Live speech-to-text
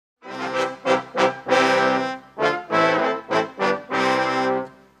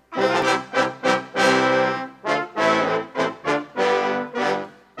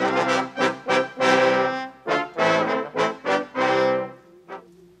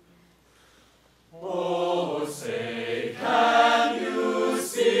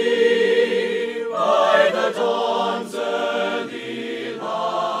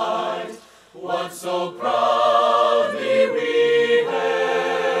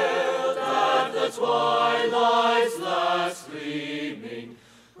twilight's last gleaming,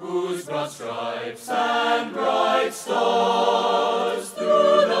 whose broad stripes and bright stars through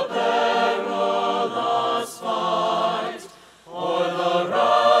the perilous fight o'er the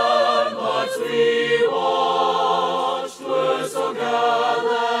ramparts we watched were so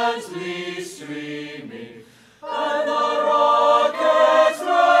gallantly streaming, and the rockets'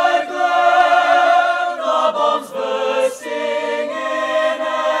 red glare, the bombs bursting in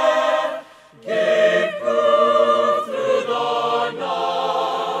air, gave proof through the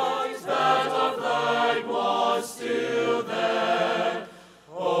night that our flag was still there.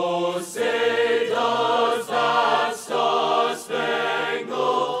 Oh, say does that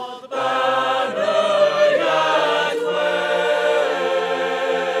star-spangled banner yet wave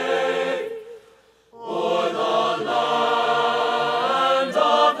o'er the land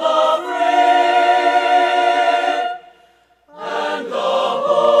of the free and the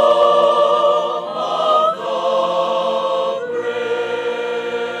home of the brave?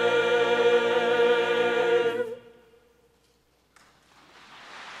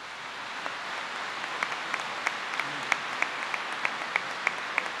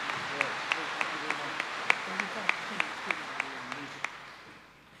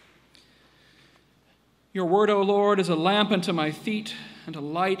 Your word, O Lord, is a lamp unto my feet and a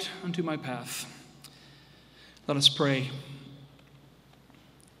light unto my path. Let us pray.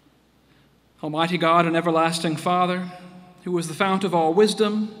 Almighty God and everlasting Father, who is the fount of all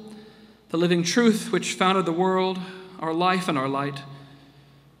wisdom, the living truth which founded the world, our life and our light,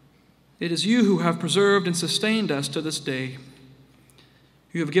 it is you who have preserved and sustained us to this day.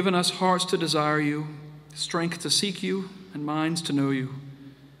 You have given us hearts to desire you, strength to seek you, and minds to know you.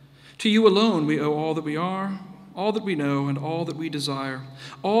 To you alone we owe all that we are, all that we know, and all that we desire,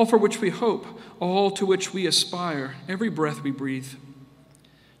 all for which we hope, all to which we aspire, every breath we breathe.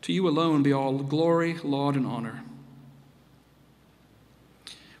 To you alone be all glory, laud, and honor.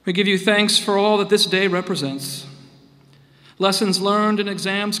 We give you thanks for all that this day represents. Lessons learned and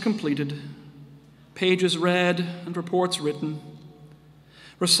exams completed, pages read and reports written,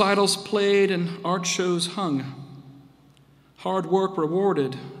 recitals played and art shows hung, hard work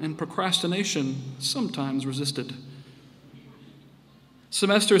rewarded and procrastination sometimes resisted.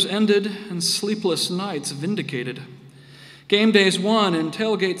 Semesters ended and sleepless nights vindicated. Game days won and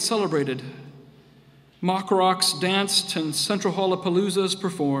tailgates celebrated. Mock rocks danced and Central Hallapaloozas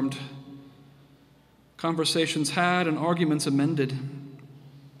performed. Conversations had and arguments amended.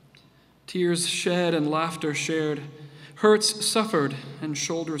 Tears shed and laughter shared. Hurts suffered and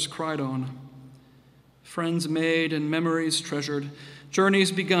shoulders cried on. Friends made and memories treasured.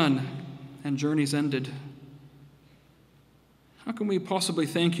 Journeys begun and journeys ended. How can we possibly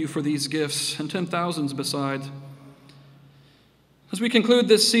thank you for these gifts and 10,000s besides? As we conclude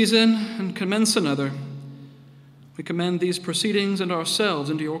this season and commence another, we commend these proceedings and ourselves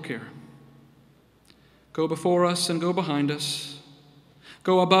into your care. Go before us and go behind us.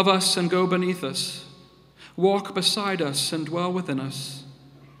 Go above us and go beneath us. Walk beside us and dwell within us.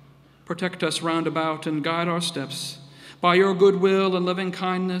 Protect us round about and guide our steps. By your goodwill and loving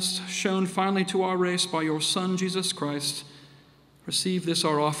kindness, shown finally to our race by your Son, Jesus Christ, receive this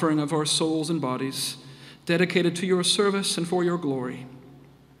our offering of our souls and bodies, dedicated to your service and for your glory.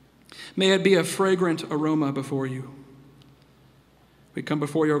 May it be a fragrant aroma before you. We come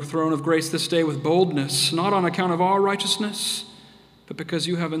before your throne of grace this day with boldness, not on account of our righteousness, but because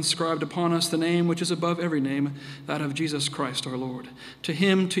you have inscribed upon us the name which is above every name, that of Jesus Christ our Lord. To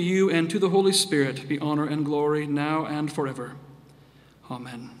him, to you, and to the Holy Spirit be honor and glory now and forever.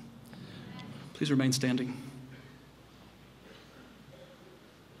 Amen. Please remain standing.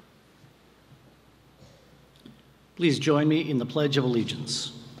 Please join me in the Pledge of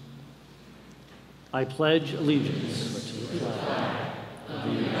Allegiance. I pledge allegiance to the flag of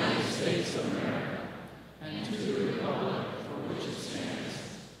the United States of America and to the republic for which it stands,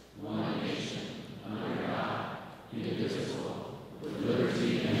 one nation, under God, indivisible, with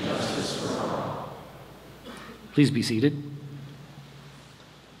liberty and justice for all. Please be seated.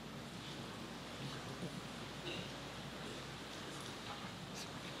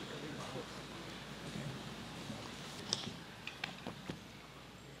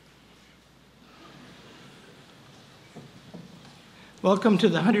 Welcome to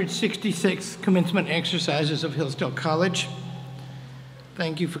the 166th Commencement exercises of Hillsdale College.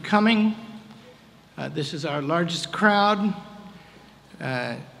 Thank you for coming. This is our largest crowd.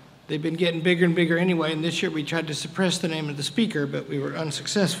 They've been getting bigger and bigger anyway, and this year we tried to suppress the name of the speaker, but we were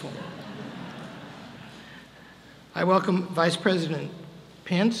unsuccessful. I welcome Vice President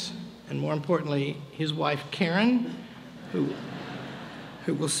Pence, and more importantly, his wife Karen, who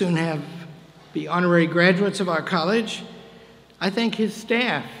will soon have be honorary graduates of our college. I thank his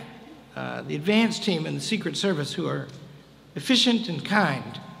staff, the advanced team and the Secret Service, who are efficient and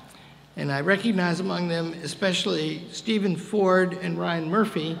kind. And I recognize among them especially Stephen Ford and Ryan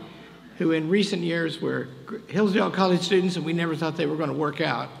Murphy, who in recent years were Hillsdale College students and we never thought they were going to work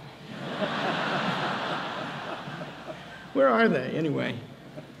out. Where are they anyway?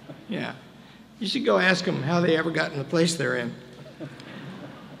 Yeah. You should go ask them how they ever got in the place they're in.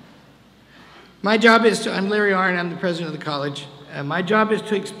 My job is I'm Larry Arnn, I'm the president of the college. My job is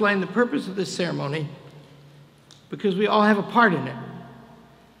to explain the purpose of this ceremony because we all have a part in it.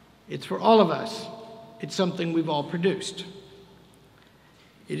 It's for all of us. It's something we've all produced.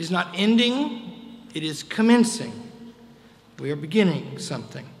 It is not ending, it is commencing. We are beginning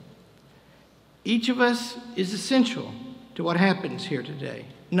something. Each of us is essential to what happens here today.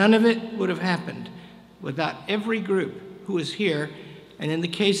 None of it would have happened without every group who is here, and in the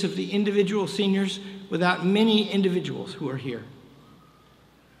case of the individual seniors, without many individuals who are here.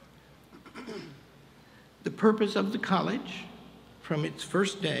 The purpose of the college, from its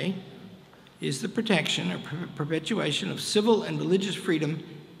first day, is the protection or perpetuation of civil and religious freedom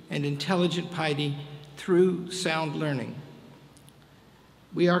and intelligent piety through sound learning.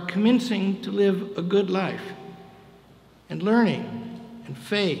 We are commencing to live a good life, and learning and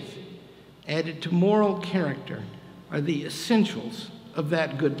faith added to moral character are the essentials of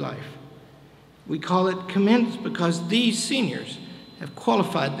that good life. We call it commence because these seniors have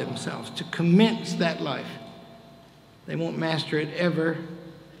qualified themselves to commence that life. They won't master it ever,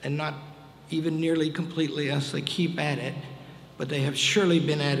 and not even nearly completely unless they keep at it, but they have surely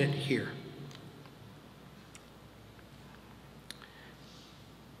been at it here.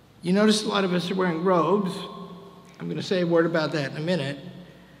 You notice a lot of us are wearing robes. I'm going to say a word about that in a minute,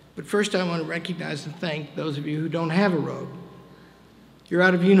 but first I want to recognize and thank those of you who don't have a robe. You're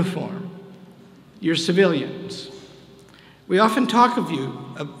out of uniform. You're civilians. We often talk of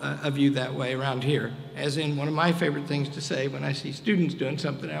you that way around here, as in one of my favorite things to say when I see students doing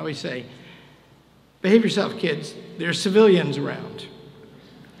something, I always say, behave yourself, kids. There are civilians around.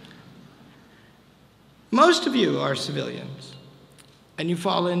 Most of you are civilians, and you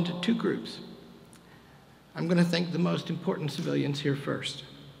fall into two groups. I'm going to thank the most important civilians here first.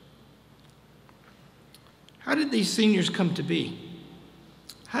 How did these seniors come to be?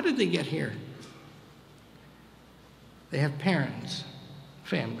 How did they get here? They have parents,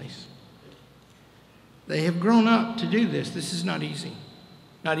 families. They have grown up to do this. This is not easy.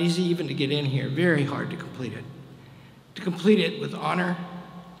 Not easy even to get in here. Very hard to complete it. To complete it with honor,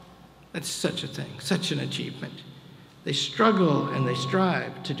 that's such a thing, such an achievement. They struggle and they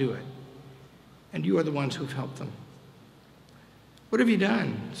strive to do it. And you are the ones who've helped them. What have you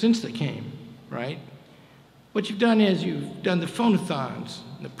done since they came, right? What you've done is you've done the phone-a-thons,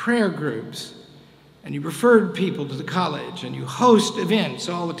 the prayer groups, and you referred people to the college, and you host events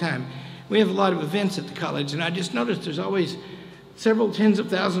all the time. We have a lot of events at the college, and I just noticed there's always several tens of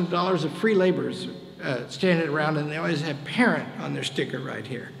thousands of dollars of free laborers standing around, and they always have parent on their sticker right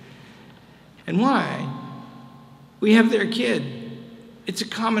here. And why? We have their kid. It's a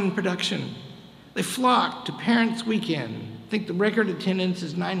common production. They flock to Parents' Weekend. I think the record attendance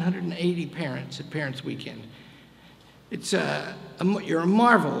is 980 parents at Parents' Weekend. It's you're a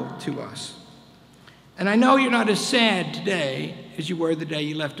marvel to us. And I know you're not as sad today as you were the day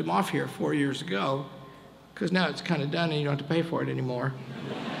you left them off here 4 years ago, because now it's kind of done and you don't have to pay for it anymore.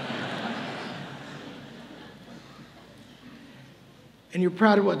 And you're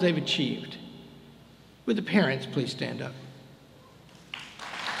proud of what they've achieved. Would the parents please stand up?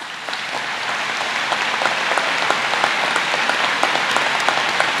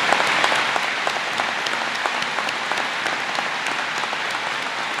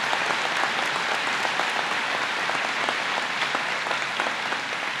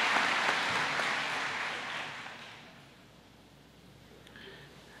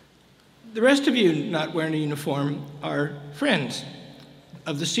 The rest of you not wearing a uniform are friends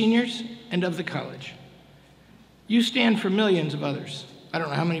of the seniors and of the college. You stand for millions of others. I don't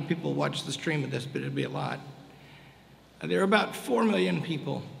know how many people watch the stream of this, but it'll be a lot. There are about 4 million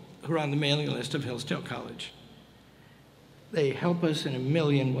people who are on the mailing list of Hillsdale College. They help us in a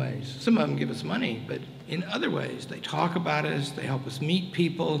million ways. Some of them give us money, but in other ways, they talk about us, they help us meet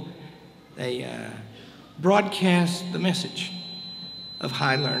people, they broadcast the message of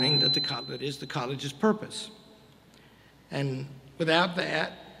high learning that is the college's purpose. And without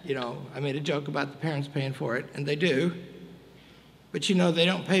that, you know, I made a joke about the parents paying for it, and they do, but you know, they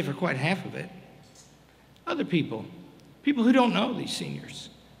don't pay for quite half of it. Other people who don't know these seniors,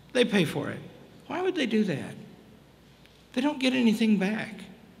 they pay for it. Why would they do that? They don't get anything back.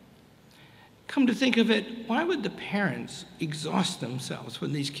 come to think of it, why would the parents exhaust themselves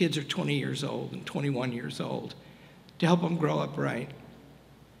when these kids are 20 years old and 21 years old to help them grow up right?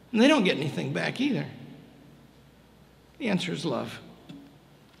 And they don't get anything back either. The answer is love.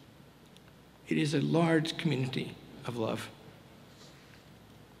 It is a large community of love.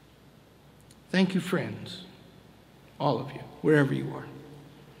 Thank you, friends, all of you, wherever you are.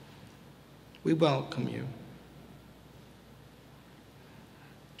 We welcome you.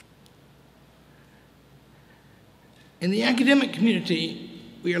 In the academic community,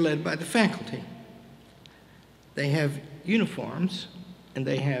 we are led by the faculty. They have uniforms, and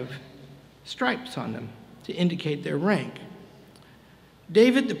they have stripes on them to indicate their rank.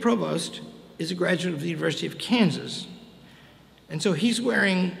 David, the provost, is a graduate of the University of Kansas, and so he's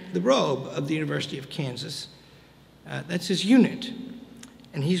wearing the robe of the University of Kansas. That's his unit,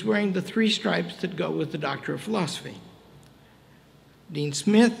 and he's wearing the 3 stripes that go with the Doctor of Philosophy. Dean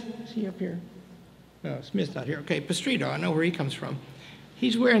Smith, is he up here? No, Smith's not here. Okay, Pastrito, I know where he comes from.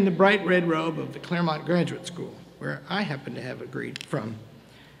 He's wearing the bright red robe of the Claremont Graduate School, where I happen to have agreed from.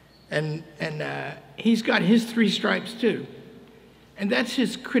 And he's got his 3 stripes too. And that's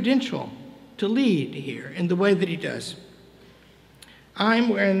his credential to lead here in the way that he does. I'm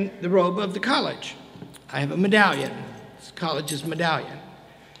wearing the robe of the college. I have a medallion. It's college's medallion.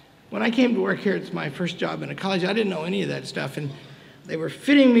 When I came to work here, it's my first job in a college, I didn't know any of that stuff, and they were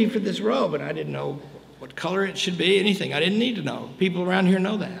fitting me for this robe, and I didn't know what color it should be, anything. I didn't need to know. People around here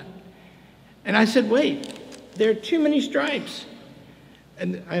know that. And I said, wait, there are too many stripes.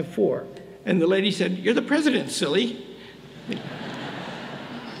 And I have 4. And the lady said, you're the president, silly.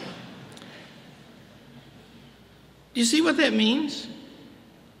 Do you see what that means?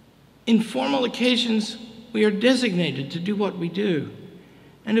 In formal occasions, we are designated to do what we do.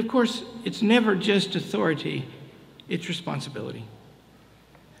 And of course, it's never just authority, it's responsibility.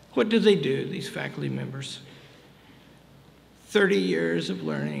 What do they do, these faculty members? 30 years of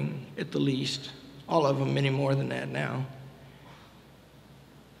learning at the least, all of them many more than that now.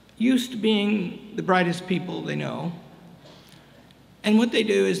 Used to being the brightest people they know. And what they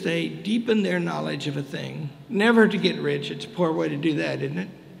do is they deepen their knowledge of a thing. Never to get rich, it's a poor way to do that, isn't it?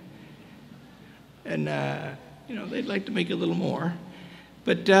 And, they'd like to make a little more.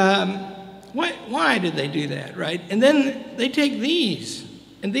 But why did they do that, right? And then they take these,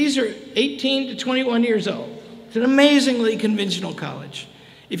 and these are 18 to 21 years old. It's an amazingly conventional college.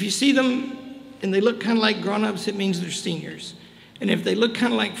 If you see them and they look kind of like grown-ups, it means they're seniors. And if they look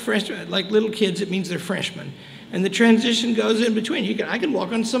kind of like like little kids, it means they're freshmen. And the transition goes in between. I can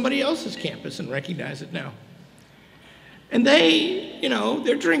walk on somebody else's campus and recognize it now. And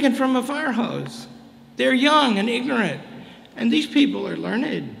they're drinking from a fire hose. They're young and ignorant. And these people are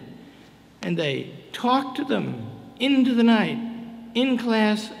learned. And they talk to them into the night, in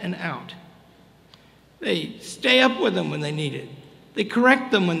class and out. They stay up with them when they need it. They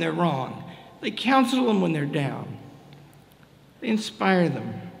correct them when they're wrong. They counsel them when they're down. They inspire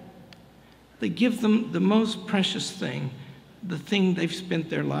them. They give them the most precious thing, the thing they've spent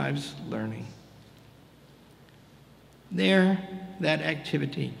their lives learning. That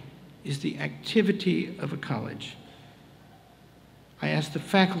activity is the activity of a college. I ask the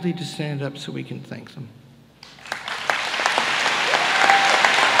faculty to stand up so we can thank them.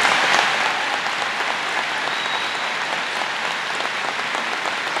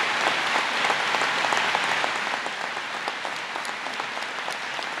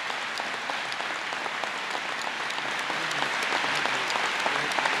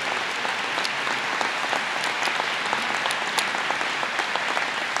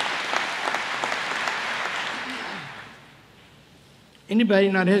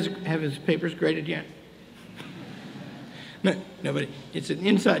 Anybody not have his papers graded yet? No, nobody. It's an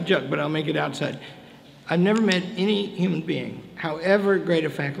inside joke, but I'll make it outside. I've never met any human being, however great a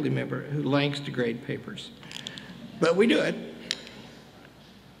faculty member, who likes to grade papers. But we do it.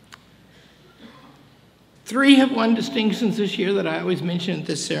 3 have won distinctions this year that I always mention at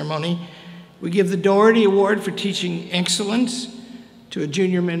this ceremony. We give the Doherty Award for teaching excellence to a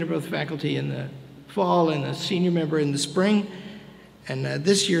junior member of the faculty in the fall and a senior member in the spring. And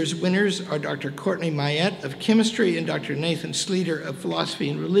this year's winners are Dr. Courtney Mayette of chemistry and Dr. Nathan Sleeter of philosophy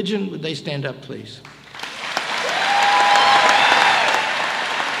and religion. Would they stand up, please?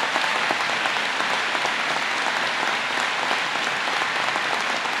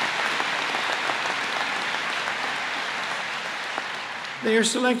 They are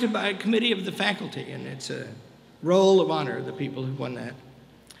selected by a committee of the faculty, and it's a roll of honor, the people who won that.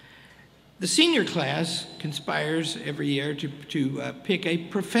 The senior class conspires every year to pick a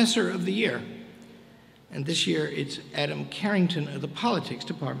professor of the year. And this year, it's Adam Carrington of the Politics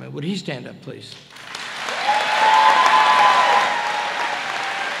Department. Would he stand up, please?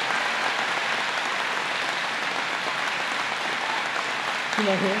 You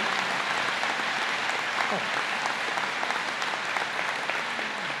know here? Oh.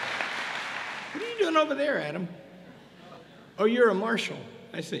 What are you doing over there, Adam? Oh, you're a marshal.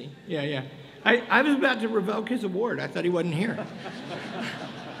 I see. Yeah, yeah. I was about to revoke his award. I thought he wasn't here.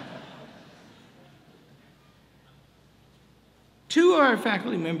 Two of our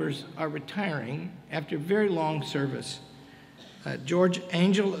faculty members are retiring after very long service. George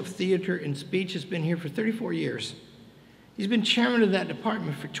Angel of Theater and Speech has been here for 34 years. He's been chairman of that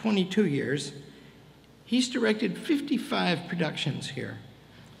department for 22 years. He's directed 55 productions here.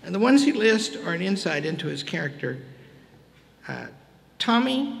 And the ones he lists are an insight into his character.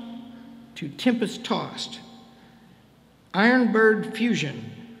 Tommy to Tempest Tossed, Iron Bird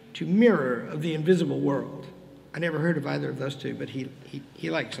Fusion to Mirror of the Invisible World. I never heard of either of those two, but he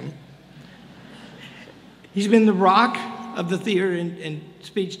likes them. He's been the rock of the theater and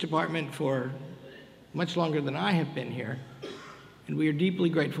speech department for much longer than I have been here, and we are deeply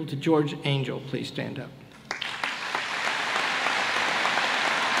grateful to George Angel. Please stand up.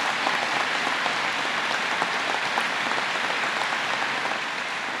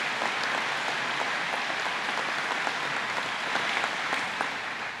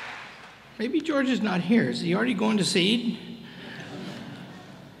 Maybe George is not here. Is he already going to seed?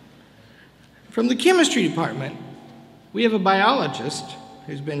 From the chemistry department, we have a biologist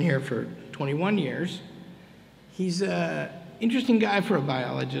who's been here for 21 years. He's an interesting guy for a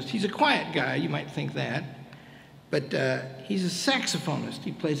biologist. He's a quiet guy, you might think that. But he's a saxophonist.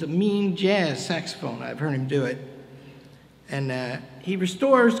 He plays a mean jazz saxophone. I've heard him do it. And he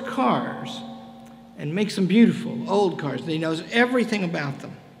restores cars and makes them beautiful, old cars. He knows everything about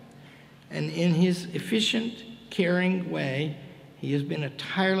them. And in his efficient, caring way, he has been a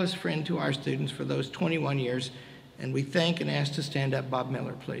tireless friend to our students for those 21 years. And we thank and ask to stand up Bob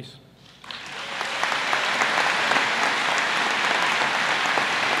Miller, please.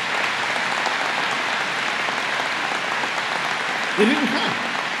 He didn't come.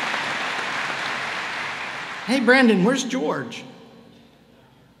 Hey, Brandon, where's George?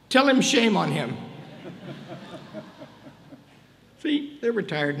 Tell him shame on him. See, they're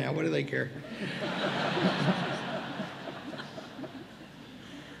retired now. What do they care?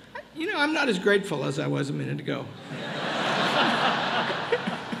 You know, I'm not as grateful as I was a minute ago.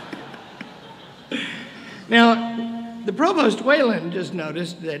 Now, the provost, Wayland, just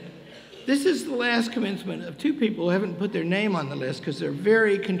noticed that this is the last commencement of two people who haven't put their name on the list because they're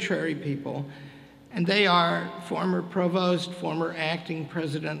very contrary people. And they are former provost, former acting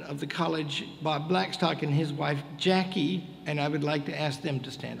president of the college, Bob Blackstock, and his wife, Jackie. And I would like to ask them to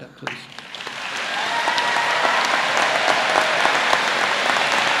stand up, please.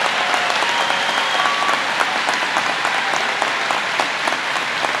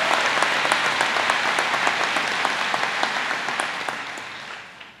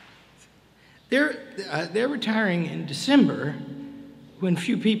 They're retiring in December when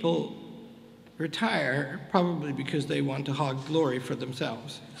few people retire, probably because they want to hog glory for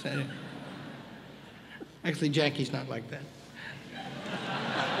themselves. Actually, Jackie's not like that.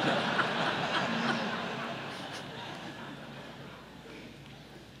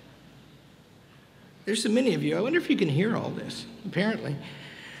 There's so many of you. I wonder if you can hear all this, apparently.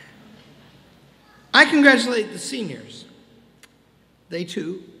 I congratulate the seniors. They,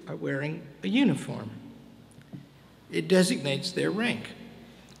 too, are wearing a uniform. It designates their rank.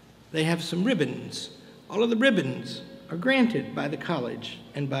 They have some ribbons. All of the ribbons are granted by the college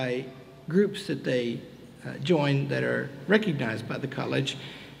and by groups that they join that are recognized by the college.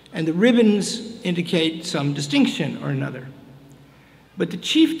 And the ribbons indicate some distinction or another. But the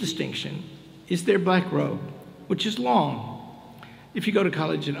chief distinction is their black robe, which is long. If you go to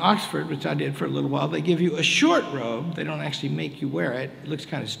college in Oxford, which I did for a little while, they give you a short robe. They don't actually make you wear it. It looks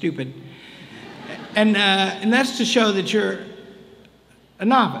kind of stupid. And that's to show that you're a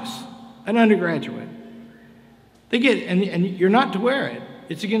novice, an undergraduate. They get, and you're not to wear it.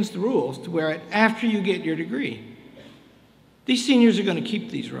 It's against the rules to wear it after you get your degree. These seniors are going to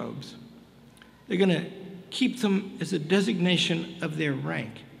keep these robes. They're going to keep them as a designation of their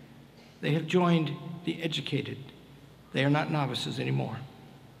rank. They have joined the educated. They are not novices anymore.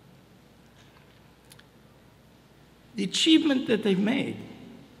 The achievement that they've made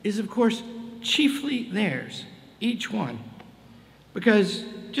is, of course, chiefly theirs, each one. Because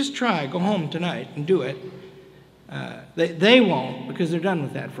just try, go home tonight and do it. They won't, because they're done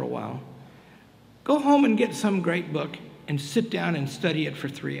with that for a while. Go home and get some great book and sit down and study it for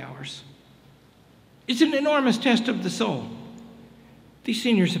 3 hours. It's an enormous test of the soul. These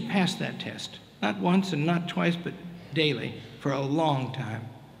seniors have passed that test, not once and not twice, but daily for a long time.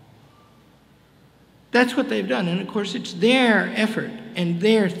 That's what they've done, and of course it's their effort and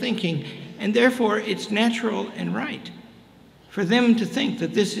their thinking, and therefore it's natural and right for them to think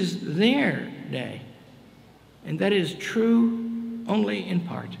that this is their day. And that is true only in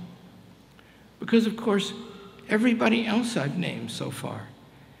part. Because of course, everybody else I've named so far,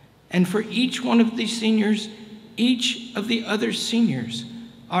 and for each one of these seniors, each of the other seniors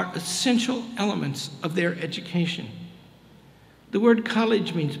are essential elements of their education. The word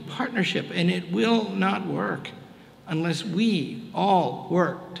college means partnership, and it will not work unless we all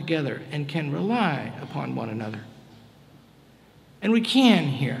work together and can rely upon one another. And we can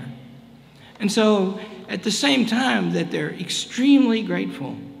here. And so, at the same time that they're extremely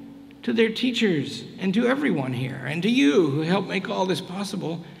grateful to their teachers and to everyone here and to you who helped make all this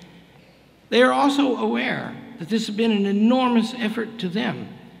possible, they are also aware that this has been an enormous effort to them.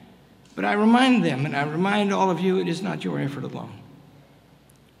 But I remind them, and I remind all of you, it is not your effort alone.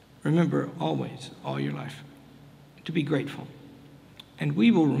 Remember always, all your life, to be grateful. And we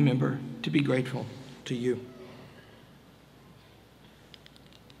will remember to be grateful to you.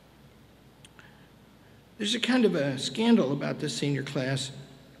 There's a kind of a scandal about this senior class.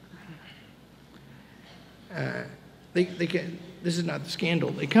 This is not the scandal.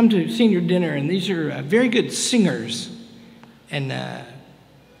 They come to senior dinner, and these are very good singers and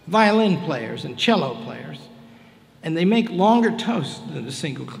violin players and cello players. And they make longer toasts than the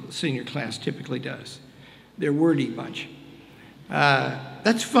senior class typically does. They're a wordy bunch.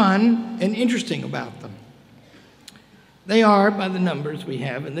 That's fun and interesting about them. They are, by the numbers we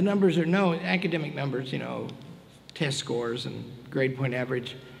have, and the numbers are no academic numbers, test scores and grade point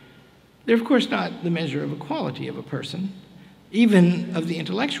average. They're, of course, not the measure of a quality of a person, even of the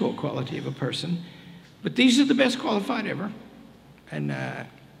intellectual quality of a person, but these are the best qualified ever. And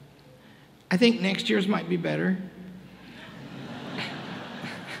I think next year's might be better.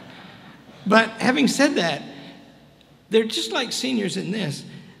 But having said that, they're just like seniors in this.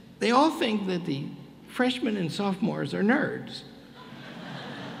 They all think that the freshmen and sophomores are nerds,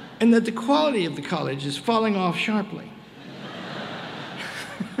 and that the quality of the college is falling off sharply.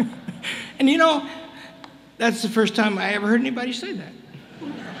 And that's the first time I ever heard anybody say that.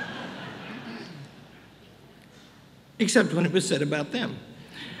 Except when it was said about them.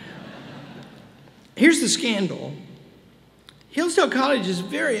 Here's the scandal. Hillsdale College is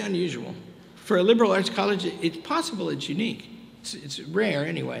very unusual. For a liberal arts college, it's possible it's unique. It's rare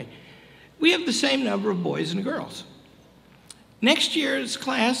anyway. We have the same number of boys and girls. Next year's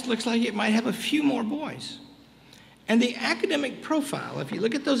class looks like it might have a few more boys. And the academic profile, if you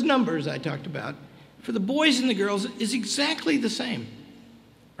look at those numbers I talked about, for the boys and the girls is exactly the same,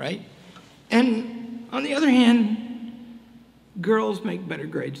 right? And on the other hand, girls make better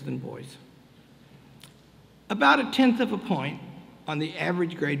grades than boys. About 1/10 of a point on the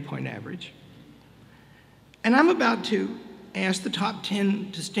average grade point average. And I'm about to ask the top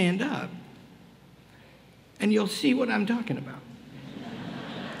 10 to stand up, and you'll see what I'm talking about.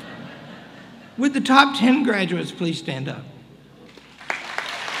 Would the top 10 graduates please stand up?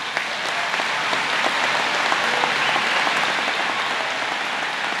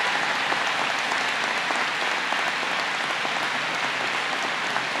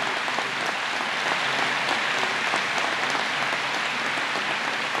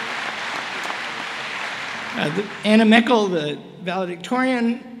 Anna Meckel, the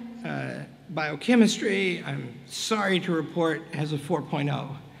valedictorian, biochemistry, I'm sorry to report, has a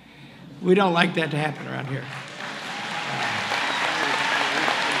 4.0. We don't like that to happen around here.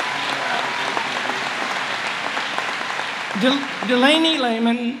 Delaney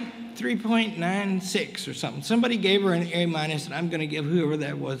Lehman, 3.96 or something. Somebody gave her an A-, and I'm going to give whoever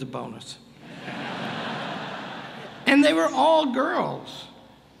that was a bonus. And they were all girls,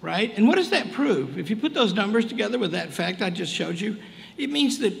 right? And what does that prove? If you put those numbers together with that fact I just showed you, it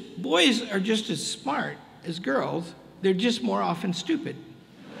means that boys are just as smart as girls. They're just more often stupid.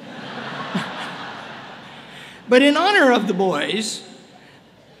 But in honor of the boys,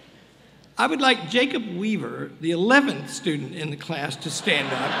 I would like Jacob Weaver, the 11th student in the class, to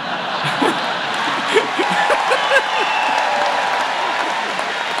stand up.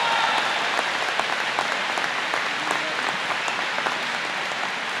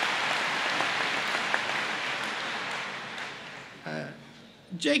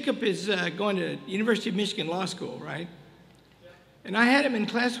 Jacob is going to University of Michigan Law School, right? And I had him in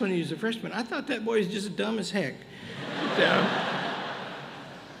class when he was a freshman. I thought that boy was just dumb as heck.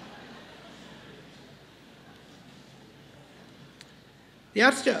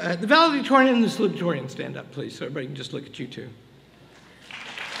 The valedictorian and the salutatorian stand up, please, so everybody can just look at you two.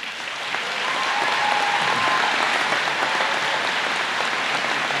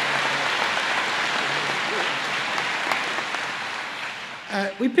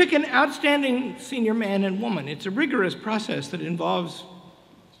 We pick an outstanding senior man and woman. It's a rigorous process that involves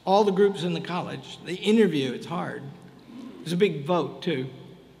all the groups in the college. The interview, it's hard. It's a big vote, too.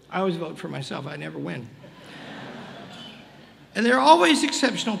 I always vote for myself. I never win. And they're always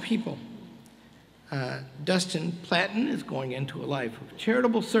exceptional people. Dustin Platten is going into a life of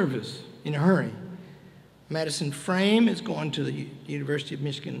charitable service in a hurry. Madison Frame is going to the University of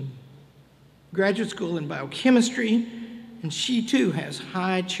Michigan Graduate School in Biochemistry, and she too has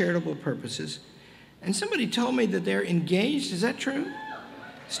high charitable purposes. And somebody told me that they're engaged. Is that true?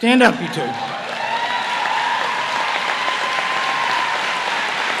 Stand up, you two.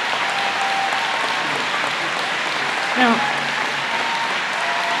 Now,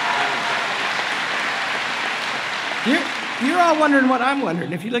 you're all wondering what I'm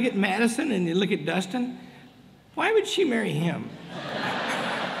wondering. If you look at Madison and you look at Dustin, why would she marry him?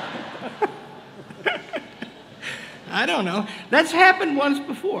 I don't know. That's happened once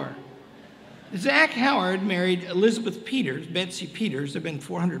before. Zach Howard married Elizabeth Peters, Betsy Peters. There have been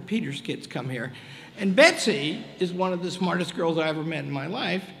 400 Peters kids come here. And Betsy is one of the smartest girls I ever met in my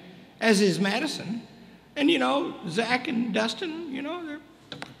life, as is Madison. And, you know, Zach and Dustin, you know,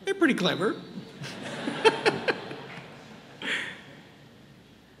 they're pretty clever.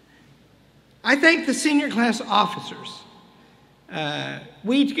 I thank the senior class officers.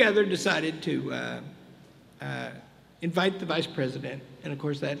 We together decided to invite the vice president, and of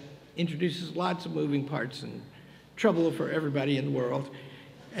course that introduces lots of moving parts and trouble for everybody in the world.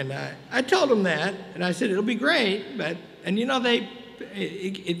 And I told him that, and I said it'll be great, but, and you know,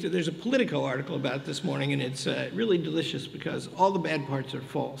 there's a Politico article about it this morning, and it's really delicious because all the bad parts are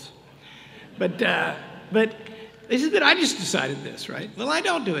false. But they said that I just decided this, right? Well, I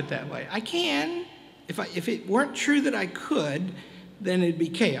don't do it that way. I can. If it weren't true that I could, then it'd be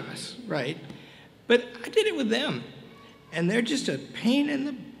chaos, right? But I did it with them, and they're just a pain in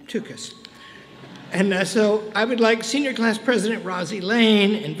the tuchus. And so I would like Senior Class President Rosie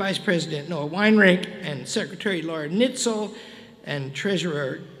Lane and Vice President Noah Weinrich and Secretary Laura Nitzel and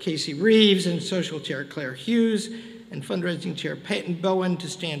Treasurer Casey Reeves and Social Chair Claire Hughes and Fundraising Chair Peyton Bowen to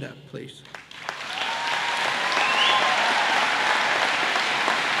stand up, please.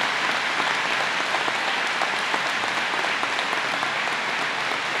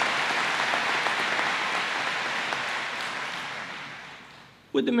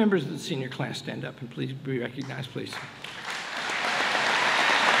 Would the members of the senior class stand up and please be recognized, please?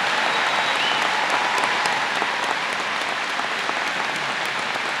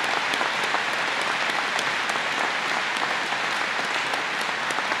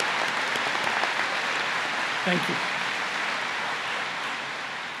 Thank you.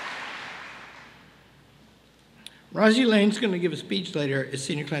 Rosie Lane's going to give a speech later as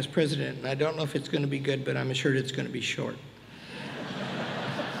senior class president, and I don't know if it's going to be good, but I'm assured it's going to be short.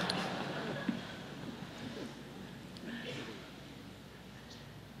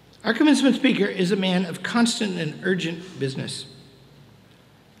 Our commencement speaker is a man of constant and urgent business.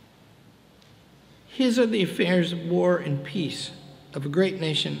 His are the affairs of war and peace of a great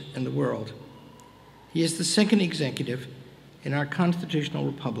nation and the world. He is the second executive in our constitutional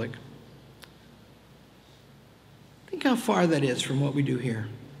republic. Think how far that is from what we do here.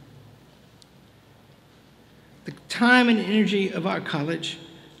 The time and energy of our college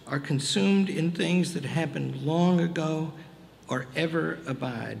are consumed in things that happened long ago or ever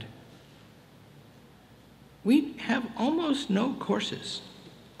abide. We have almost no courses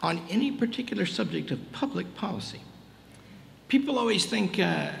on any particular subject of public policy. People always think,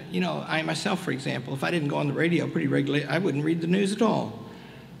 you know, I myself, for example, if I didn't go on the radio pretty regularly, I wouldn't read the news at all.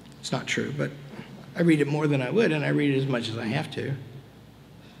 It's not true, but I read it more than I would, and I read it as much as I have to.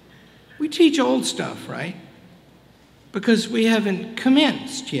 We teach old stuff, right? Because we haven't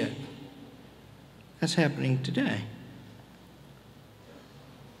commenced yet. That's happening today.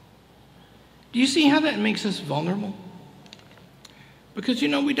 Do you see how that makes us vulnerable? Because, you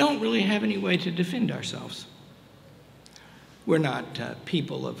know, we don't really have any way to defend ourselves. We're not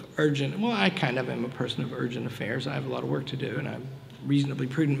people of urgent, well, I kind of am a person of urgent affairs. I have a lot of work to do, and I'm a reasonably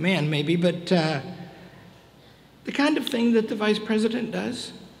prudent man, maybe, but the kind of thing that the vice president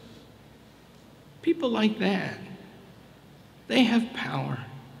does, people like that, they have power.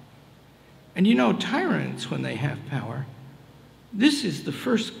 And you know, tyrants, when they have power, this is the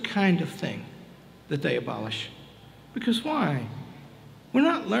first kind of thing that they abolish. Because why? We're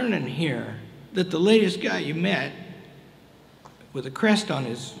not learning here that the latest guy you met with a crest on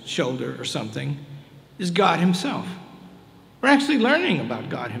his shoulder or something is God himself. We're actually learning about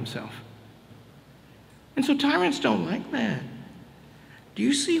God himself. And so tyrants don't like that. Do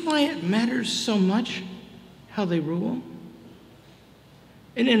you see why it matters so much how they rule?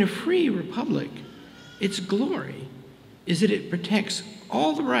 And in a free republic, its glory is that it protects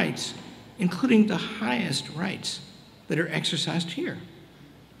all the rights, including the highest rights that are exercised here.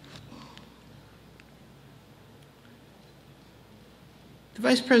 The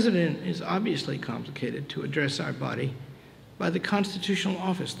Vice President is obviously complicated to address our body by the constitutional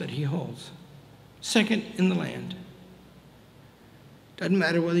office that he holds, second in the land. Doesn't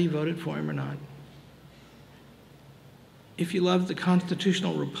matter whether you voted for him or not. If you love the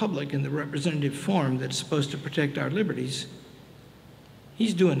constitutional republic in the representative form that's supposed to protect our liberties,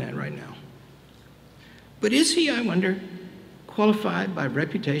 he's doing that right now. But is he, I wonder, qualified by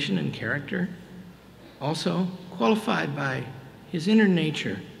reputation and character? Also qualified by his inner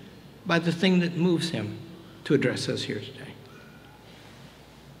nature, by the thing that moves him to address us here today?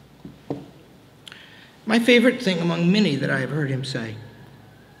 My favorite thing among many that I have heard him say,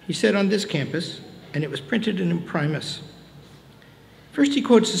 he said on this campus, and it was printed in imprimis. First, he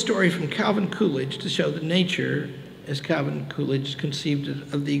quotes a story from Calvin Coolidge to show the nature, as Calvin Coolidge conceived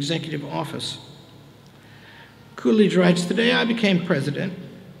it, of the executive office. Coolidge writes, "The day I became president,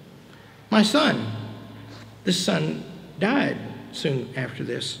 my son," this son died soon after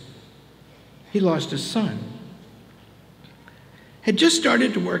this. He lost his son. Had just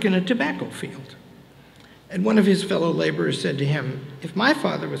started to work in a tobacco field. And one of his fellow laborers said to him, "If my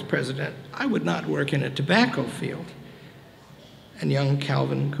father was president, I would not work in a tobacco field." And young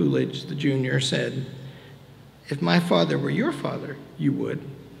Calvin Coolidge, the junior, said, "If my father were your father, you would."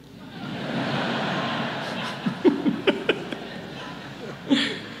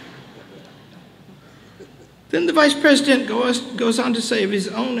 Then the vice president goes on to say of his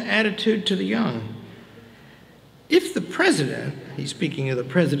own attitude to the young, if the president, he's speaking of the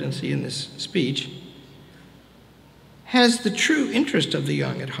presidency in this speech, has the true interest of the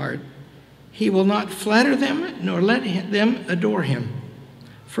young at heart, he will not flatter them nor let them adore him.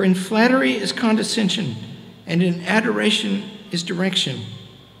 For in flattery is condescension, and in adoration is direction.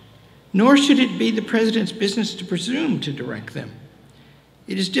 Nor should it be the president's business to presume to direct them.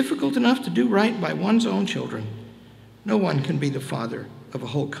 It is difficult enough to do right by one's own children. No one can be the father of a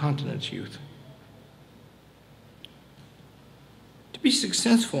whole continent's youth. To be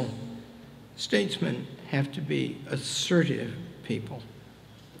successful, statesmen have to be assertive people.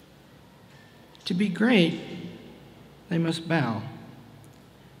 To be great, they must bow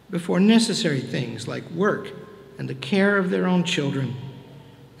before necessary things like work and the care of their own children,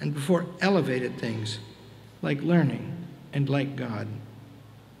 and before elevated things like learning and like God.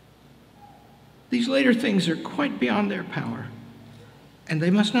 These later things are quite beyond their power, and they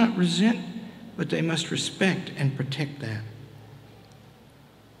must not resent, but they must respect and protect that.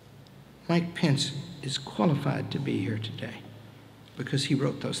 Mike Pence is qualified to be here today because he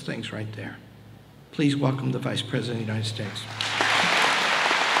wrote those things right there. Please welcome the Vice President of the United States.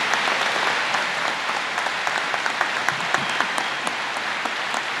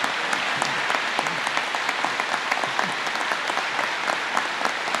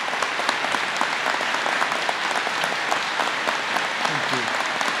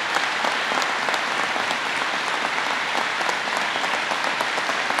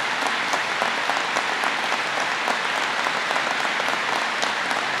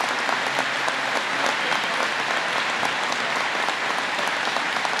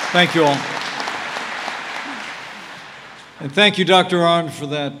 Thank you all. And thank you, Dr. Arndt, for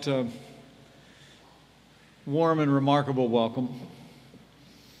that warm and remarkable welcome.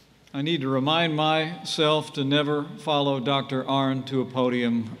 I need to remind myself to never follow Dr. Arndt to a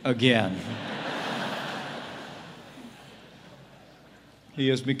podium again. He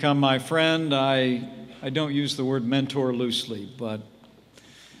has become my friend. I don't use the word mentor loosely, but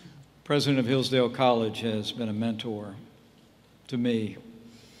President of Hillsdale College has been a mentor to me.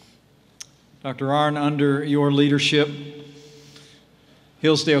 Dr. Arndt, under your leadership,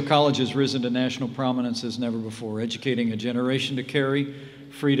 Hillsdale College has risen to national prominence as never before, educating a generation to carry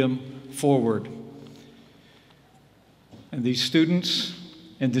freedom forward. And these students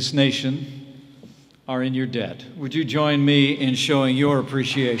and this nation are in your debt. Would you join me in showing your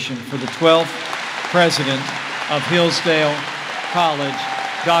appreciation for the 12th President of Hillsdale College,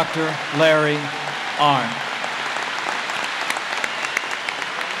 Dr. Larry Arndt.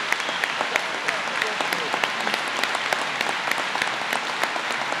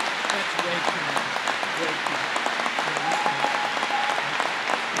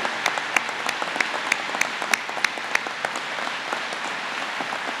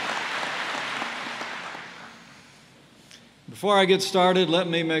 Before I get started, let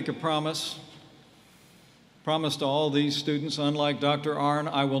me make a promise. Promise to all these students, unlike Dr.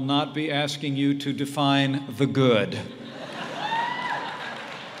 Arnn, I will not be asking you to define the good.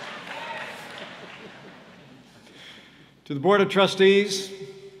 To the Board of Trustees,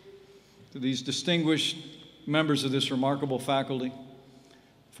 to these distinguished members of this remarkable faculty,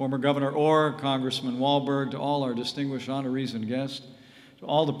 former Governor Orr, Congressman Wahlberg, to all our distinguished honorees and guests, to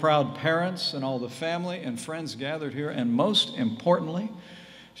all the proud parents and all the family and friends gathered here, and most importantly,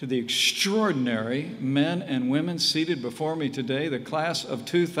 to the extraordinary men and women seated before me today, the class of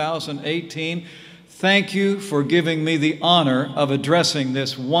 2018, thank you for giving me the honor of addressing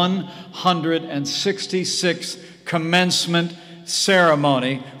this 166th commencement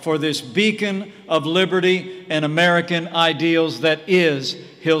ceremony for this beacon of liberty and American ideals that is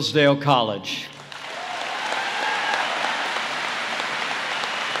Hillsdale College.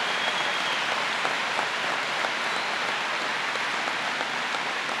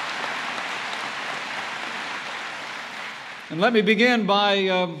 And let me begin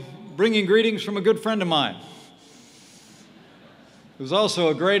by bringing greetings from a good friend of mine, who's also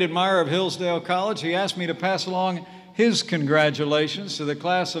a great admirer of Hillsdale College. He asked me to pass along his congratulations to the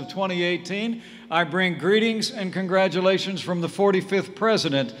class of 2018. I bring greetings and congratulations from the 45th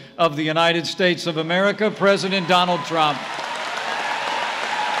President of the United States of America, President Donald Trump.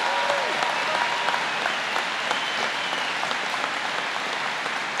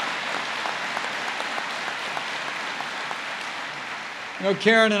 You know,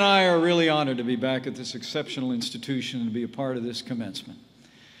 Karen and I are really honored to be back at this exceptional institution and to be a part of this commencement.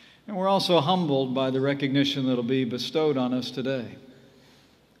 And we're also humbled by the recognition that will be bestowed on us today.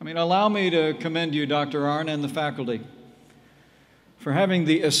 Allow me to commend you, Dr. Arnn, and the faculty for having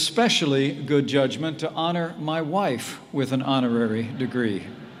the especially good judgment to honor my wife with an honorary degree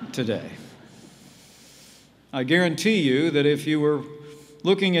today. I guarantee you that if you were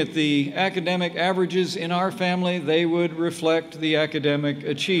looking at the academic averages in our family, they would reflect the academic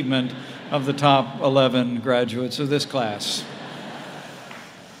achievement of the top 11 graduates of this class.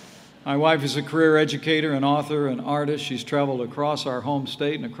 My wife is a career educator, an author, an artist. She's traveled across our home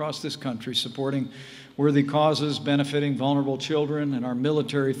state and across this country supporting worthy causes, benefiting vulnerable children and our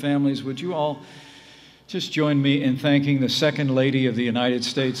military families. Would you all just join me in thanking the Second Lady of the United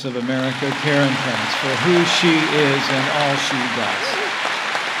States of America, Karen Pence, for who she is and all she does.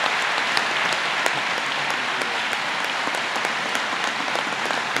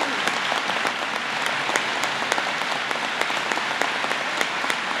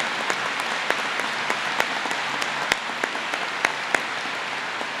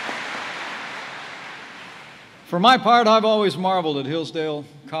 For my part, I've always marveled at Hillsdale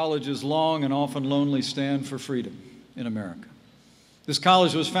College's long and often lonely stand for freedom in America. This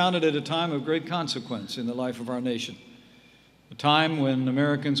college was founded at a time of great consequence in the life of our nation, a time when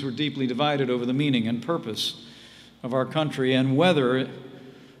Americans were deeply divided over the meaning and purpose of our country and whether,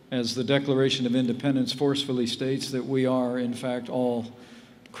 as the Declaration of Independence forcefully states, that we are, in fact, all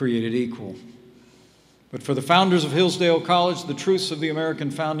created equal. But for the founders of Hillsdale College, the truths of the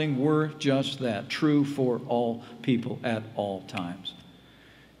American founding were just that, true for all people at all times.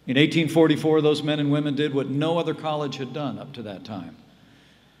 In 1844, those men and women did what no other college had done up to that time.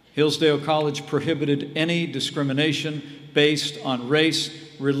 Hillsdale College prohibited any discrimination based on race,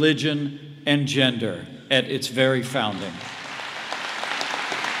 religion, and gender at its very founding.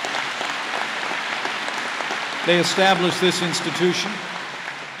 They established this institution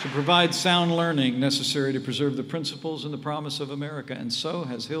to provide sound learning necessary to preserve the principles and the promise of America, and so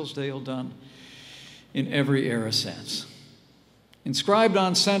has Hillsdale done in every era since. Inscribed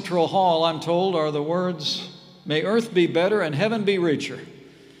on Central Hall, I'm told, are the words, "May earth be better and heaven be richer,"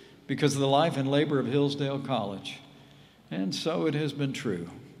 because of the life and labor of Hillsdale College. And so it has been true.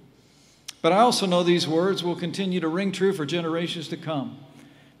 But I also know these words will continue to ring true for generations to come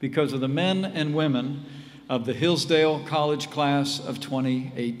because of the men and women of the Hillsdale College class of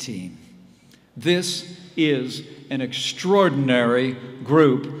 2018. This is an extraordinary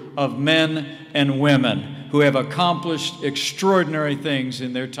group of men and women who have accomplished extraordinary things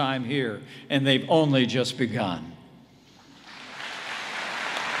in their time here, and they've only just begun.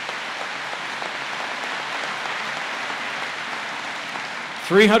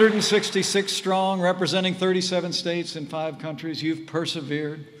 "366 strong, representing 37 states and 5 countries, you've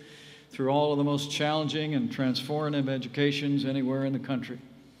persevered through all of the most challenging and transformative educations anywhere in the country.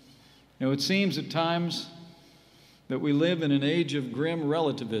 You know, it seems at times that we live in an age of grim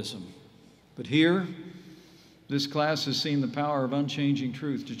relativism, but here, this class has seen the power of unchanging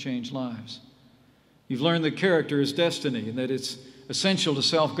truth to change lives. You've learned that character is destiny and that it's essential to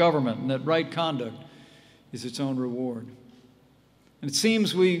self-government and that right conduct is its own reward. And it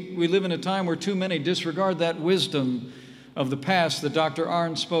seems we live in a time where too many disregard that wisdom of the past that Dr.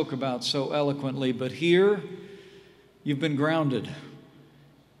 Arndt spoke about so eloquently. But here, you've been grounded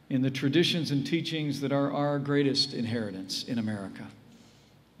in the traditions and teachings that are our greatest inheritance in America,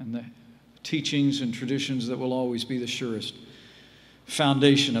 and the teachings and traditions that will always be the surest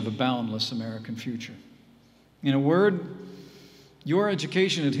foundation of a boundless American future. In a word, your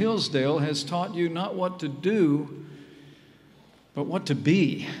education at Hillsdale has taught you not what to do, but what to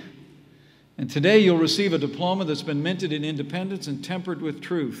be. And today you'll receive a diploma that's been minted in independence and tempered with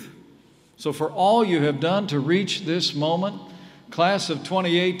truth. So for all you have done to reach this moment, class of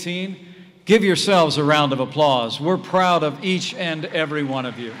 2018, give yourselves a round of applause. We're proud of each and every one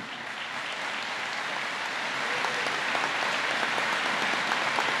of you.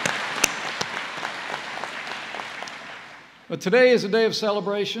 But today is a day of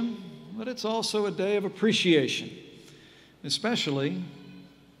celebration, but it's also a day of appreciation. Especially,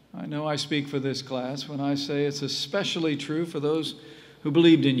 I know I speak for this class when I say it's especially true for those who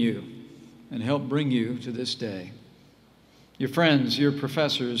believed in you and helped bring you to this day. Your friends, your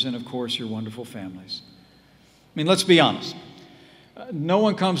professors, and of course your wonderful families. I mean, let's be honest. No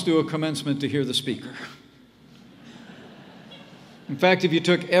one comes to a commencement to hear the speaker. In fact, if you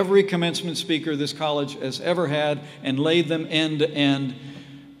took every commencement speaker this college has ever had and laid them end to end,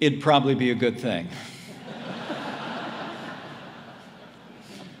 it'd probably be a good thing.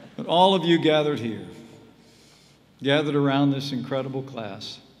 But all of you gathered here, gathered around this incredible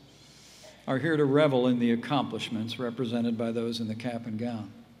class, are here to revel in the accomplishments represented by those in the cap and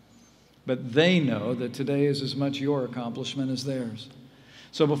gown. But they know that today is as much your accomplishment as theirs.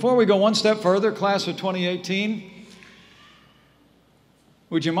 So before we go one step further, class of 2018,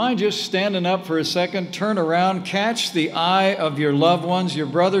 would you mind just standing up for a second, turn around, catch the eye of your loved ones, your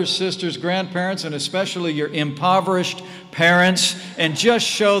brothers, sisters, grandparents, and especially your impoverished parents, and just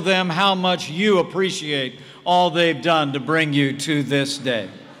show them how much you appreciate all they've done to bring you to this day.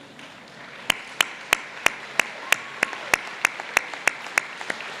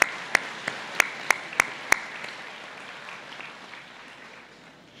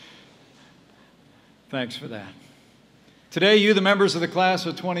 Thanks for that. Today, you, the members of the class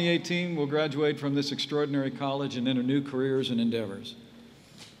of 2018, will graduate from this extraordinary college and enter new careers and endeavors.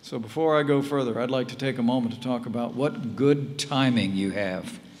 So before I go further, I'd like to take a moment to talk about what good timing you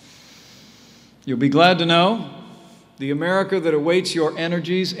have. You'll be glad to know the America that awaits your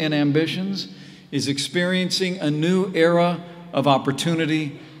energies and ambitions is experiencing a new era of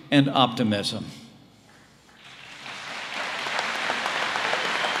opportunity and optimism.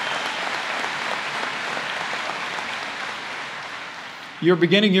 You're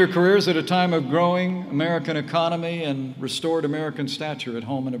beginning your careers at a time of growing American economy and restored American stature at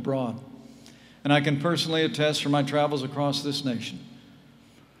home and abroad. And I can personally attest from my travels across this nation.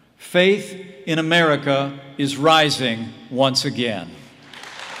 Faith in America is rising once again.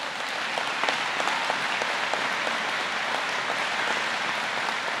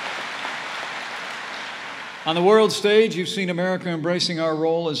 On the world stage, you've seen America embracing our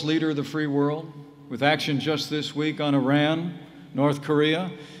role as leader of the free world, with action just this week on Iran, North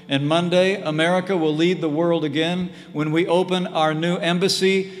Korea, and Monday, America will lead the world again when we open our new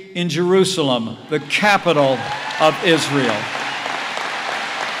embassy in Jerusalem, the capital of Israel.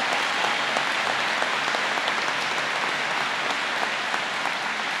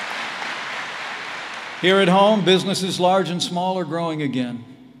 Here at home, businesses large and small are growing again.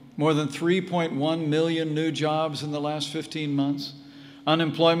 More than 3.1 million new jobs in the last 15 months.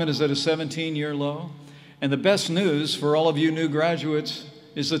 Unemployment is at a 17-year low. And the best news for all of you new graduates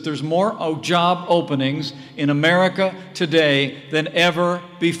is that there's more job openings in America today than ever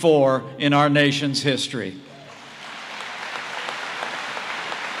before in our nation's history.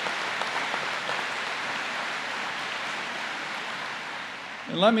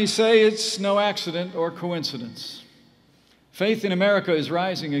 And let me say it's no accident or coincidence. Faith in America is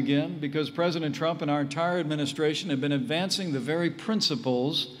rising again because President Trump and our entire administration have been advancing the very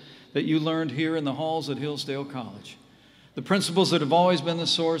principles that you learned here in the halls at Hillsdale College. The principles that have always been the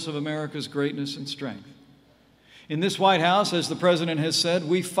source of America's greatness and strength. In this White House, as the President has said,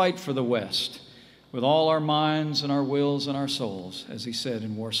 we fight for the West with all our minds and our wills and our souls, as he said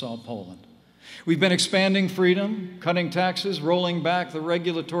in Warsaw, Poland. We've been expanding freedom, cutting taxes, rolling back the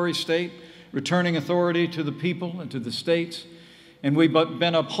regulatory state, returning authority to the people and to the states, and we've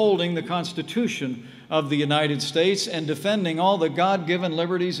been upholding the Constitution of the United States and defending all the God-given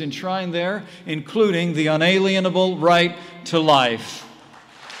liberties enshrined there, including the unalienable right to life.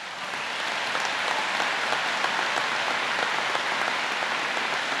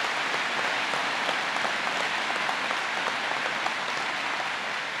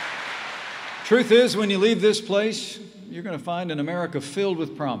 Truth is, when you leave this place, you're going to find an America filled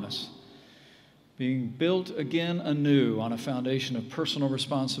with promise, being built again anew on a foundation of personal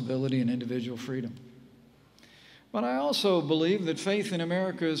responsibility and individual freedom. But I also believe that faith in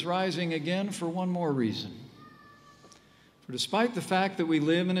America is rising again for one more reason. For despite the fact that we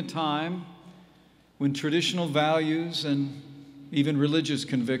live in a time when traditional values and even religious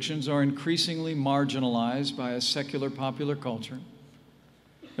convictions are increasingly marginalized by a secular popular culture,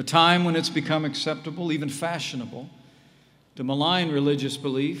 a time when it's become acceptable, even fashionable, to malign religious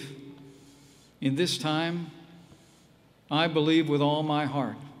belief, in this time, I believe with all my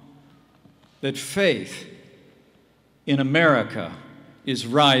heart that faith in America is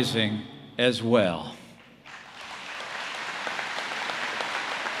rising as well.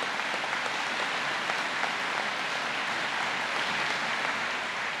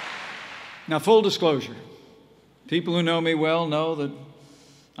 Now, full disclosure, people who know me well know that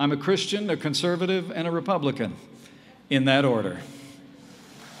I'm a Christian, a conservative, and a Republican, in that order.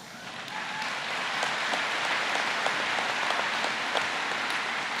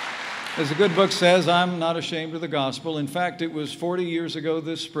 As the good book says, I'm not ashamed of the gospel. In fact, it was 40 years ago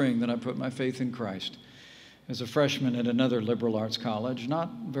this spring that I put my faith in Christ as a freshman at another liberal arts college, not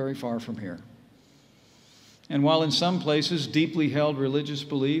very far from here. And while in some places deeply held religious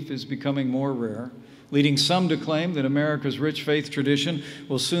belief is becoming more rare, leading some to claim that America's rich faith tradition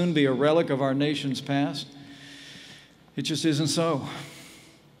will soon be a relic of our nation's past, it just isn't so.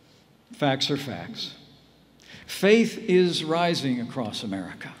 Facts are facts. Faith is rising across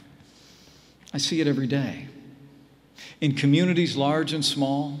America. I see it every day. In communities large and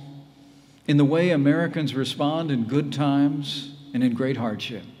small, in the way Americans respond in good times and in great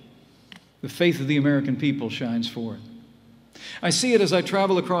hardship. The faith of the American people shines forth. I see it as I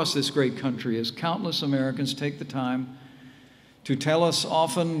travel across this great country, as countless Americans take the time to tell us,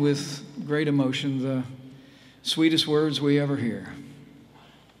 often with great emotion, the sweetest words we ever hear.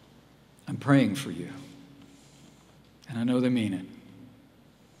 I'm praying for you. And I know they mean it.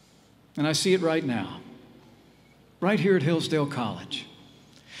 And I see it right now, right here at Hillsdale College,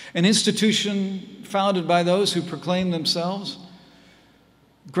 an institution founded by those who proclaim themselves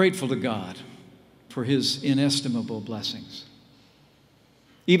grateful to God for His inestimable blessings.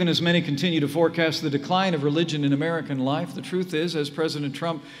 Even as many continue to forecast the decline of religion in American life, the truth is, as President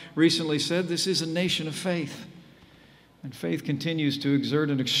Trump recently said, this is a nation of faith. And faith continues to exert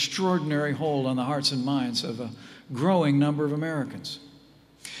an extraordinary hold on the hearts and minds of a growing number of Americans.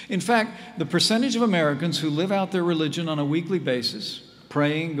 In fact, the percentage of Americans who live out their religion on a weekly basis,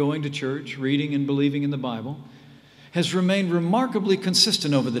 praying, going to church, reading and believing in the Bible, has remained remarkably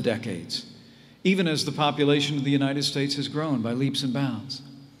consistent over the decades, even as the population of the United States has grown by leaps and bounds.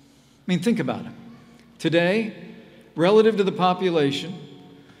 I mean, think about it. Today, relative to the population,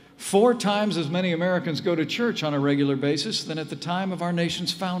 4 times as many Americans go to church on a regular basis than at the time of our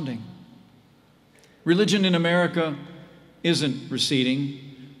nation's founding. Religion in America isn't receding.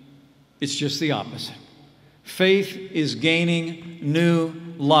 It's just the opposite. Faith is gaining new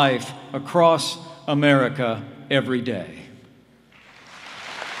life across America every day.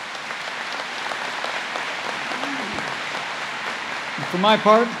 For my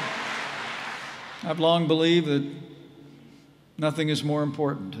part, I've long believed that nothing is more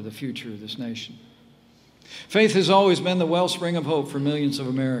important to the future of this nation. Faith has always been the wellspring of hope for millions of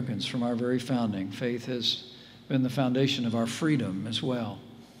Americans from our very founding. Faith has been the foundation of our freedom as well.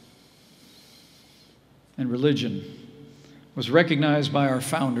 And religion was recognized by our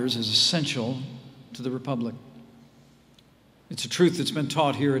founders as essential to the Republic. It's a truth that's been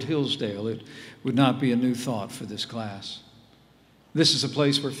taught here at Hillsdale. It would not be a new thought for this class. This is a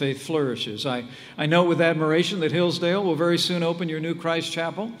place where faith flourishes. I note with admiration that Hillsdale will very soon open your new Christ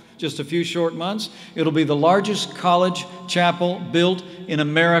Chapel, just a few short months. It'll be the largest college chapel built in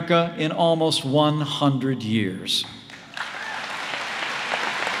America in almost 100 years.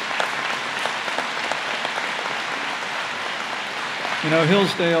 You know,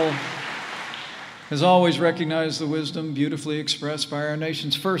 Hillsdale has always recognized the wisdom beautifully expressed by our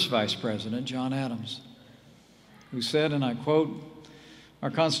nation's first Vice President, John Adams, who said, and I quote, "Our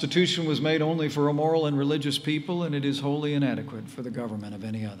Constitution was made only for a moral and religious people, and it is wholly inadequate for the government of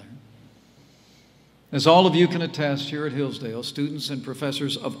any other." As all of you can attest here at Hillsdale, students and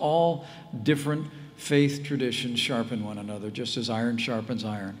professors of all different faith traditions sharpen one another, just as iron sharpens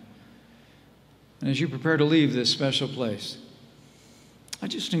iron. And as you prepare to leave this special place, I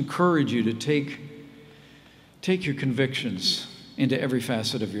just encourage you to take your convictions into every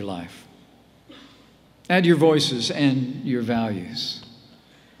facet of your life. Add your voices and your values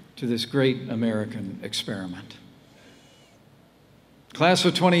to this great American experiment. Class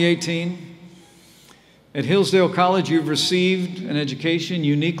of 2018, At Hillsdale College, you've received an education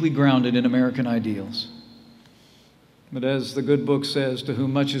uniquely grounded in American ideals. But as the good book says, to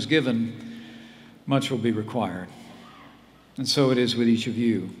whom much is given, much will be required. And so it is with each of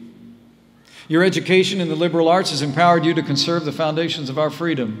you. Your education in the liberal arts has empowered you to conserve the foundations of our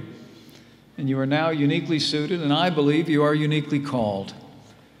freedom. And you are now uniquely suited, and I believe you are uniquely called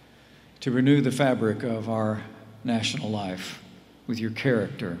to renew the fabric of our national life with your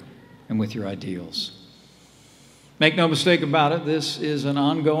character and with your ideals. Make no mistake about it, this is an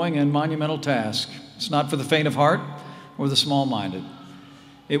ongoing and monumental task. It's not for the faint of heart or the small-minded.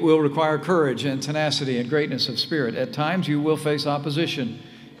 It will require courage and tenacity and greatness of spirit. At times you will face opposition,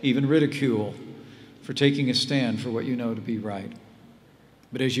 even ridicule, for taking a stand for what you know to be right.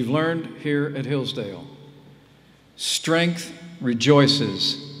 But as you've learned here at Hillsdale, strength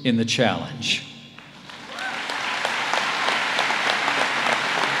rejoices in the challenge.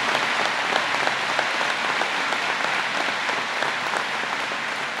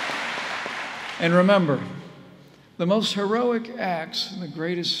 And remember, the most heroic acts and the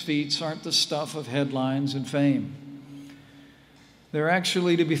greatest feats aren't the stuff of headlines and fame. They're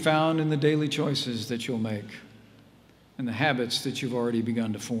actually to be found in the daily choices that you'll make and the habits that you've already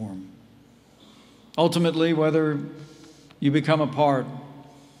begun to form. Ultimately, whether you become a part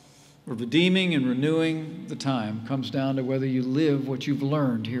of redeeming and renewing the time comes down to whether you live what you've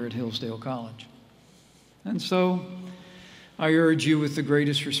learned here at Hillsdale College. And so, I urge you with the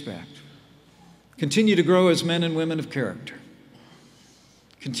greatest respect, continue to grow as men and women of character.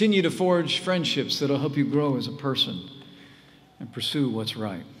 Continue to forge friendships that will help you grow as a person and pursue what's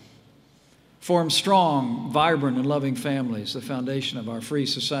right. Form strong, vibrant, and loving families, the foundation of our free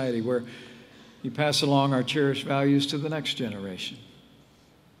society, where you pass along our cherished values to the next generation.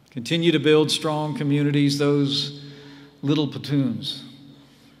 Continue to build strong communities, those little platoons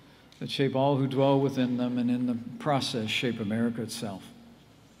that shape all who dwell within them and in the process shape America itself.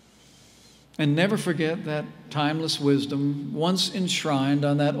 And never forget that timeless wisdom once enshrined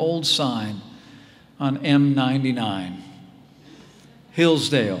on that old sign on M99.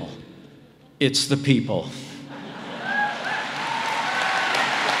 Hillsdale, it's the people.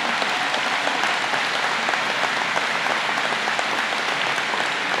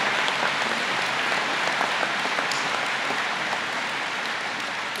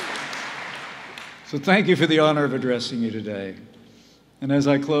 So thank you for the honor of addressing you today. And as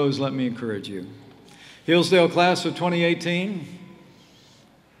I close, let me encourage you. Hillsdale class of 2018,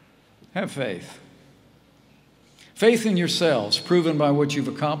 have faith. Faith in yourselves, proven by what you've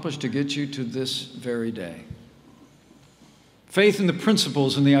accomplished to get you to this very day. Faith in the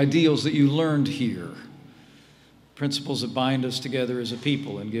principles and the ideals that you learned here. Principles that bind us together as a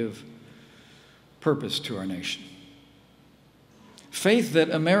people and give purpose to our nation. Faith that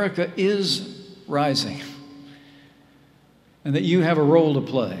America is rising, and that you have a role to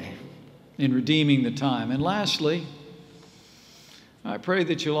play in redeeming the time. And lastly, I pray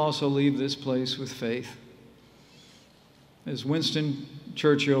that you'll also leave this place with faith. As Winston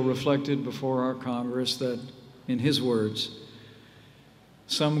Churchill reflected before our Congress, that in his words,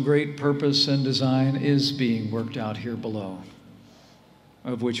 some great purpose and design is being worked out here below,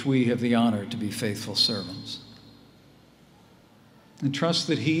 of which we have the honor to be faithful servants. And trust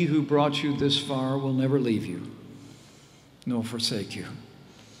that he who brought you this far will never leave you, nor forsake you.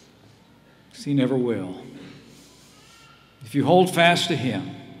 Because he never will. If you hold fast to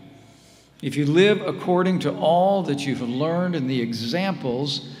him, if you live according to all that you've learned and the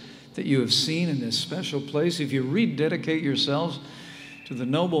examples that you have seen in this special place, if you rededicate yourselves to the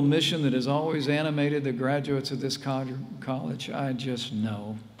noble mission that has always animated the graduates of this college, I just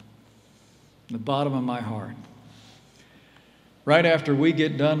know, in the bottom of my heart, right after we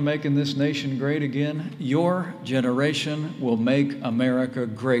get done making this nation great again, your generation will make America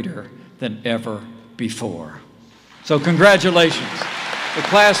greater than ever before. So congratulations. The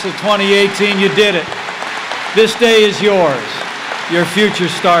class of 2018, you did it. This day is yours. Your future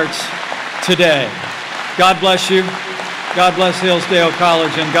starts today. God bless you. God bless Hillsdale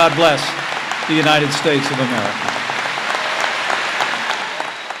College, and God bless the United States of America.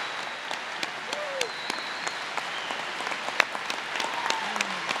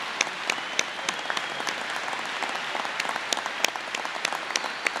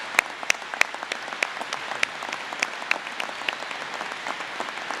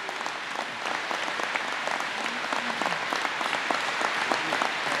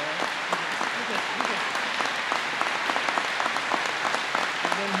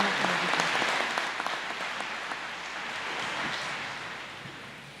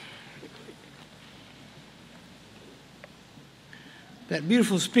 That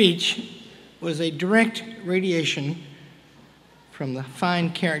beautiful speech was a direct radiation from the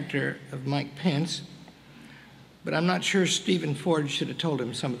fine character of Mike Pence, but I'm not sure Stephen Ford should have told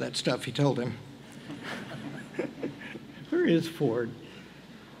him some of that stuff he told him. Where is Ford?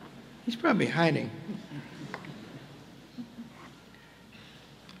 He's probably hiding.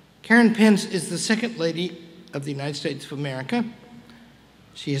 Karen Pence is the second lady of the United States of America.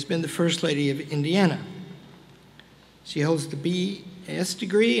 She has been the first lady of Indiana. She holds the BS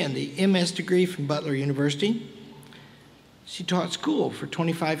degree and the MS degree from Butler University. She taught school for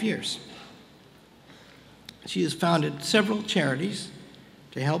 25 years. She has founded several charities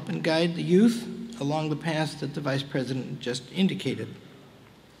to help and guide the youth along the path that the Vice President just indicated.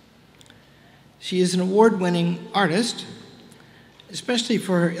 She is an award-winning artist, especially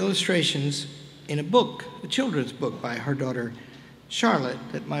for her illustrations in a book, a children's book by her daughter, Charlotte,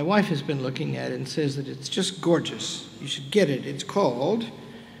 that my wife has been looking at and says that it's just gorgeous. You should get it. It's called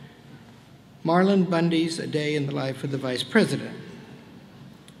Marlon Bundy's A Day in the Life of the Vice President.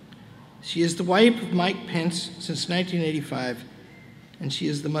 She is the wife of Mike Pence since 1985, and she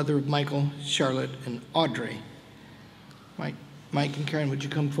is the mother of Michael, Charlotte, and Audrey. Mike and Karen, would you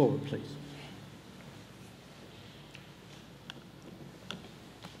come forward, please?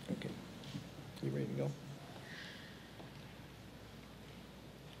 Okay. You ready to go?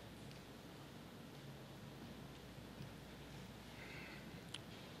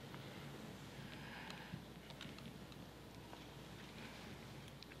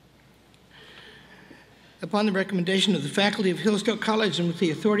 Upon the recommendation of the faculty of Hillsdale College and with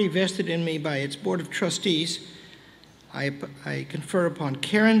the authority vested in me by its Board of Trustees, I confer upon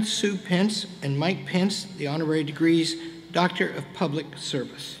Karen Sue Pence and Mike Pence the honorary degrees Doctor of Public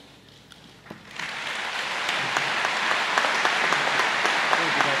Service.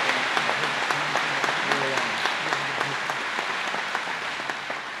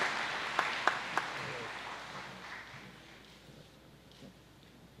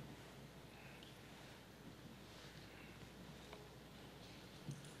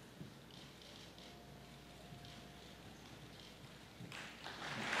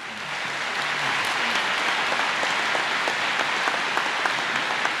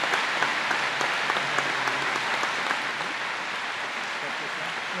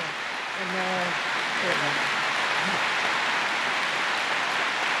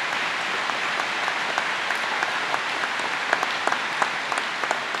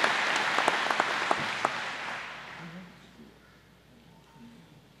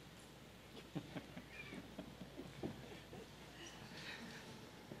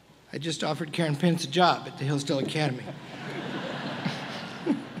 I just offered Karen Pence a job at the Hillsdale Academy.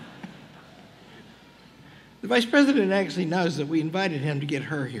 The Vice President actually knows that we invited him to get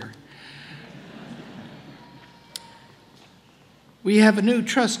her here. We have a new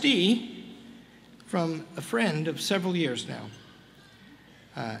trustee from a friend of several years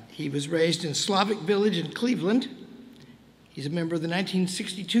now. He was raised in Slavic Village in Cleveland. He's a member of the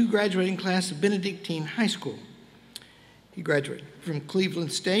 1962 graduating class of Benedictine High School. He graduated from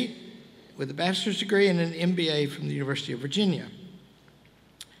Cleveland State with a bachelor's degree and an MBA from the University of Virginia.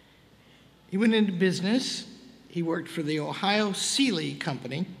 He went into business. He worked for the Ohio Sealy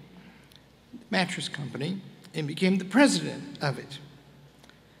Company, mattress company, and became the president of it.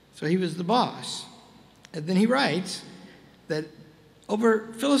 So he was the boss. And then he writes that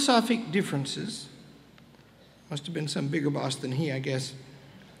over philosophic differences, must have been some bigger boss than he, I guess,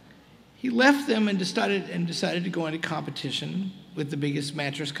 he left them and decided to go into competition with the biggest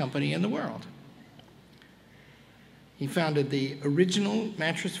mattress company in the world. He founded the original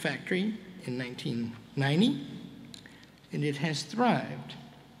mattress factory in 1990, and it has thrived.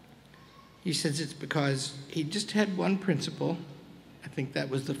 He says it's because he just had one principle. I think that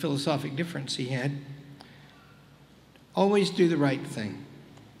was the philosophic difference he had. Always do the right thing.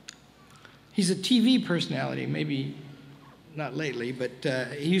 He's a TV personality, maybe not lately, but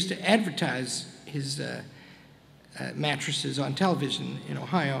he used to advertise his mattresses on television in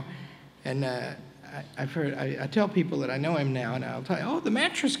Ohio. And I tell people that I know him now, and I'll tell you, oh, the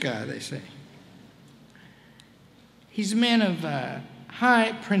mattress guy, they say. He's a man of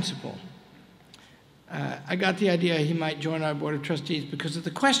high principle. I got the idea he might join our Board of Trustees because of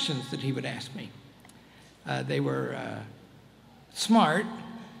the questions that he would ask me. They were smart.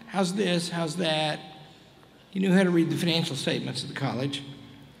 How's this? How's that? He knew how to read the financial statements of the college.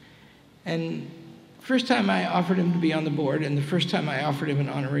 And first time I offered him to be on the board and the first time I offered him an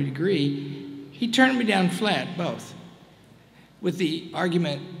honorary degree, he turned me down flat, both, with the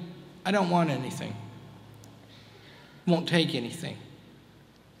argument, I don't want anything, won't take anything.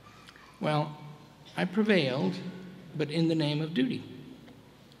 Well, I prevailed, but in the name of duty.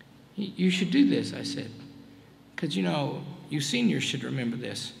 You should do this, I said, because you seniors should remember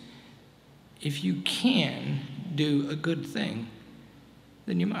this. If you can do a good thing,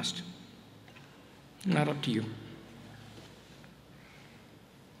 then you must. Not up to you.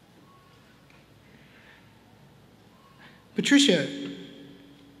 Patricia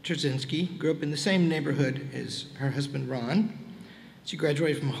Trzynski grew up in the same neighborhood as her husband, Ron. She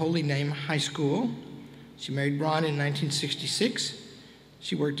graduated from Holy Name High School. She married Ron in 1966.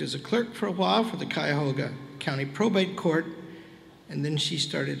 She worked as a clerk for a while for the Cuyahoga County Probate Court, and then she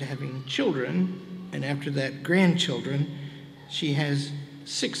started having children, and after that, grandchildren. She has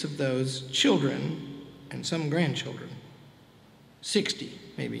 6 of those children and some grandchildren. 60,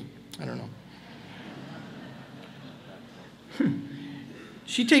 maybe. I don't know.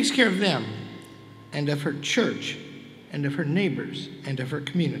 She takes care of them and of her church and of her neighbors and of her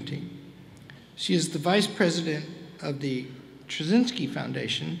community. She is the vice president of the Trzynski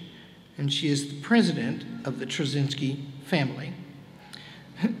Foundation, and she is the president of the Trzynski family.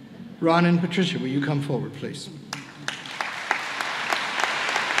 Ron and Patricia, will you come forward, please?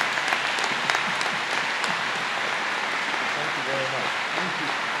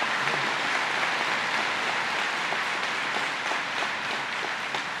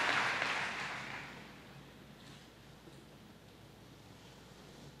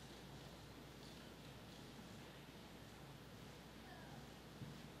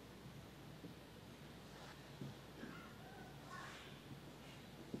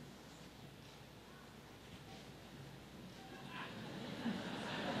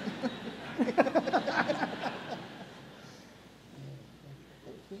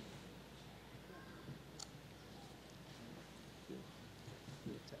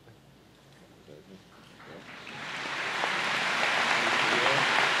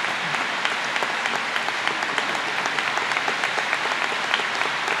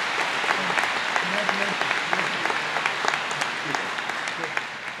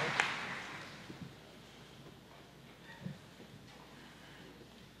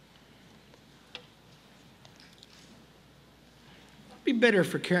 It'd be better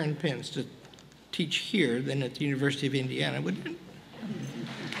for Karen Pence to teach here than at the University of Indiana, wouldn't it?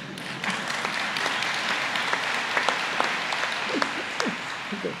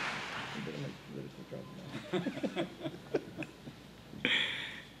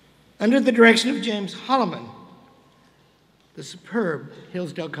 Under the direction of James Holloman, the superb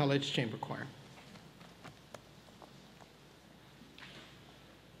Hillsdale College Chamber Choir.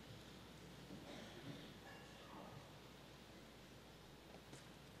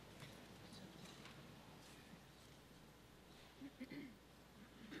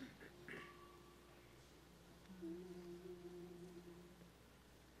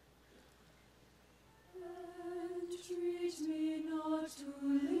 Treat me not to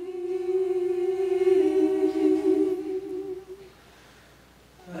leave,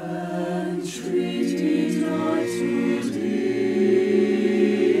 and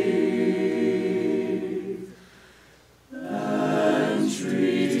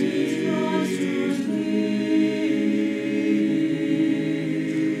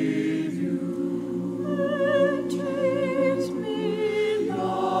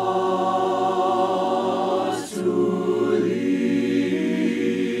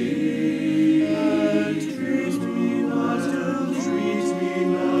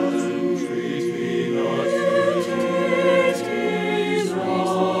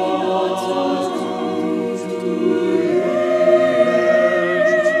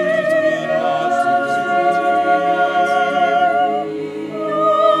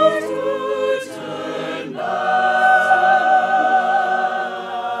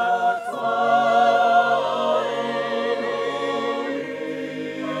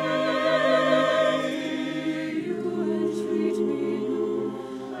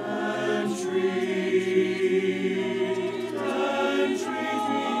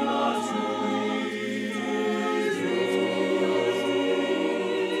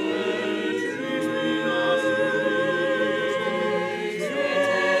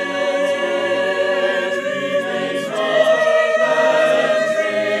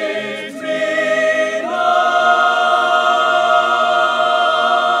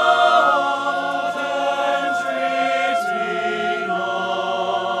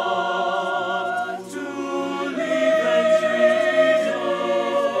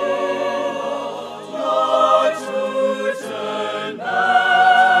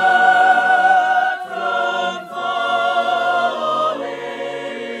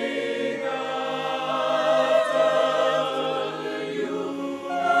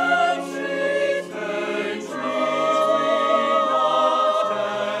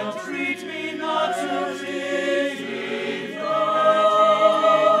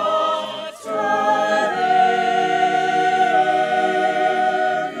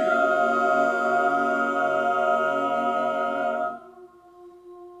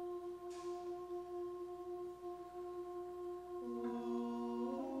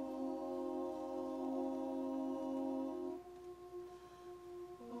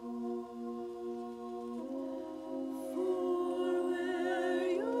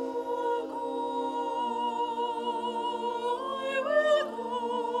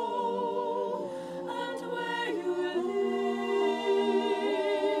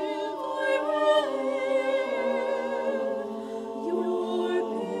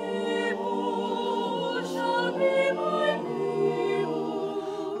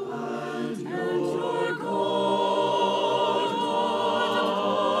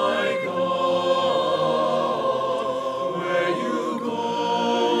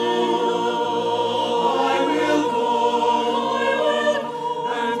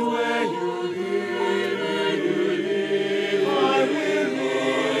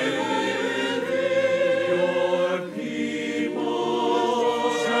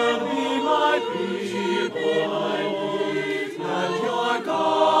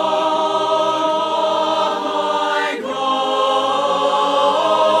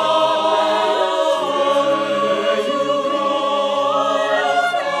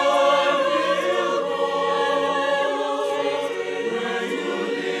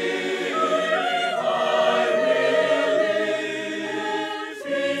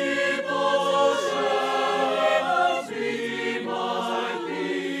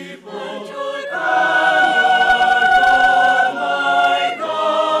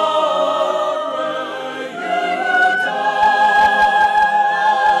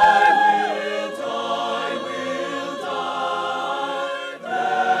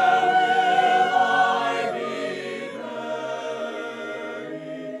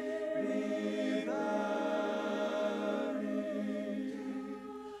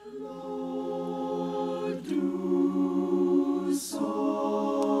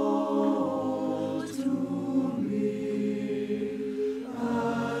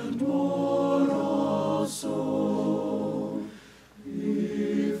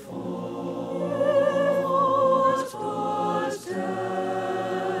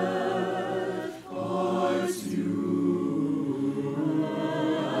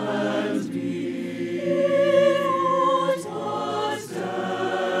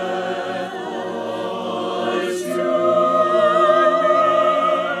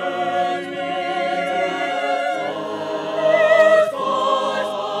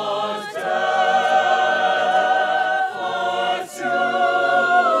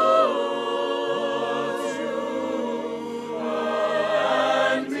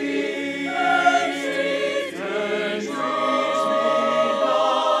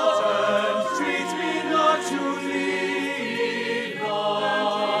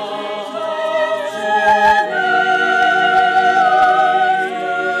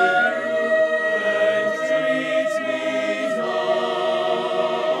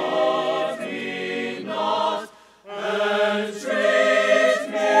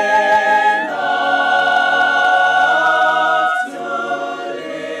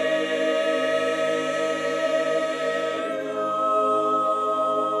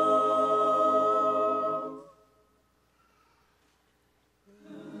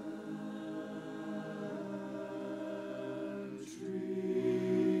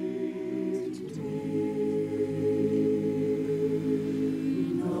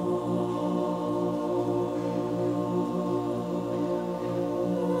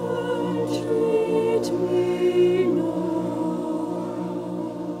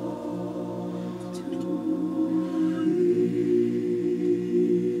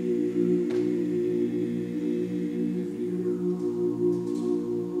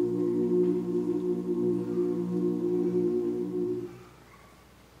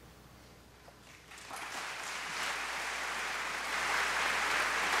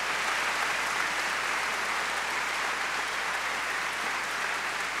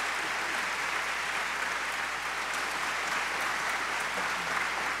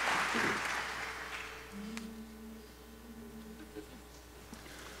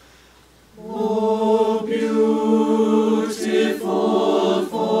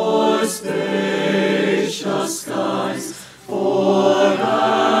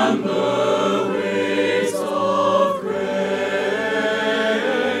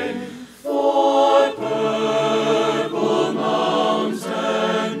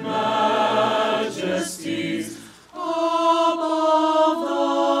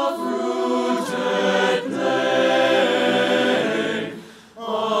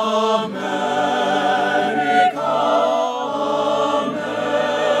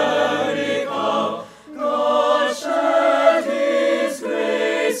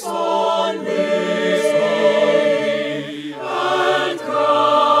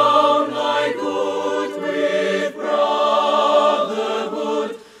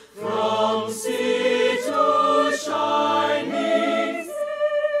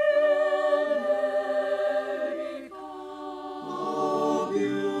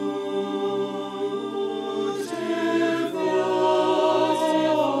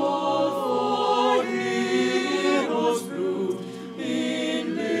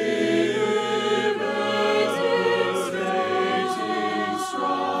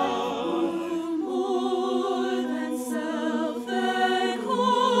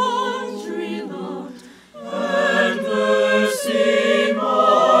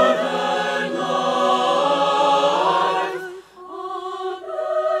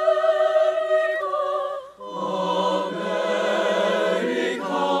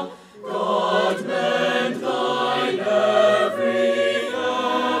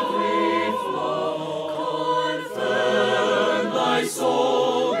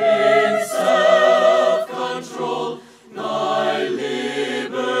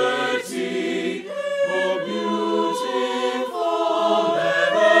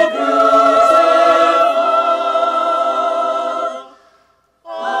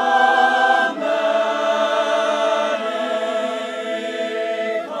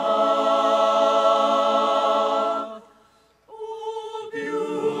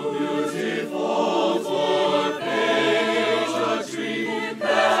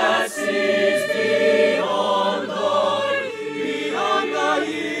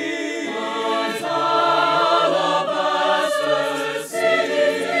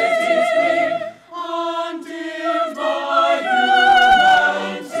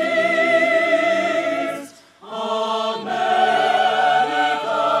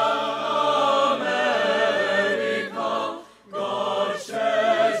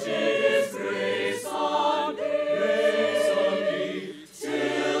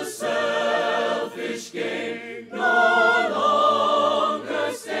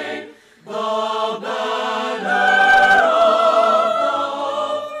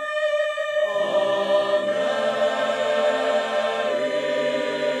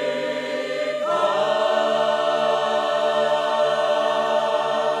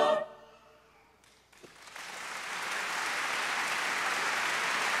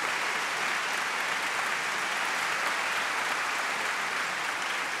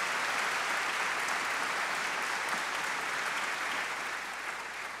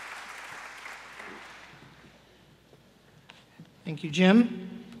Thank you, Jim.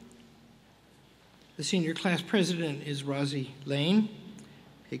 The senior class president is Rosie Lane.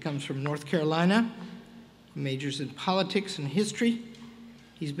 He comes from North Carolina. He majors in politics and history.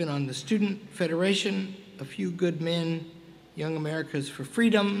 He's been on the Student Federation, A Few Good Men, Young Americans for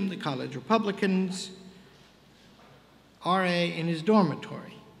Freedom, the College Republicans, RA in his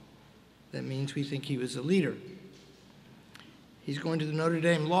dormitory. That means we think he was a leader. He's going to the Notre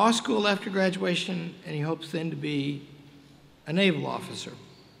Dame Law School after graduation, and he hopes then to be a naval officer.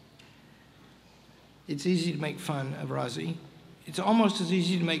 It's easy to make fun of Rosie. It's almost as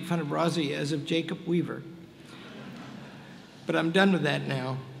easy to make fun of Rosie as of Jacob Weaver. But I'm done with that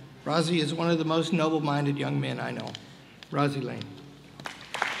now. Rosie is one of the most noble-minded young men I know. Rosie Lane.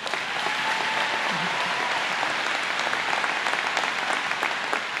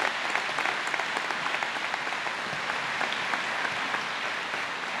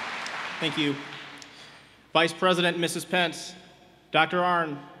 Thank you. Vice President Mrs. Pence, Dr.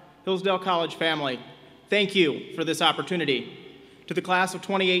 Arnn, Hillsdale College family, thank you for this opportunity. To the class of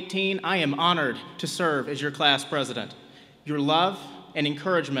 2018, I am honored to serve as your class president. Your love and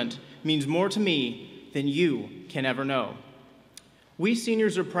encouragement means more to me than you can ever know. We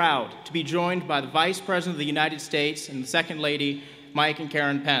seniors are proud to be joined by the Vice President of the United States and the Second Lady, Mike and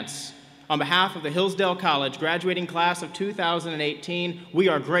Karen Pence. On behalf of the Hillsdale College graduating class of 2018, we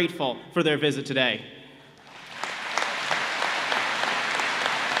are grateful for their visit today.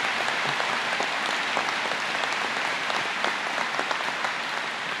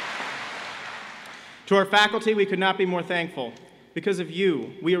 To our faculty, we could not be more thankful. Because of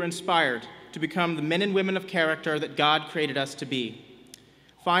you, we are inspired to become the men and women of character that God created us to be.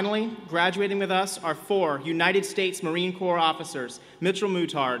 Finally, graduating with us are 4 United States Marine Corps officers, Mitchell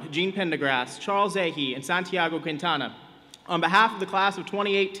Mutard, Gene Pendergrass, Charles Ahey, and Santiago Quintana. On behalf of the class of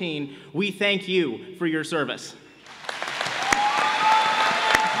 2018, we thank you for your service.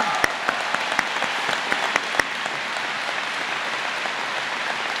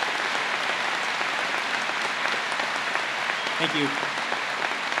 Thank you.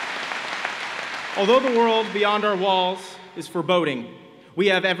 Although the world beyond our walls is foreboding, we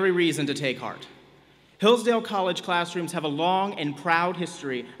have every reason to take heart. Hillsdale College classrooms have a long and proud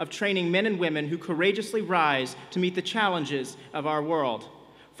history of training men and women who courageously rise to meet the challenges of our world.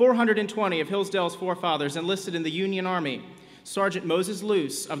 420 of Hillsdale's forefathers enlisted in the Union Army. Sergeant Moses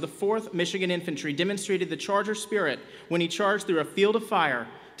Luce of the 4th Michigan Infantry demonstrated the Charger spirit when he charged through a field of fire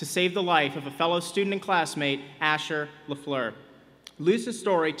to save the life of a fellow student and classmate, Asher LaFleur. Luce's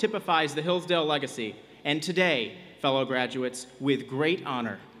story typifies the Hillsdale legacy, and today, fellow graduates, with great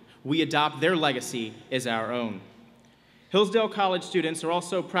honor, we adopt their legacy as our own. Hillsdale College students are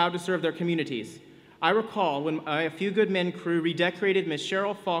also proud to serve their communities. I recall when A Few Good Men crew redecorated Miss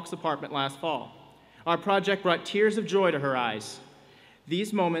Cheryl Falk's apartment last fall. Our project brought tears of joy to her eyes.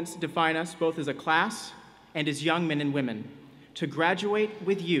 These moments define us both as a class and as young men and women. To graduate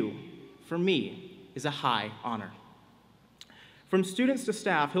with you, for me, is a high honor. From students to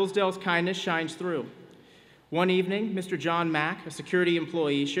staff, Hillsdale's kindness shines through. One evening, Mr. John Mack, a security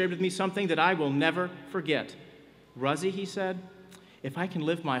employee, shared with me something that I will never forget. Rosie, he said, if I can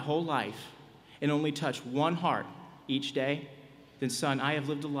live my whole life and only touch one heart each day, then son, I have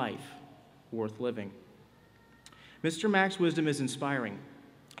lived a life worth living. Mr. Mack's wisdom is inspiring.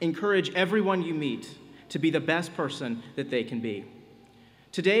 Encourage everyone you meet to be the best person that they can be.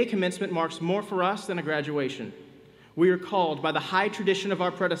 Today, commencement marks more for us than a graduation. We are called by the high tradition of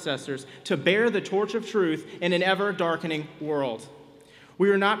our predecessors to bear the torch of truth in an ever-darkening world. We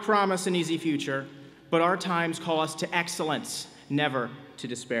are not promised an easy future, but our times call us to excellence, never to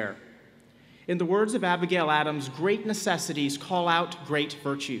despair. In the words of Abigail Adams, great necessities call out great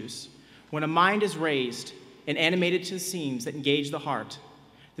virtues. When a mind is raised and animated to scenes that engage the heart,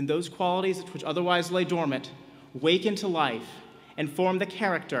 then those qualities which otherwise lay dormant wake into life and form the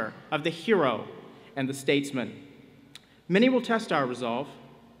character of the hero and the statesman. Many will test our resolve.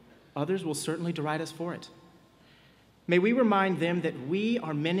 Others will certainly deride us for it. May we remind them that we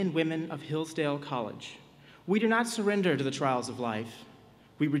are men and women of Hillsdale College. We do not surrender to the trials of life.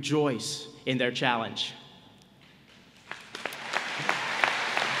 We rejoice in their challenge.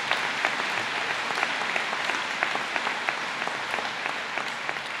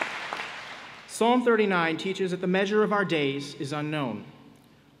 Psalm 39 teaches that the measure of our days is unknown.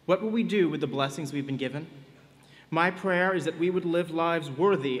 What will we do with the blessings we've been given? My prayer is that we would live lives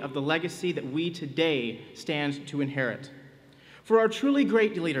worthy of the legacy that we today stand to inherit. For our truly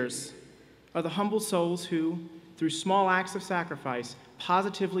great leaders are the humble souls who, through small acts of sacrifice,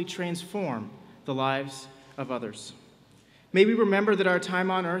 positively transform the lives of others. May we remember that our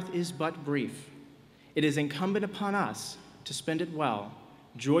time on earth is but brief. It is incumbent upon us to spend it well,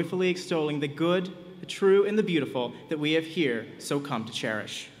 joyfully extolling the good, the true, and the beautiful that we have here so come to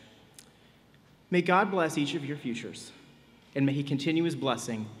cherish. May God bless each of your futures, and may he continue his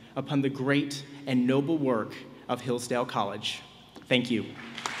blessing upon the great and noble work of Hillsdale College. Thank you.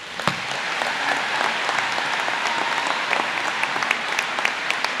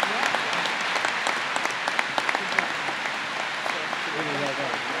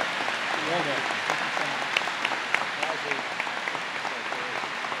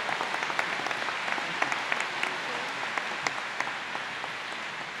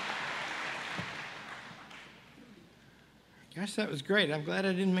 Gosh, that was great. I'm glad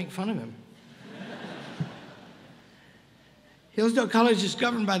I didn't make fun of him. Hillsdale College is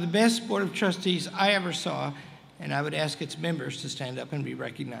governed by the best board of trustees I ever saw, and I would ask its members to stand up and be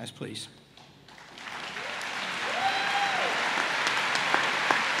recognized, please.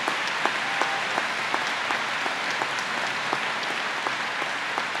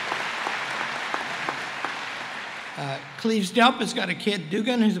 Cleves Delp has got a kid,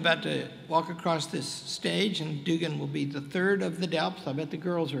 Dugan, who's about to walk across this stage, and Dugan will be the third of the Delps. I bet the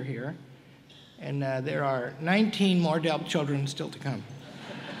girls are here. And there are 19 more Delp children still to come.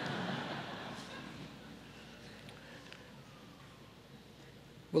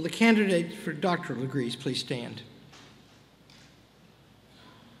 Will the candidates for doctoral degrees please stand?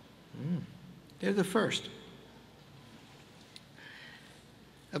 They're the first.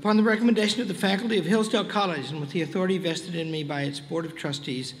 Upon the recommendation of the faculty of Hillsdale College and with the authority vested in me by its Board of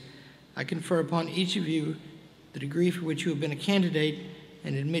Trustees, I confer upon each of you the degree for which you have been a candidate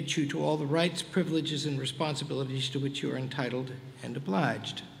and admit you to all the rights, privileges, and responsibilities to which you are entitled and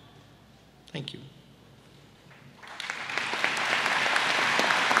obliged. Thank you.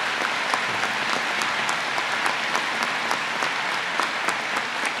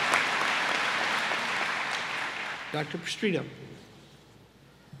 Dr. Prestrito.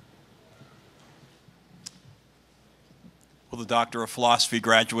 Will the Doctor of Philosophy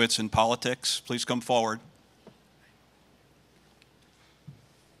graduates in politics please come forward?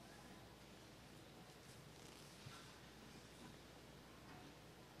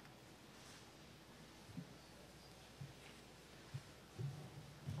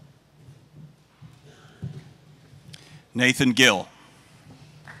 Nathan Gill.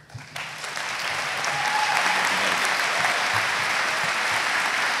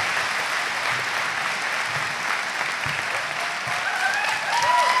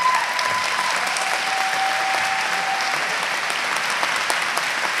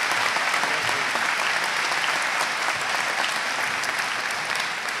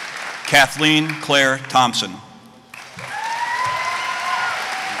 Kathleen Claire Thompson.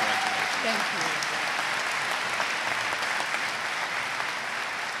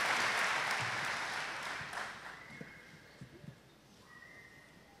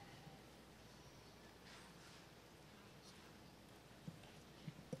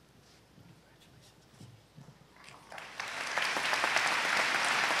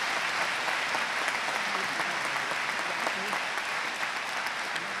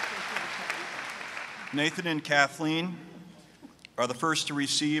 Nathan and Kathleen are the first to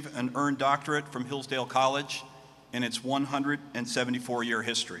receive an earned doctorate from Hillsdale College in its 174-year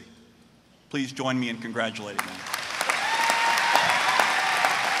history. Please join me in congratulating them.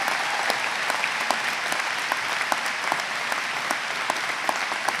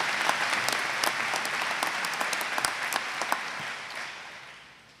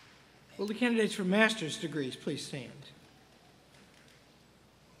 Will the candidates for master's degrees please stand?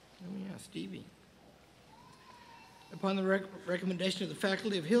 Oh yeah, Stevie. Upon the recommendation of the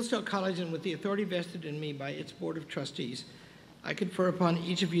faculty of Hillsdale College and with the authority vested in me by its Board of Trustees, I confer upon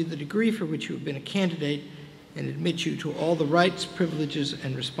each of you the degree for which you have been a candidate and admit you to all the rights, privileges,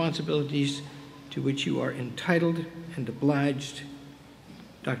 and responsibilities to which you are entitled and obliged.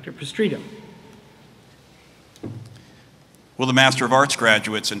 Dr. Prestrito. Will the Master of Arts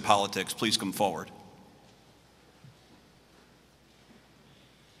graduates in politics please come forward?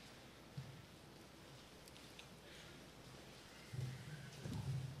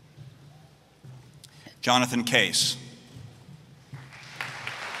 Jonathan Case.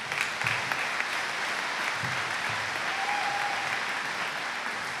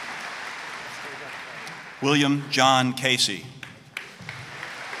 William John Casey.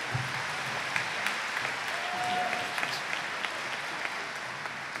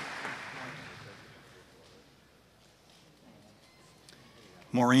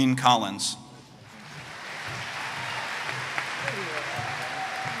 Maureen Collins.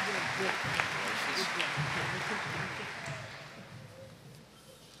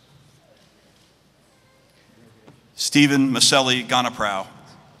 Stephen Maselli Ganaprow.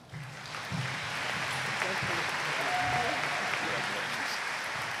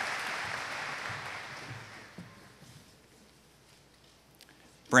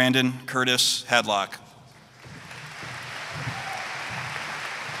 Brandon Curtis Hadlock.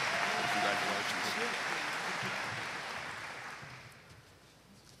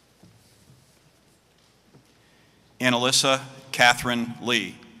 Annalisa Catherine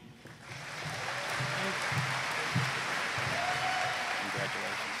Lee.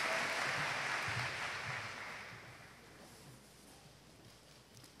 Congratulations.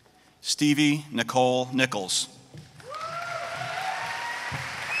 Stevie Nicole Nichols.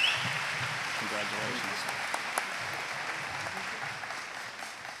 Congratulations.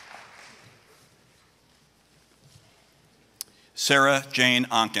 Sarah Jane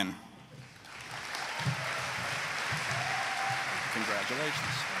Onken.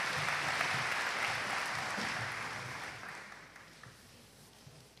 Congratulations.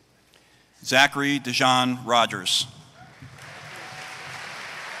 Zachary Dejan Rogers.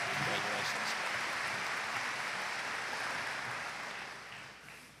 Congratulations.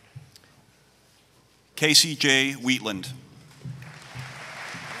 Casey J. Wheatland.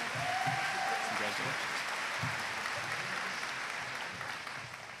 Congratulations.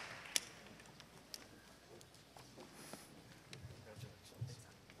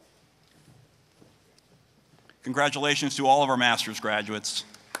 Congratulations to all of our master's graduates.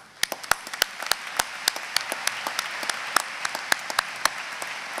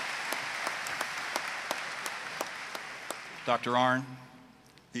 Dr. Arnn,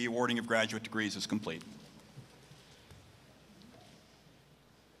 the awarding of graduate degrees is complete.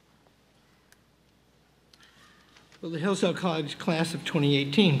 Will the Hillsdale College class of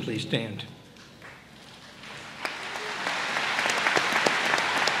 2018 please stand?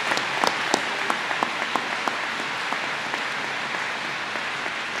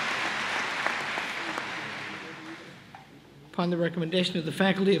 Upon the recommendation of the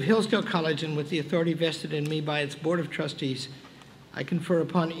faculty of Hillsdale College and with the authority vested in me by its Board of Trustees, I confer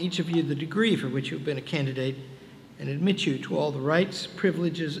upon each of you the degree for which you have been a candidate and admit you to all the rights,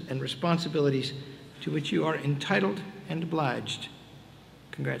 privileges, and responsibilities to which you are entitled and obliged.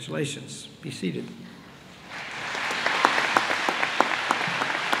 Congratulations. Be seated.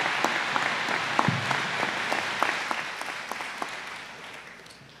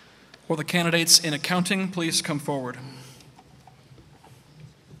 Will the candidates in accounting please come forward?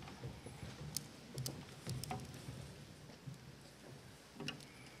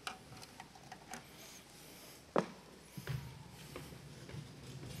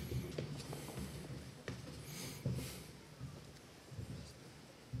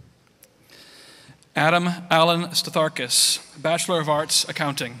 Adam Allen Statharkis, Bachelor of Arts,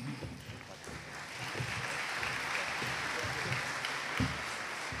 Accounting.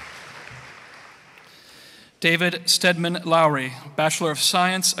 David Stedman Lowry, Bachelor of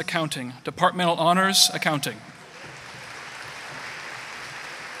Science, Accounting, Departmental Honors, Accounting.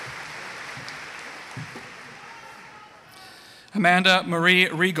 Amanda Marie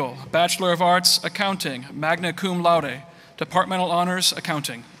Regal, Bachelor of Arts, Accounting, magna cum laude, Departmental Honors,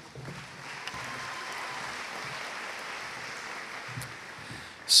 Accounting.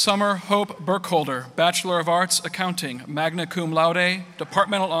 Summer Hope Burkholder, Bachelor of Arts, Accounting, magna cum laude,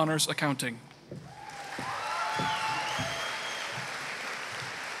 Departmental Honors, Accounting.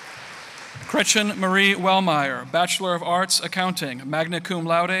 Gretchen Marie Wellmeyer, Bachelor of Arts, Accounting, magna cum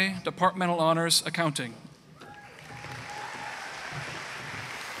laude, Departmental Honors, Accounting.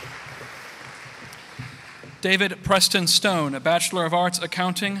 David Preston Stone, a Bachelor of Arts,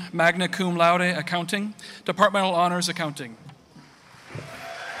 Accounting, magna cum laude, Accounting, Departmental Honors, Accounting.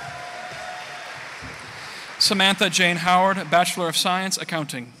 Samantha Jane Howard, Bachelor of Science,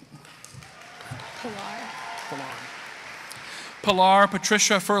 Accounting. Pilar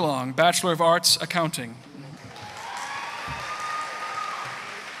Patricia Furlong, Bachelor of Arts, Accounting.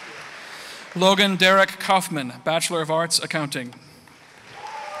 Logan Derek Kaufman, Bachelor of Arts, Accounting.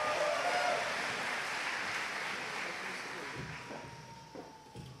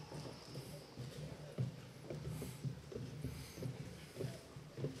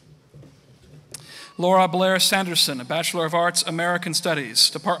 Laura Blair Sanderson, Bachelor of Arts, American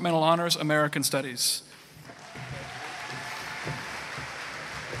Studies, Departmental Honors, American Studies.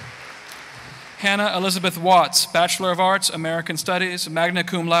 Hannah Elizabeth Watts, Bachelor of Arts, American Studies, magna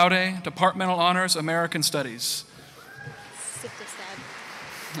cum laude, Departmental Honors, American Studies.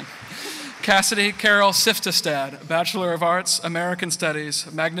 Cassidy Carol Siftestad, Bachelor of Arts, American Studies,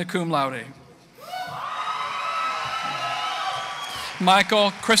 magna cum laude. Michael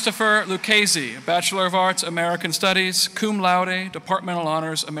Christopher Lucchese, Bachelor of Arts, American Studies, cum laude, Departmental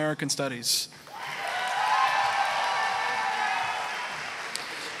Honors, American Studies.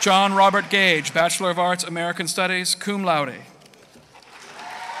 John Robert Gage, Bachelor of Arts, American Studies, cum laude.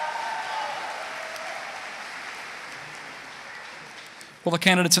 Will the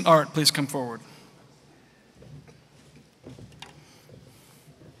candidates in art please come forward?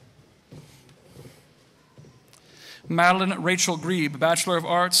 Madeline Rachel Grebe, Bachelor of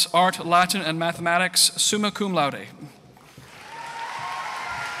Arts, Art, Latin, and Mathematics, summa cum laude.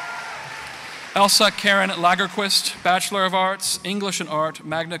 Elsa Karen Lagerquist, Bachelor of Arts, English and Art,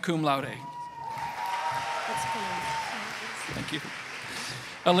 magna cum laude. Thank you.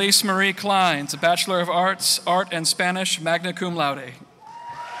 Elise Marie Kleins, Bachelor of Arts, Art and Spanish, magna cum laude.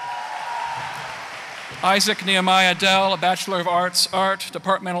 Isaac Nehemiah Dell, Bachelor of Arts, Art,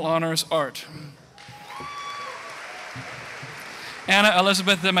 Departmental Honors, Art. Anna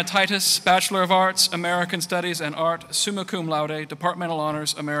Elizabeth Dematitis, Bachelor of Arts, American Studies and Art, summa cum laude, Departmental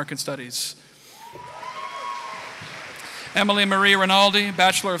Honors, American Studies. Emily Marie Rinaldi,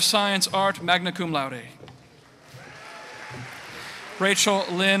 Bachelor of Science, Art, magna cum laude. Rachel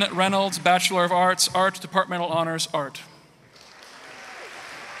Lynn Reynolds, Bachelor of Arts, Art, Departmental Honors, Art.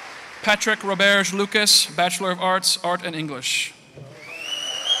 Patrick Roberge Lucas, Bachelor of Arts, Art and English.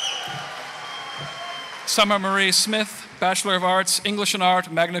 Summer Marie Smith, Bachelor of Arts, English and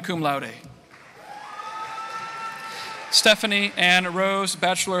Art, magna cum laude. Stephanie Ann Rose,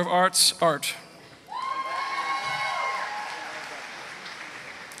 Bachelor of Arts, Art.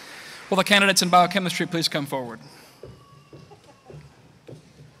 Will the candidates in biochemistry please come forward?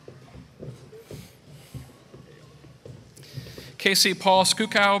 Casey Paul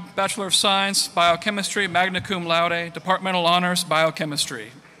Skukow, Bachelor of Science, Biochemistry, magna cum laude, Departmental Honors,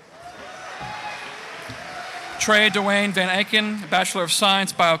 Biochemistry. Trey Dwayne Van Aken, Bachelor of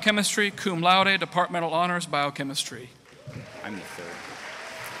Science, Biochemistry, cum laude, Departmental Honors, Biochemistry. I'm the third.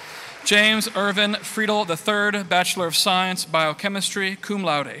 James Irvin Friedel III, Bachelor of Science, Biochemistry, cum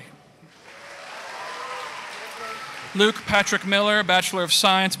laude. Luke Patrick Miller, Bachelor of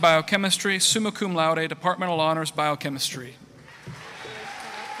Science, Biochemistry, summa cum laude, Departmental Honors, Biochemistry.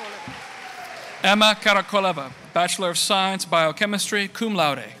 Emma Karakoleva, Bachelor of Science, Biochemistry, cum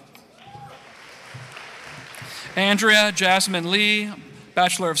laude. Andrea Jasmine Lee,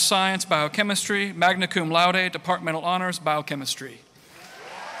 Bachelor of Science, Biochemistry, magna cum laude, Departmental Honors, Biochemistry.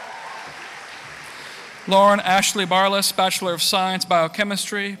 Lauren Ashley Barless, Bachelor of Science,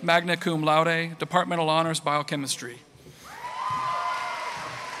 Biochemistry, magna cum laude, Departmental Honors, Biochemistry.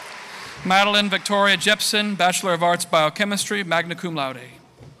 Madeline Victoria Jepson, Bachelor of Arts, Biochemistry, magna cum laude.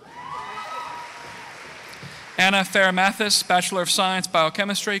 Anna Fair Mathis, Bachelor of Science,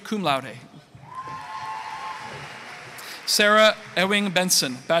 Biochemistry, cum laude. Sarah Ewing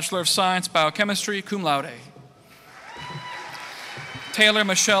Benson, Bachelor of Science, Biochemistry, cum laude. Taylor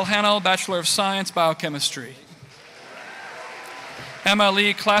Michelle Hannell, Bachelor of Science, Biochemistry. Emma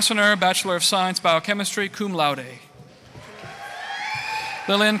Lee Klassener, Bachelor of Science, Biochemistry, cum laude.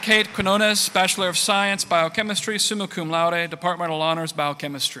 Lillian Kate Quinones, Bachelor of Science, Biochemistry, summa cum laude, Departmental Honors,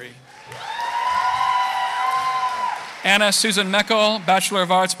 Biochemistry. Anna Susan Meckel, Bachelor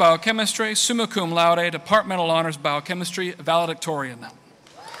of Arts, Biochemistry, summa cum laude, Departmental Honors, Biochemistry, valedictorian.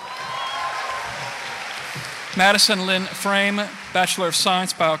 Madison Lynn Frame, Bachelor of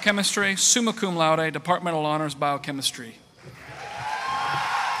Science, Biochemistry, summa cum laude, Departmental Honors, Biochemistry.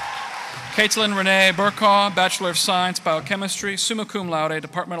 Caitlin Renee Burkaw, Bachelor of Science, Biochemistry, summa cum laude,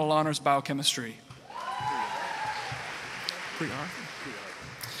 Departmental Honors, Biochemistry.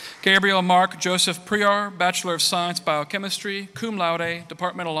 Gabriel Mark Joseph Prior, Bachelor of Science, Biochemistry, cum laude,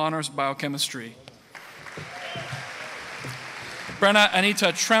 Departmental Honors, Biochemistry. Brenna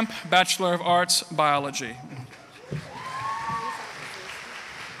Anita Tremp, Bachelor of Arts, Biology.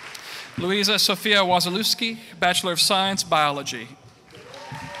 Louisa Sophia Wazalewski, Bachelor of Science, Biology.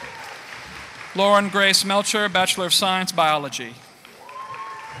 Lauren Grace Melcher, Bachelor of Science, Biology.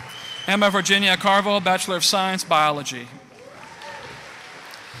 Emma Virginia Carville, Bachelor of Science, Biology.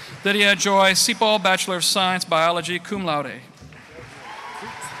 Lydia Joy Siepel, Bachelor of Science, Biology, cum laude.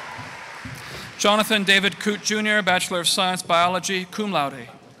 Jonathan David Coote Jr., Bachelor of Science, Biology, cum laude.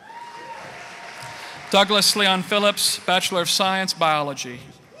 Douglas Leon Phillips, Bachelor of Science, Biology.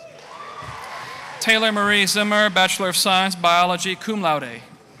 Taylor Marie Zimmer, Bachelor of Science, Biology, cum laude.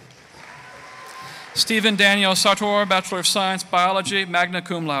 Stephen Daniel Sartor, Bachelor of Science, Biology, magna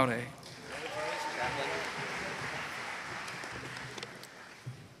cum laude.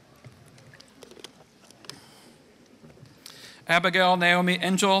 Abigail Naomi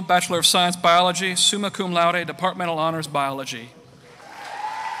Engel, Bachelor of Science, Biology, summa cum laude, Departmental Honors, Biology.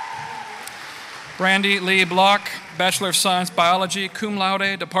 Randy Lee Block, Bachelor of Science, Biology, cum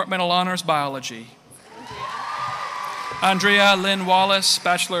laude, Departmental Honors, Biology. Andrea Lynn Wallace,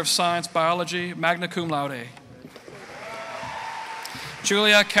 Bachelor of Science, Biology, magna cum laude.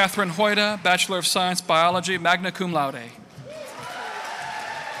 Julia Catherine Hoyda, Bachelor of Science, Biology, magna cum laude.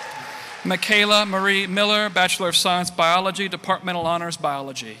 Michaela Marie Miller, Bachelor of Science, Biology, Departmental Honors,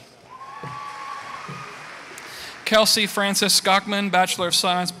 Biology. Kelsey Francis Skachman, Bachelor of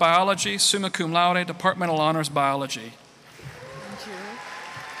Science, Biology, summa cum laude, Departmental Honors, Biology.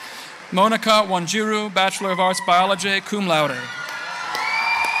 Monica Wanjiru, Bachelor of Arts, Biology, cum laude.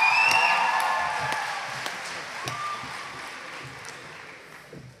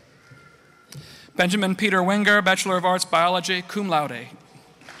 Benjamin Peter Wenger, Bachelor of Arts, Biology, cum laude.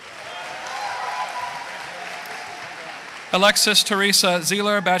 Alexis Teresa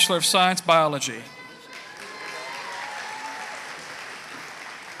Zieler, Bachelor of Science, Biology.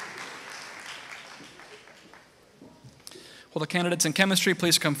 Will the candidates in chemistry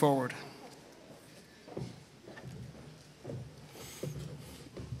please come forward?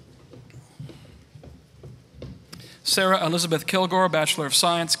 Sarah Elizabeth Kilgore, Bachelor of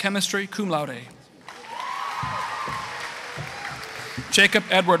Science, Chemistry, cum laude. Jacob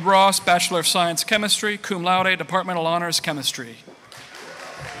Edward Ross, Bachelor of Science, Chemistry, cum laude, Departmental Honors, Chemistry.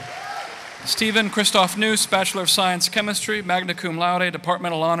 Stephen Christoph Noose, Bachelor of Science, Chemistry, magna cum laude,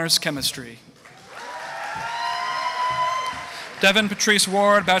 Departmental Honors, Chemistry. Devin Patrice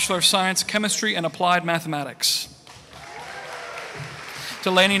Ward, Bachelor of Science, Chemistry and Applied Mathematics.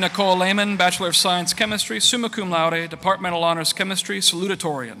 Delaney Nicole Lehman, Bachelor of Science, Chemistry, summa cum laude, Departmental Honors, Chemistry,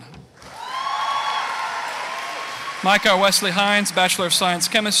 salutatorian. Micah Wesley Hines, Bachelor of Science,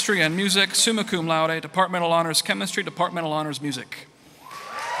 Chemistry and Music, summa cum laude, Departmental Honors, Chemistry, Departmental Honors, Music.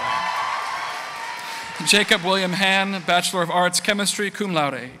 Jacob William Hann, Bachelor of Arts, Chemistry, cum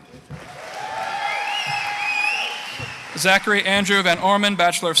laude. Zachary Andrew Van Orman,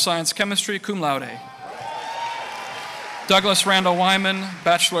 Bachelor of Science, Chemistry, cum laude. Douglas Randall Wyman,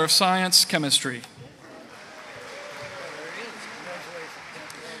 Bachelor of Science, Chemistry.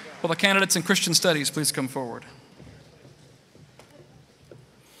 Will the candidates in Christian Studies please come forward?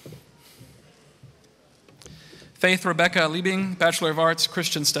 Faith Rebecca Liebing, Bachelor of Arts,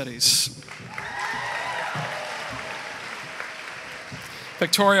 Christian Studies.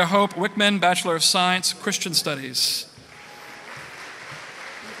 Victoria Hope Wickman, Bachelor of Science, Christian Studies.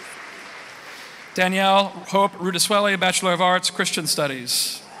 Danielle Hope Rudiswelli, Bachelor of Arts, Christian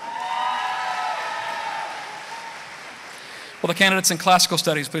Studies. Will the candidates in Classical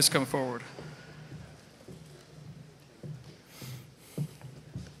Studies please come forward?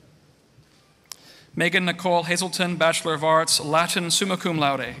 Megan Nicole Hazelton, Bachelor of Arts, Latin, summa cum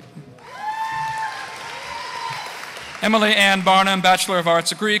laude. Emily Ann Barnum, Bachelor of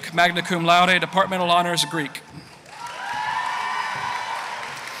Arts, Greek, magna cum laude, Departmental Honors, Greek.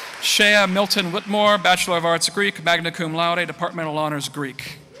 Shea Milton Whitmore, Bachelor of Arts, Greek, magna cum laude, Departmental Honors,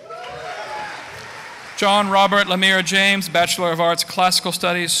 Greek. John Robert Lemire James, Bachelor of Arts, Classical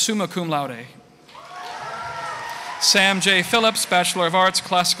Studies, summa cum laude. Sam J. Phillips, Bachelor of Arts,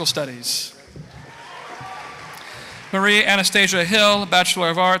 Classical Studies. Marie Anastasia Hill, Bachelor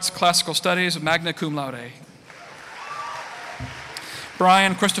of Arts, Classical Studies, magna cum laude.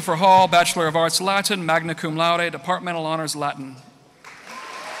 Brian Christopher Hall, Bachelor of Arts, Latin, magna cum laude, Departmental Honors, Latin.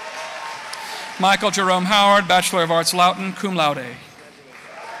 Michael Jerome Howard, Bachelor of Arts, Latin, cum laude.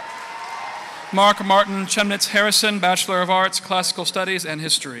 Mark Martin Chemnitz Harrison, Bachelor of Arts, Classical Studies and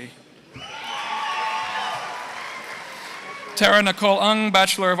History. Tara Nicole Ung,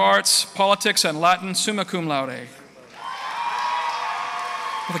 Bachelor of Arts, Politics and Latin, summa cum laude.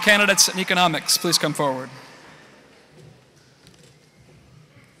 Will the candidates in Economics please come forward?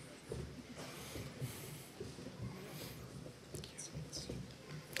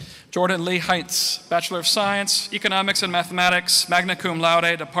 Jordan Lee Heitz, Bachelor of Science, Economics and Mathematics, magna cum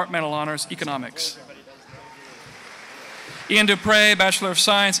laude, Departmental Honors, Economics. Ian Dupre, Bachelor of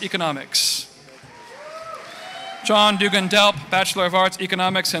Science, Economics. John Dugan Delp, Bachelor of Arts,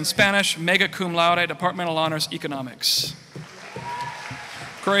 Economics and Spanish, magna cum laude, Departmental Honors, Economics.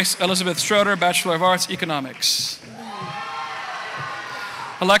 Grace Elizabeth Schroeder, Bachelor of Arts, Economics.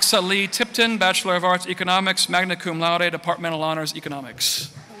 Alexa Lee Tipton, Bachelor of Arts, Economics, magna cum laude, Departmental Honors, Economics.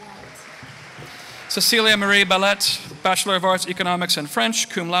 Cecilia Marie Ballette, Bachelor of Arts, Economics and French,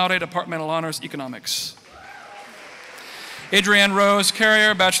 cum laude, Departmental Honors, Economics. Adrienne Rose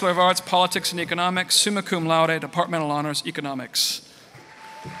Carrier, Bachelor of Arts, Politics and Economics, summa cum laude, Departmental Honors, Economics.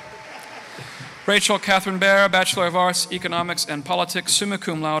 Rachel Catherine Bear, Bachelor of Arts, Economics and Politics, summa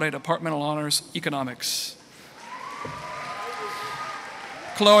cum laude, Departmental Honors, Economics.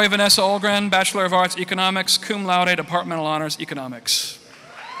 Chloe Vanessa Olgren, Bachelor of Arts, Economics, cum laude, Departmental Honors, Economics.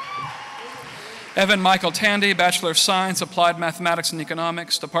 Evan Michael Tandy, Bachelor of Science, Applied Mathematics and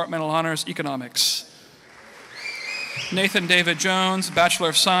Economics, Departmental Honors, Economics. Nathan David Jones, Bachelor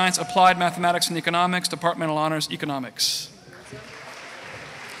of Science, Applied Mathematics and Economics, Departmental Honors, Economics.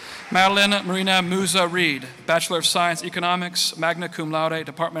 Madeline Marina Musa Reed, Bachelor of Science, Economics, magna cum laude,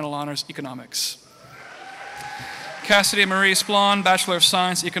 Departmental Honors, Economics. Cassidy Marie Splon, Bachelor of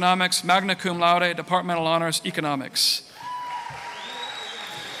Science, Economics, magna cum laude, Departmental Honors, Economics.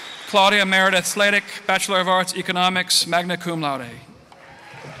 Claudia Meredith Sladik, Bachelor of Arts, Economics, magna cum laude.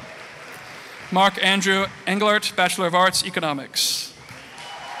 Mark Andrew Englert, Bachelor of Arts, Economics.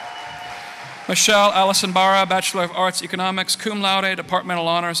 Michelle Allison Barra, Bachelor of Arts, Economics, cum laude, Departmental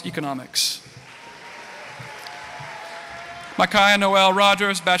Honors, Economics. Micaiah Noel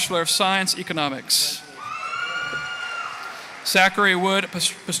Rogers, Bachelor of Science, Economics. Zachary Wood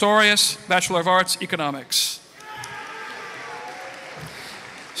Pistorius, Bachelor of Arts, Economics.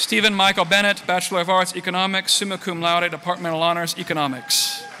 Stephen Michael Bennett, Bachelor of Arts, Economics, summa cum laude, Departmental Honors,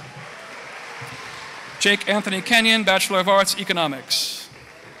 Economics. Jake Anthony Kenyon, Bachelor of Arts, Economics.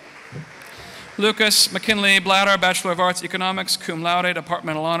 Lucas McKinley Blatter, Bachelor of Arts, Economics, cum laude,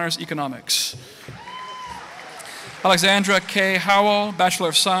 Departmental Honors, Economics. Alexandra K. Howell, Bachelor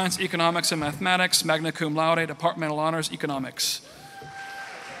of Science, Economics and Mathematics, magna cum laude, Departmental Honors, Economics.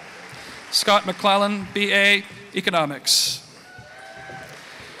 Scott McClellan, B.A., Economics.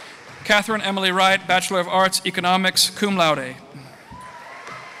 Catherine Emily Wright, Bachelor of Arts, Economics, cum laude.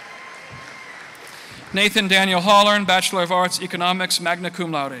 Nathan Daniel Hollern, Bachelor of Arts, Economics, magna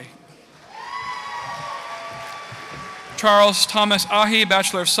cum laude. Charles Thomas Ahi,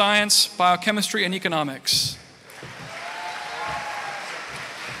 Bachelor of Science, Biochemistry and Economics.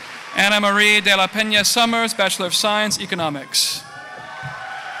 Anna Marie de la Pena Summers, Bachelor of Science, Economics.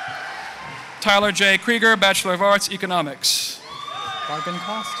 Tyler J. Krieger, Bachelor of Arts, Economics.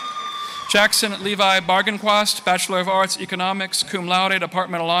 Bargaincost. Jackson Levi Bargainquast, Bachelor of Arts, Economics, cum laude,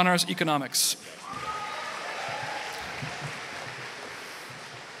 Departmental Honors, Economics.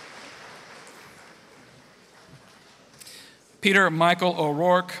 Peter Michael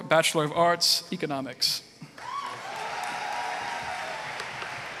O'Rourke, Bachelor of Arts, Economics.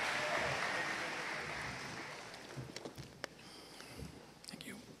 Thank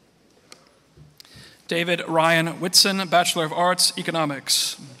you. David Ryan Whitson, Bachelor of Arts,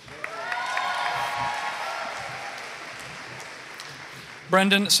 Economics.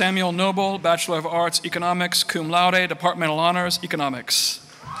 Brendan Samuel Noble, Bachelor of Arts, Economics, cum laude, Departmental Honors, Economics.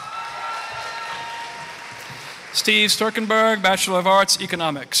 Steve Sturkenberg, Bachelor of Arts,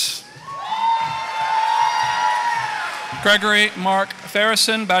 Economics. Gregory Mark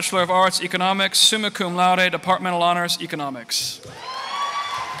Farrison, Bachelor of Arts, Economics, summa cum laude, Departmental Honors, Economics.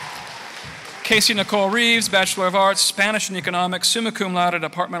 Casey Nicole Reeves, Bachelor of Arts, Spanish and Economics, summa cum laude,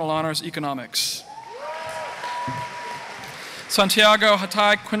 Departmental Honors, Economics. Santiago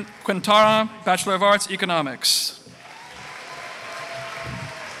Hatay Quintana, Bachelor of Arts, Economics.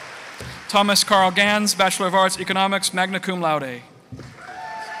 Thomas Carl Gans, Bachelor of Arts, Economics, magna cum laude.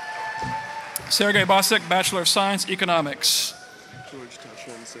 Sergei Bosik, Bachelor of Science, Economics.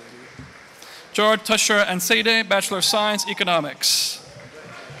 George Tusher and Sede, Bachelor of Science, Economics.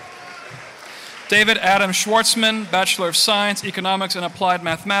 David Adam Schwartzman, Bachelor of Science, Economics and Applied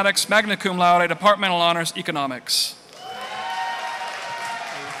Mathematics, magna cum laude, Departmental Honors, Economics.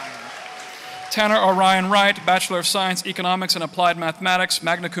 Tanner Orion Wright, Bachelor of Science, Economics and Applied Mathematics,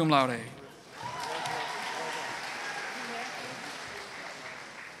 magna cum laude.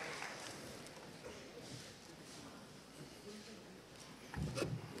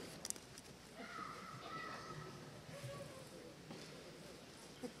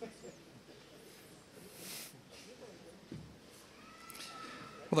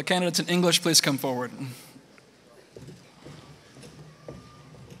 Will the candidates in English please come forward?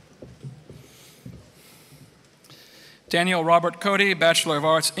 Daniel Robert Cody, Bachelor of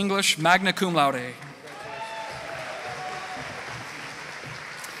Arts, English, magna cum laude.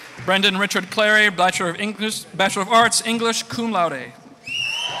 Brendan Richard Clary, Bachelor of Arts, English, cum laude.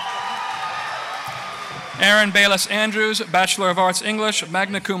 Aaron Bayless Andrews, Bachelor of Arts, English,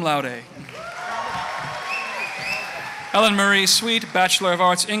 magna cum laude. Ellen Marie Sweet, Bachelor of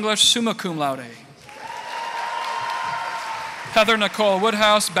Arts, English, summa cum laude. Heather Nicole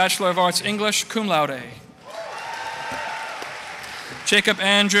Woodhouse, Bachelor of Arts, English, cum laude. Jacob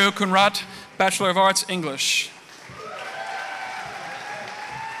Andrew Kunrat, Bachelor of Arts, English.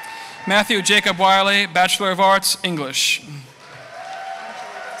 Matthew Jacob Wiley, Bachelor of Arts, English.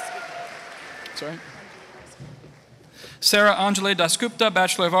 Sorry? Sarah Anjali Dasgupta,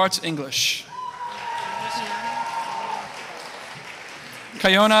 Bachelor of Arts, English.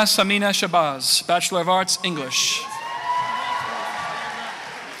 Kayona Samina Shabazz, Bachelor of Arts, English.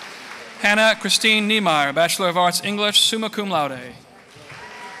 Hannah Christine Niemeyer, Bachelor of Arts, English, summa cum laude.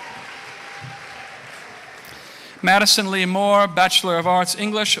 Madison Lee Moore, Bachelor of Arts,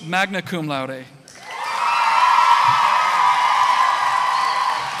 English, magna cum laude.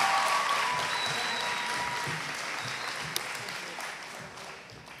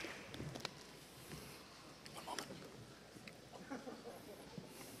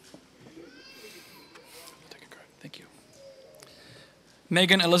 Thank you.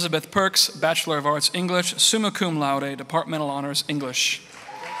 Megan Elizabeth Perks, Bachelor of Arts, English, summa cum laude, Departmental Honors, English.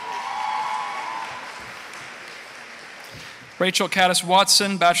 Rachel Caddis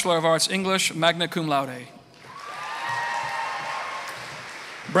Watson, Bachelor of Arts, English, magna cum laude.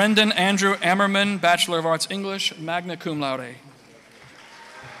 Brendan Andrew Ammerman, Bachelor of Arts, English, magna cum laude.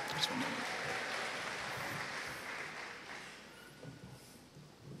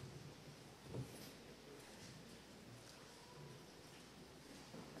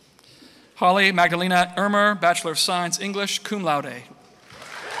 Holly Magdalena Ermer, Bachelor of Science, English, cum laude.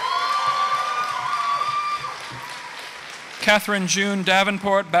 Catherine June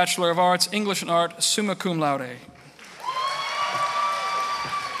Davenport, Bachelor of Arts, English and Art, summa cum laude.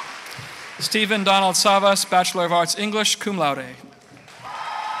 Stephen Donald Savas, Bachelor of Arts, English, cum laude.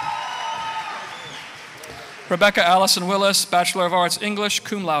 Rebecca Allison Willis, Bachelor of Arts, English,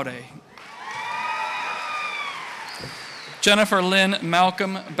 cum laude. Jennifer Lynn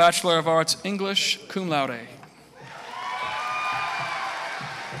Malcolm, Bachelor of Arts, English, cum laude.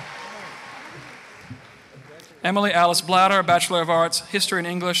 Emily Alice Blatter, Bachelor of Arts, History and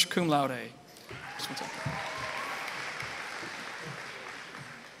English, cum laude.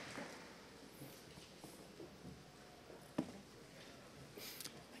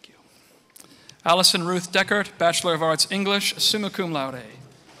 Thank you. Allison Ruth Deckert, Bachelor of Arts, English, summa cum laude.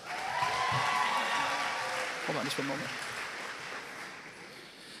 Hold on just one moment.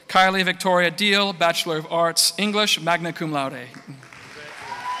 Kylie Victoria Deal, Bachelor of Arts, English, magna cum laude.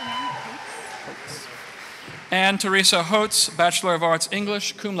 Anne Teresa Holtz, Bachelor of Arts,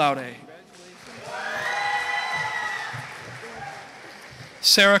 English, cum laude.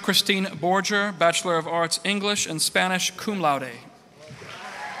 Sarah Christine Borger, Bachelor of Arts, English and Spanish, cum laude.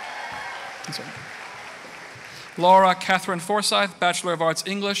 Laura Catherine Forsyth, Bachelor of Arts,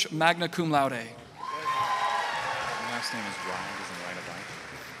 English, magna cum laude. My last name is Ride, as in ride a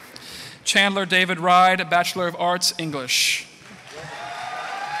bike. Chandler David Ride, Bachelor of Arts, English.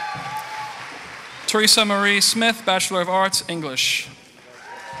 Teresa Marie Smith, Bachelor of Arts, English.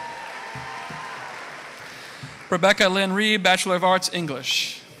 Rebecca Lynn Reed, Bachelor of Arts,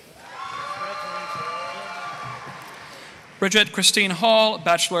 English. Bridget Christine Hall,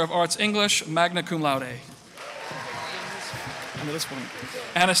 Bachelor of Arts, English, magna cum laude.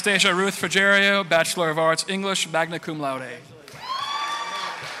 Anastasia Ruth Frigerio, Bachelor of Arts, English, magna cum laude.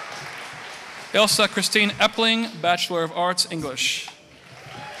 Ilsa Christine Epling, Bachelor of Arts, English.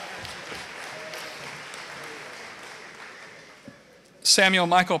 Samuel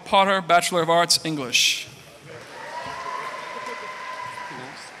Michael Potter, Bachelor of Arts, English.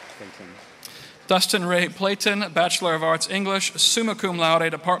 Dustin Ray Playton, Bachelor of Arts, English, summa cum laude,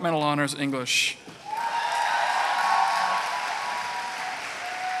 Departmental Honors, English.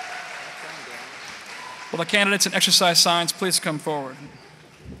 Will the candidates in exercise science please come forward?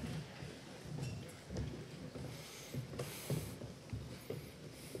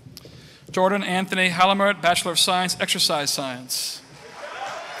 Jordan Anthony Hallamert, Bachelor of Science, Exercise Science.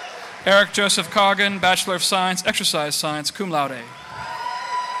 Eric Joseph Coggin, Bachelor of Science, Exercise Science, cum laude.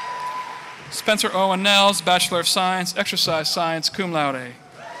 Spencer Owen Nels, Bachelor of Science, Exercise Science, cum laude.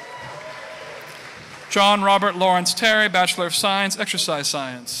 John Robert Lawrence Terry, Bachelor of Science, Exercise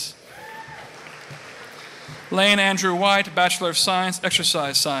Science. Lane Andrew White, Bachelor of Science,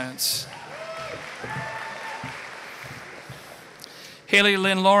 Exercise Science. Haley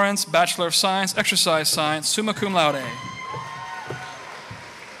Lynn Lawrence, Bachelor of Science, Exercise Science, summa cum laude.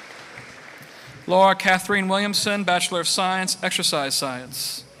 Laura Kathleen Williamson, Bachelor of Science, Exercise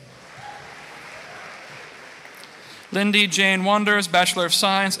Science. Lindy Jane Wonders, Bachelor of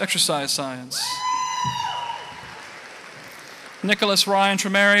Science, Exercise Science. Nicholas Ryan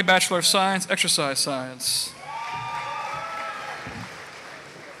Tremere, Bachelor of Science, Exercise Science.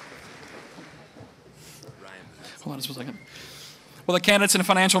 Hold on just a second. Will the candidates in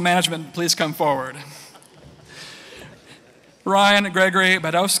financial management please come forward? Ryan Gregory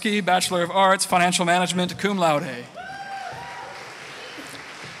Badowski, Bachelor of Arts, Financial Management, cum laude.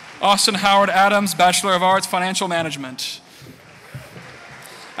 Austin Howard Adams, Bachelor of Arts, Financial Management.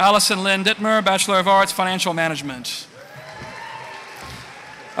 Allison Lynn Dittmer, Bachelor of Arts, Financial Management.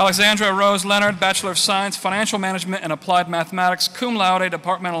 Alexandra Rose Leonard, Bachelor of Science, Financial Management and Applied Mathematics, cum laude,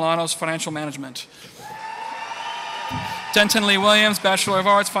 Departmental Honors, Financial Management. Denton Lee Williams, Bachelor of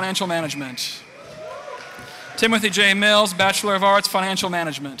Arts, Financial Management. Timothy J. Mills, Bachelor of Arts, Financial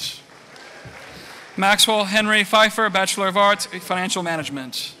Management. Maxwell Henry Pfeiffer, Bachelor of Arts, Financial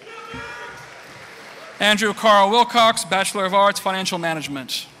Management. Andrew Carl Wilcox, Bachelor of Arts, Financial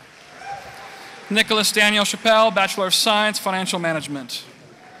Management. Nicholas Daniel Chappelle, Bachelor of Science, Financial Management.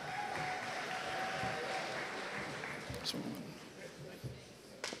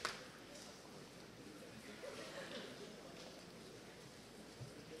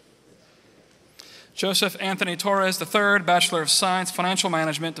 Joseph Anthony Torres III, Bachelor of Science, Financial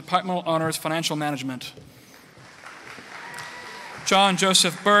Management, Departmental Honors, Financial Management. John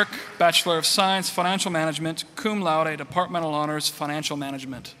Joseph Burke, Bachelor of Science, Financial Management, cum laude, Departmental Honors, Financial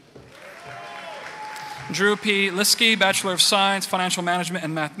Management. Drew P. Liskey, Bachelor of Science, Financial Management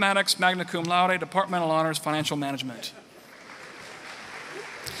and Mathematics, magna cum laude, Departmental Honors, Financial Management.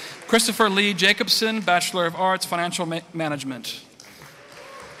 Christopher Lee Jacobson, Bachelor of Arts, Financial Management.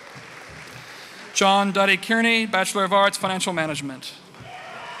 John Duddy Kearney, Bachelor of Arts, Financial Management.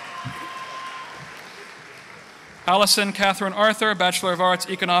 Allison Catherine Arthur, Bachelor of Arts,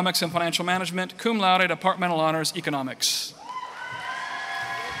 Economics and Financial Management, cum laude, Departmental Honors, Economics.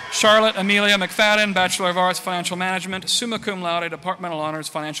 Charlotte Amelia McFadden, Bachelor of Arts, Financial Management, summa cum laude, Departmental Honors,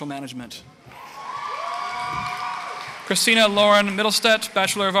 Financial Management. Christina Lauren Middlestedt,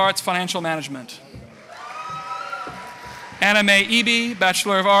 Bachelor of Arts, Financial Management. Anna Mae Eby,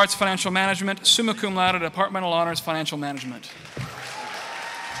 Bachelor of Arts, Financial Management, summa cum laude, Departmental Honors, Financial Management.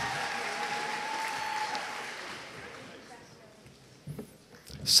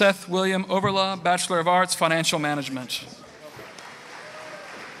 Seth William Overlaw, Bachelor of Arts, Financial Management.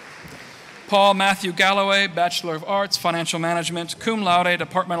 Paul Matthew Galloway, Bachelor of Arts, Financial Management, cum laude,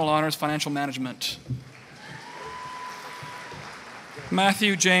 Departmental Honors, Financial Management.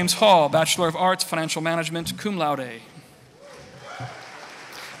 Matthew James Hall, Bachelor of Arts, Financial Management, cum laude.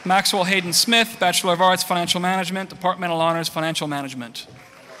 Maxwell Hayden Smith, Bachelor of Arts, Financial Management, Departmental Honors, Financial Management.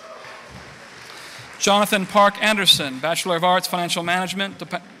 Jonathan Park Anderson, Bachelor of Arts, Financial Management,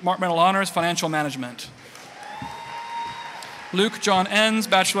 Departmental Honors, Financial Management. Luke John Enns,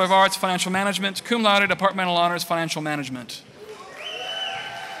 Bachelor of Arts, Financial Management, cum laude, Departmental Honors, Financial Management.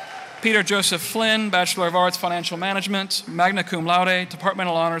 Peter Joseph Flynn, Bachelor of Arts, Financial Management, magna cum laude,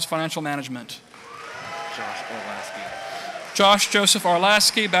 Departmental Honors, Financial Management. Josh Joseph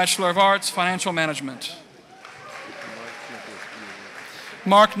Orlasky, Bachelor of Arts, Financial Management.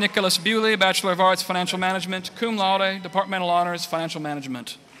 Mark Nicholas Bewley, Bachelor of Arts, Financial Management, cum laude, Departmental Honors, Financial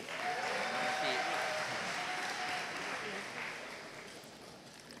Management.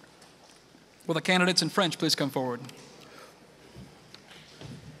 Will the candidates in French please come forward?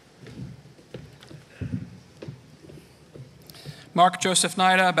 Mark Joseph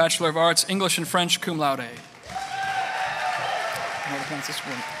Naida, Bachelor of Arts, English and French, cum laude.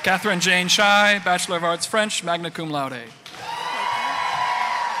 Catherine Jane Shai, Bachelor of Arts, French, magna cum laude.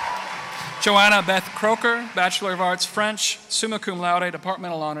 Joanna Beth Croker, Bachelor of Arts, French, summa cum laude,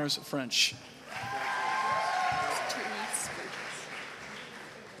 Departmental Honors, French.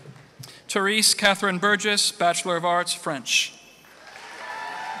 Therese Catherine Burgess, Bachelor of Arts, French.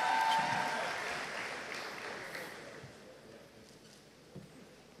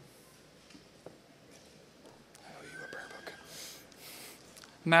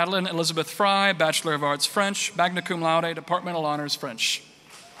 Madeline Elizabeth Fry, Bachelor of Arts, French, magna cum laude, Departmental Honors, French.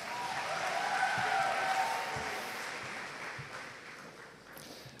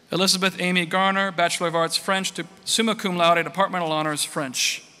 Elizabeth Amy Garner, Bachelor of Arts, French, summa cum laude, Departmental Honors,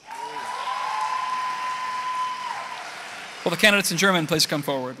 French. Will the candidates in German please come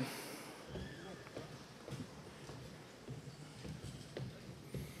forward?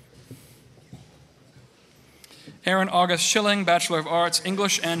 Aaron August Schilling, Bachelor of Arts,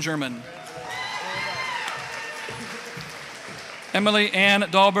 English and German. Emily Ann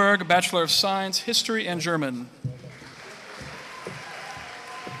Dahlberg, Bachelor of Science, History and German.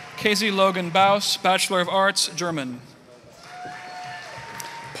 Casey Logan Baus, Bachelor of Arts, German.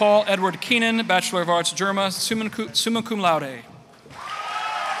 Paul Edward Keenan, Bachelor of Arts, German, summa cum laude.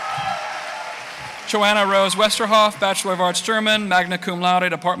 Joanna Rose Westerhoff, Bachelor of Arts, German, magna cum laude,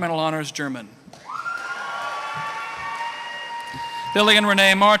 Departmental Honors, German. Lillian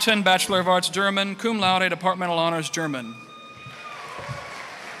Renee Martin, Bachelor of Arts, German, cum laude, Departmental Honors, German.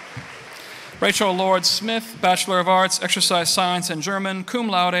 Rachel Lord Smith, Bachelor of Arts, Exercise Science and German, cum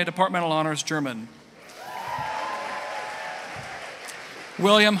laude, Departmental Honors, German.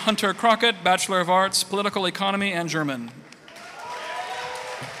 William Hunter Crockett, Bachelor of Arts, Political Economy and German.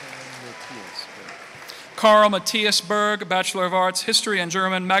 Carl Matthias Berg, Bachelor of Arts, History and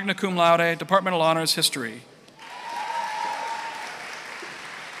German, magna cum laude, Departmental Honors, History.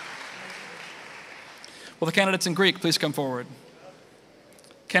 Will the candidates in Greek please come forward?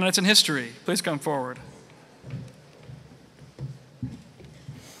 Candidates in History, please come forward.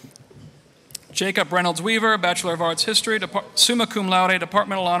 Jacob Reynolds Weaver, Bachelor of Arts, History, summa cum laude,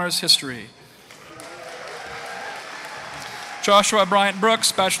 Departmental Honors, History. Joshua Bryant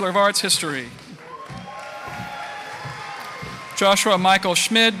Brooks, Bachelor of Arts, History. Joshua Michael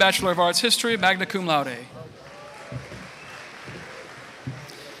Schmid, Bachelor of Arts, History, magna cum laude.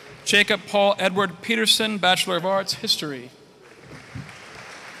 Jacob Paul Edward Peterson, Bachelor of Arts, History.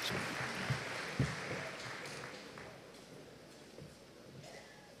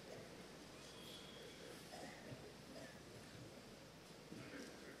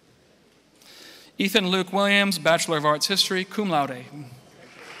 Ethan Luke Williams, Bachelor of Arts, History, cum laude.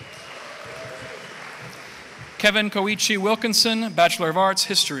 Kevin Koichi Wilkinson, Bachelor of Arts,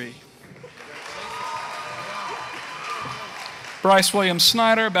 History. Bryce William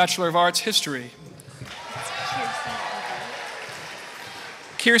Snyder, Bachelor of Arts, History.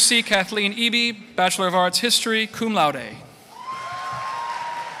 Kiersey Kathleen Eby, Bachelor of Arts, History, cum laude.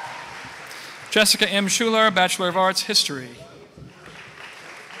 Jessica M. Schuler, Bachelor of Arts, History.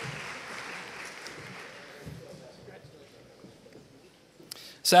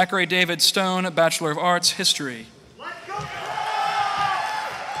 Zachary David Stone, Bachelor of Arts, History.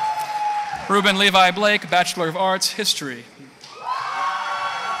 Reuben Levi Blake, Bachelor of Arts, History.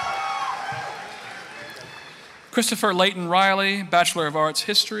 Christopher Leighton Riley, Bachelor of Arts,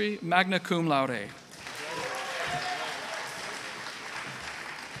 History, magna cum laude.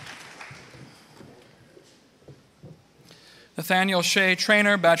 Nathaniel Shea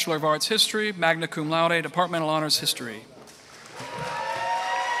Trainer, Bachelor of Arts, History, magna cum laude, Departmental Honors, History.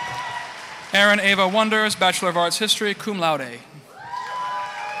 Aaron Ava Wonders, Bachelor of Arts, History, cum laude.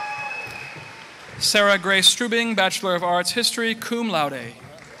 Sarah Grace Strubing, Bachelor of Arts, History, cum laude.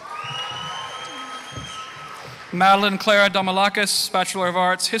 Madeline Clara Damalakis, Bachelor of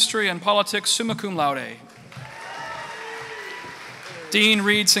Arts, History and Politics, summa cum laude. Dean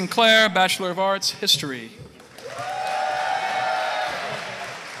Reed Sinclair, Bachelor of Arts, History.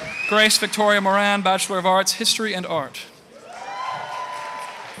 Grace Victoria Moran, Bachelor of Arts, History and Art.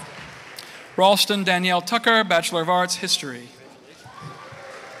 Ralston Danielle Tucker, Bachelor of Arts, History.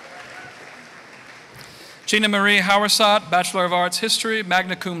 Gina Marie Hauersat, Bachelor of Arts, History,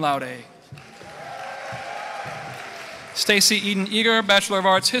 magna cum laude. Stacy Eden Eager, Bachelor of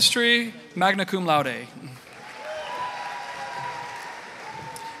Arts, History, magna cum laude.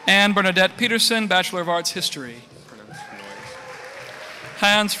 Anne Bernadette Peterson, Bachelor of Arts, History.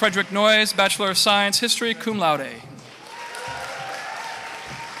 Hans Frederick Noyes, Bachelor of Science, History, cum laude.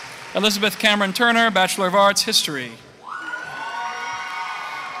 Elizabeth Cameron Turner, Bachelor of Arts, History.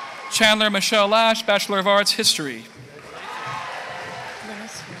 Chandler Michelle Lash, Bachelor of Arts, History.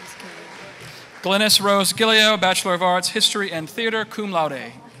 Glennis Rose Gillio, Bachelor of Arts, History and Theater, cum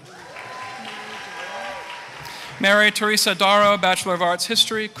laude. Mary Teresa Darrow, Bachelor of Arts,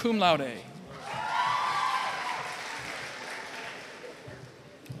 History, cum laude.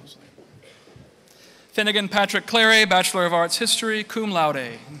 Finnegan Patrick Clary, Bachelor of Arts, History, cum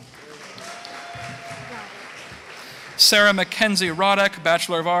laude. Sarah Mackenzie Roddick,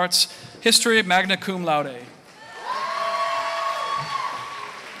 Bachelor of Arts, History, magna cum laude.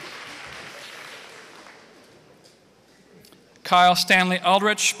 Kyle Stanley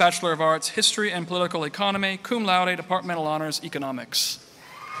Aldrich, Bachelor of Arts, History and Political Economy, cum laude, Departmental Honors, Economics.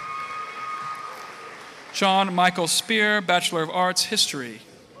 John Michael Spear, Bachelor of Arts, History.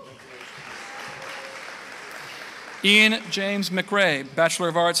 Ian James McRae, Bachelor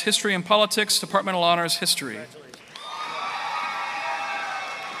of Arts, History and Politics, Departmental Honors, History.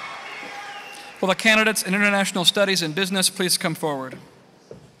 Will the candidates in International Studies and Business please come forward?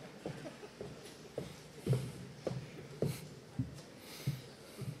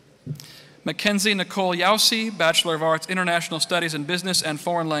 Mackenzie Nicole Yausi, Bachelor of Arts, International Studies in Business and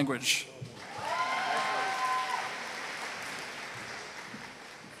Foreign Language.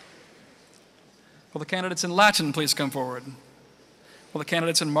 Will the candidates in Latin please come forward? Will the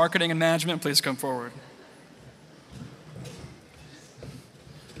candidates in Marketing and Management please come forward?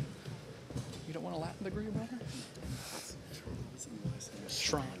 You don't want a Latin degree, brother?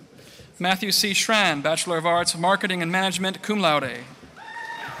 Schran. Matthew C. Schran, Bachelor of Arts, Marketing and Management, cum laude.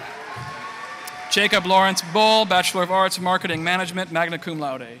 Jacob Lawrence Bull, Bachelor of Arts, Marketing Management, magna cum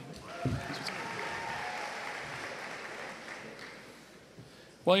laude.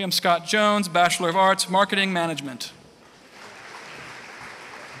 William Scott Jones, Bachelor of Arts, Marketing Management.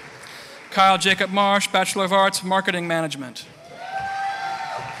 Kyle Jacob Marsh, Bachelor of Arts, Marketing Management.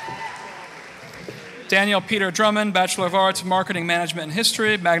 Daniel Peter Drummond, Bachelor of Arts, Marketing Management and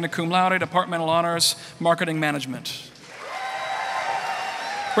History, magna cum laude, Departmental Honors, Marketing Management.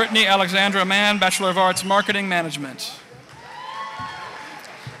 Brittany Alexandra Mann, Bachelor of Arts, Marketing Management.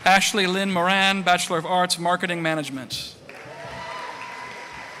 Ashley Lynn Moran, Bachelor of Arts, Marketing Management.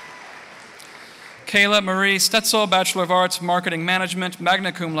 Kayla Marie Stetzel, Bachelor of Arts, Marketing Management,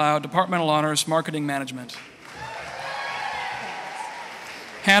 magna cum laude, Departmental Honors, Marketing Management.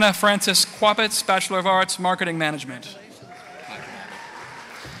 Hannah Frances Quapitz, Bachelor of Arts, Marketing Management.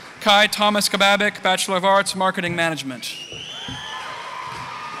 Kai Thomas Kababik, Bachelor of Arts, Marketing Management.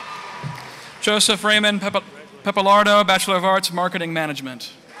 Joseph Raymond Pepilardo, Bachelor of Arts, Marketing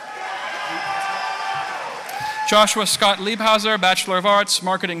Management. Joshua Scott Liebhauser, Bachelor of Arts,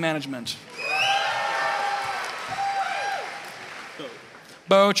 Marketing Management.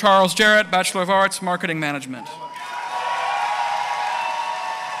 Bo Charles Jarrett, Bachelor of Arts, Marketing Management.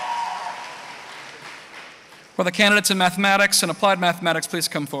 Will the candidates in mathematics and applied mathematics please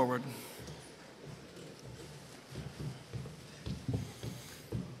come forward?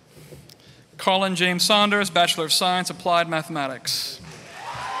 Colin James Saunders, Bachelor of Science, Applied Mathematics.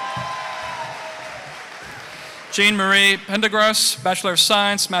 Jean Marie Pendergrass, Bachelor of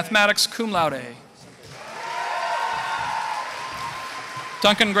Science, Mathematics, cum laude.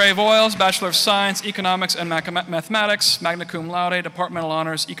 Duncan Gray Voiles, Bachelor of Science, Economics and Mathematics, magna cum laude, Departmental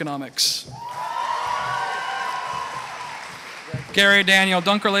Honors, Economics. Gary Daniel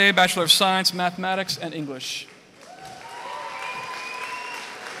Dunkerley, Bachelor of Science, Mathematics and English.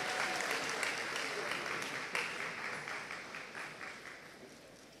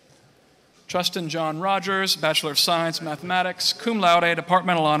 Justin John Rogers, Bachelor of Science, Mathematics, cum laude,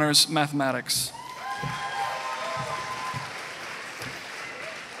 Departmental Honors, Mathematics.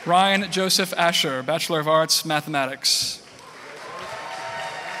 Ryan Joseph Asher, Bachelor of Arts, Mathematics.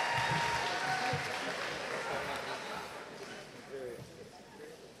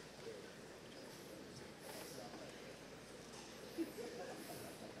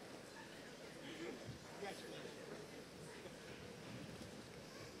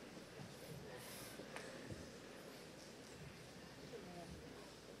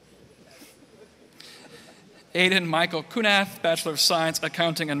 Aidan Michael Kunath, Bachelor of Science,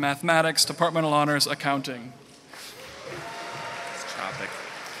 Accounting and Mathematics, Departmental Honors, Accounting.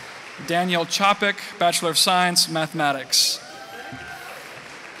 Daniel Chopik, Bachelor of Science, Mathematics.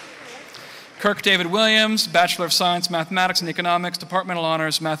 Kirk David Williams, Bachelor of Science, Mathematics and Economics, Departmental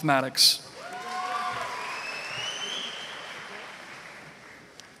Honors, Mathematics.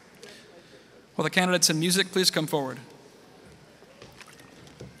 Will the candidates in music please come forward?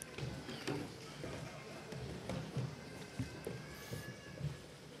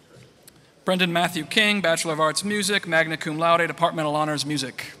 Brendan Matthew King, Bachelor of Arts, Music, magna cum laude, Departmental Honors,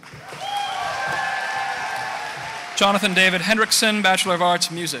 Music. Jonathan David Hendrickson, Bachelor of Arts,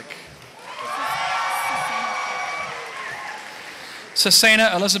 Music.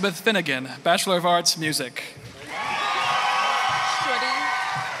 Susaina Elizabeth Finnegan, Bachelor of Arts, Music.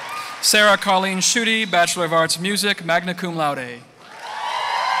 Sarah Colleen Schutte, Bachelor of Arts, Music, magna cum laude.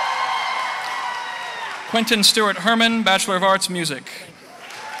 Quentin Stewart Herman, Bachelor of Arts, Music.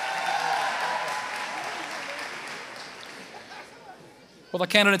 Will the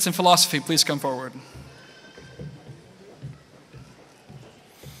candidates in philosophy please come forward?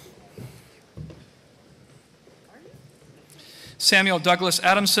 Samuel Douglas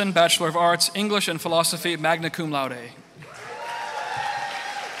Adamson, Bachelor of Arts, English and Philosophy, magna cum laude.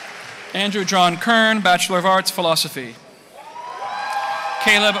 Andrew John Kern, Bachelor of Arts, Philosophy.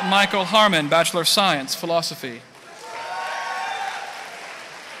 Caleb Michael Harmon, Bachelor of Science, Philosophy.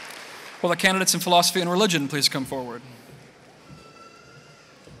 Will the candidates in philosophy and religion please come forward?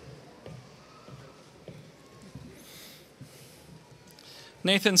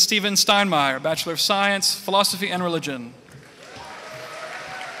 Nathan Stephen Steinmeier, Bachelor of Science, Philosophy and Religion.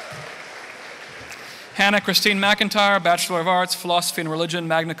 Hannah Christine McIntyre, Bachelor of Arts, Philosophy and Religion,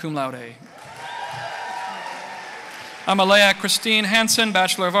 magna cum laude. Amalea Christine Hansen,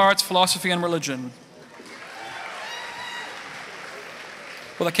 Bachelor of Arts, Philosophy and Religion.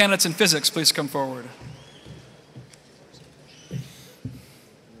 Will the candidates in physics please come forward?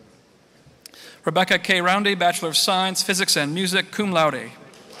 Rebecca K. Roundy, Bachelor of Science, Physics and Music, cum laude.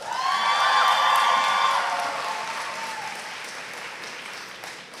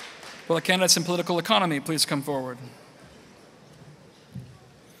 Will Will the candidates in political economy please come forward?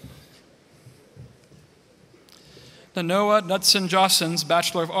 Noah Knudsen Jossens,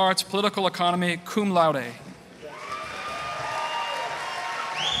 Bachelor of Arts, Political Economy, cum laude.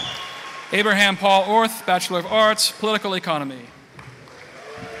 Abraham Paul Orth, Bachelor of Arts, Political Economy.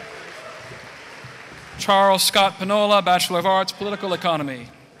 Charles Scott Pinola, Bachelor of Arts, Political Economy.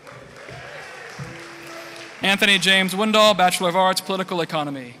 Anthony James Windall, Bachelor of Arts, Political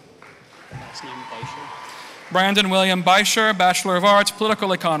Economy. Brandon William Beischer, Bachelor of Arts,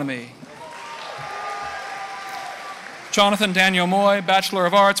 Political Economy. Jonathan Daniel Moy, Bachelor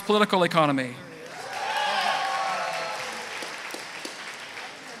of Arts, Political Economy.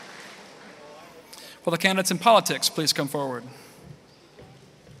 Will the candidates in politics please come forward?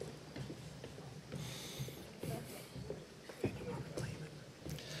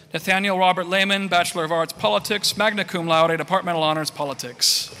 Nathaniel Robert Lehman, Bachelor of Arts, Politics, magna cum laude, Departmental Honors,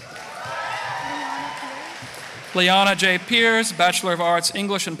 Politics. Liana J. Pierce, Bachelor of Arts,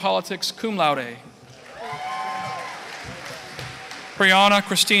 English and Politics, cum laude. Brianna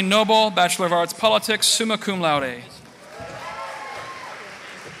Christine Noble, Bachelor of Arts, Politics, summa cum laude.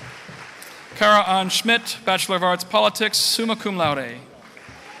 Kara Ann Schmidt, Bachelor of Arts, Politics, summa cum laude.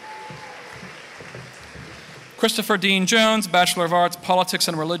 Christopher Dean Jones, Bachelor of Arts, Politics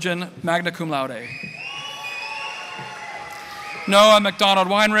and Religion, magna cum laude. Noah McDonald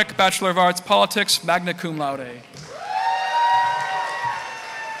Weinrich, Bachelor of Arts, Politics, magna cum laude.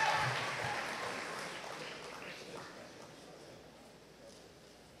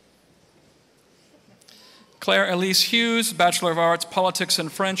 Claire Elise Hughes, Bachelor of Arts, Politics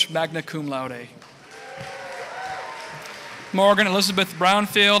and French, magna cum laude. Morgan Elizabeth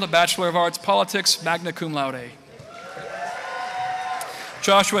Brownfield, Bachelor of Arts, Politics, magna cum laude.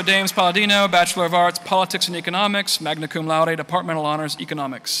 Joshua Dames Palladino, Bachelor of Arts, Politics and Economics, magna cum laude, Departmental Honors,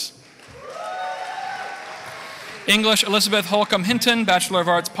 Economics. English Elizabeth Holcomb Hinton, Bachelor of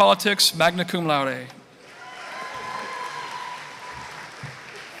Arts, Politics, magna cum laude.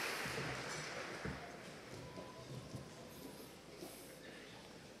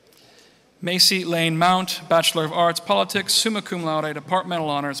 Macy Lane Mount, Bachelor of Arts, Politics, summa cum laude,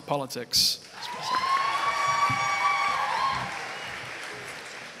 Departmental Honors, Politics.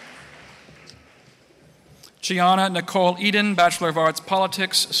 Gianna Nicole Eden, Bachelor of Arts,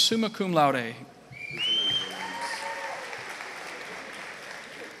 Politics, summa cum laude.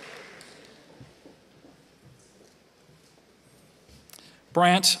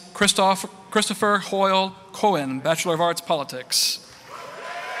 Brant Christopher Hoyle Cohen, Bachelor of Arts, Politics.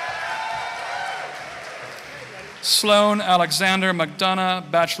 Sloan Alexander McDonough,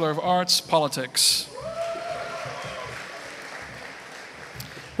 Bachelor of Arts, Politics.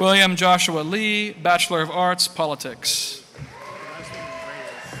 William Joshua Lee, Bachelor of Arts, Politics.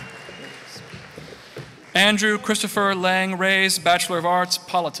 Andrew Christopher Lang Reyes, Bachelor of Arts,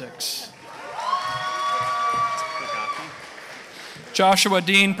 Politics. Joshua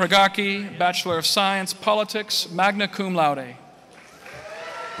Dean Pragaki, Bachelor of Science, Politics, magna cum laude.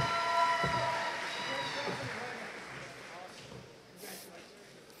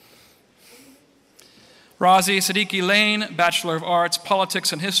 Razi Siddiqui Lane, Bachelor of Arts,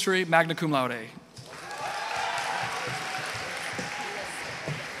 Politics and History, magna cum laude.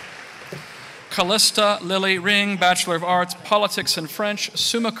 Callista Lily Ring, Bachelor of Arts, Politics and French,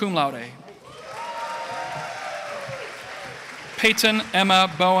 summa cum laude. Peyton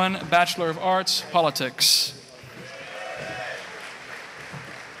Emma Bowen, Bachelor of Arts, Politics.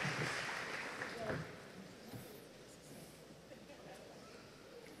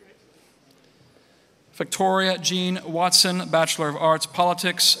 Victoria Jean Watson, Bachelor of Arts,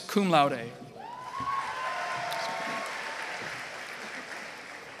 Politics, cum laude.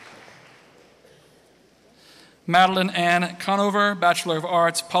 Madeline Ann Conover, Bachelor of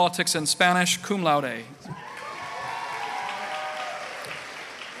Arts, Politics and Spanish, cum laude.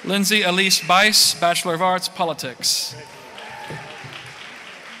 Lindsay Elise Bice, Bachelor of Arts, Politics.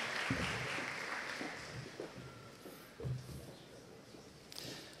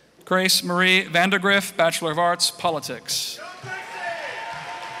 Grace Marie Vandergriff, Bachelor of Arts, Politics.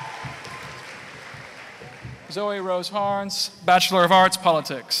 Zoe Rose Harns, Bachelor of Arts,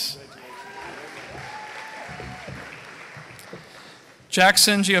 Politics.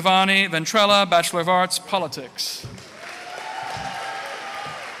 Jackson Giovanni Ventrella, Bachelor of Arts, Politics.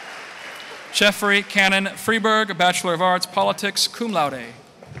 Jeffrey Cannon Freeberg, Bachelor of Arts, Politics, cum laude.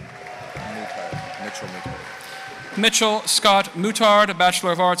 Mitchell Scott Mutard,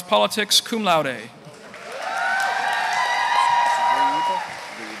 Bachelor of Arts, Politics, cum laude.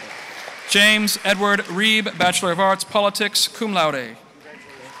 James Edward Reeb, Bachelor of Arts, Politics, cum laude.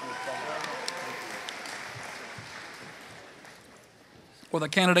 Will the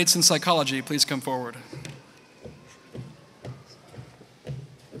candidates in psychology please come forward?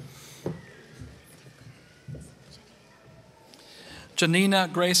 Janina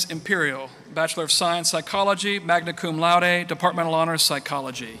Grace Imperial, Bachelor of Science, Psychology, magna cum laude, Departmental Honors,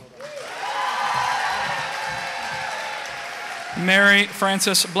 Psychology. Mary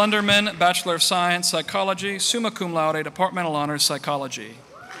Frances Blenderman, Bachelor of Science, Psychology, summa cum laude, Departmental Honors, Psychology.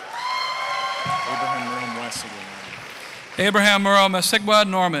 Abraham Murrow Masigwa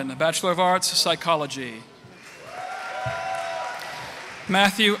Norman, Bachelor of Arts, Psychology.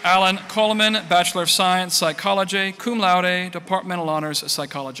 Matthew Allen Coleman, Bachelor of Science, Psychology, cum laude, Departmental Honors,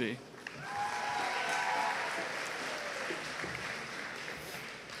 Psychology.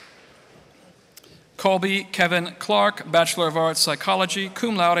 Colby Kevin Clark, Bachelor of Arts, Psychology,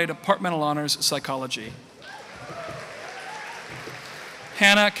 cum laude, Departmental Honors, Psychology.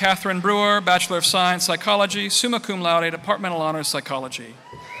 Hannah Catherine Brewer, Bachelor of Science, Psychology, summa cum laude, Departmental Honors, Psychology.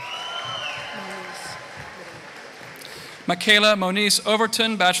 Michaela Moniz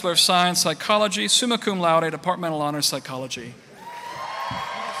Overton, Bachelor of Science, Psychology, summa cum laude, Departmental Honors, Psychology.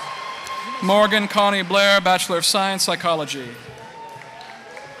 Morgan Connie Blair, Bachelor of Science, Psychology.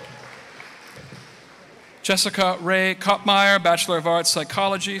 Jessica Ray Kopmeyer, Bachelor of Arts,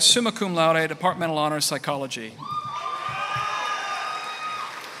 Psychology, summa cum laude, Departmental Honors, Psychology.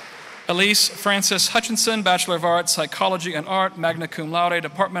 Elise Frances Hutchinson, Bachelor of Arts, Psychology and Art, magna cum laude,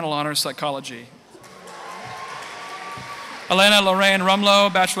 Departmental Honors, Psychology. Elena Lorraine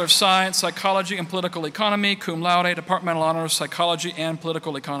Rumlow, Bachelor of Science, Psychology and Political Economy, cum laude, Departmental Honors, Psychology and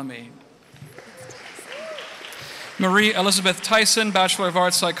Political Economy. Marie Elizabeth Tyson, Bachelor of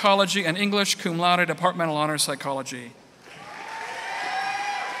Arts, Psychology and English, cum laude, Departmental Honors, Psychology.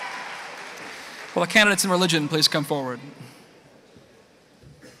 Will the candidates in religion please come forward?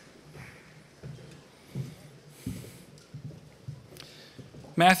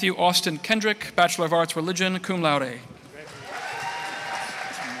 Matthew Austin Kendrick, Bachelor of Arts, Religion, cum laude.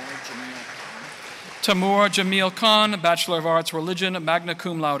 Tamur Jamil Khan, Bachelor of Arts, Religion, magna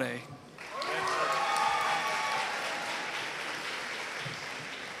cum laude.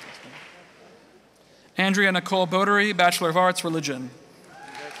 Andrea Nicole Bodery, Bachelor of Arts, Religion.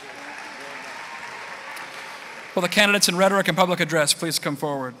 Will the candidates in Rhetoric and Public Address please come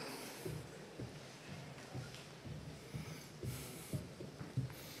forward?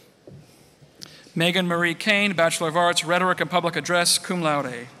 Megan Marie Kane, Bachelor of Arts, Rhetoric and Public Address, cum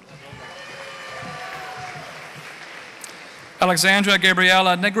laude. Alexandra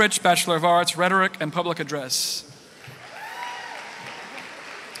Gabriela Nigrich, Bachelor of Arts, Rhetoric and Public Address.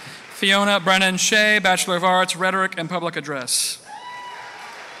 Fiona Brennan Shea, Bachelor of Arts, Rhetoric and Public Address.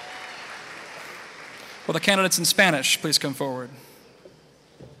 Will the candidates in Spanish please come forward?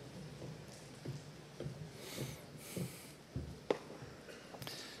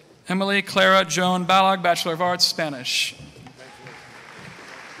 Emily Clara Joan Ballag, Bachelor of Arts, Spanish.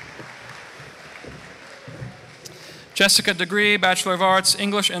 Jessica Degree, Bachelor of Arts,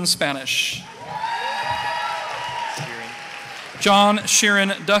 English and Spanish. John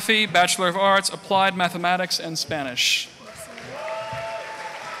Sheeran Duffy, Bachelor of Arts, Applied Mathematics and Spanish.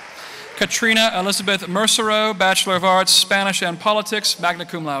 Katrina Elizabeth Mercero, Bachelor of Arts, Spanish and Politics, magna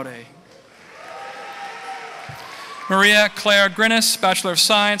cum laude. Maria Claire Grinnis, Bachelor of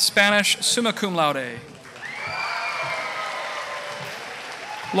Science, Spanish, summa cum laude.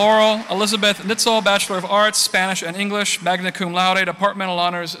 Laurel Elizabeth Nitzel, Bachelor of Arts, Spanish and English, magna cum laude, Departmental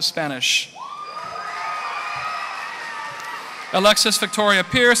Honors, Spanish. Alexis Victoria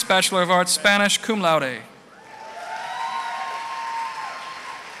Pierce, Bachelor of Arts, Spanish, cum laude.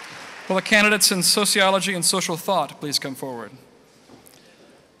 Will the candidates in Sociology and Social Thought please come forward?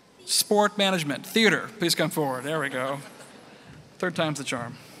 Sport Management, Theater, please come forward. There we go. Third time's the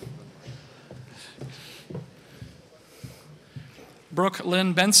charm. Brooke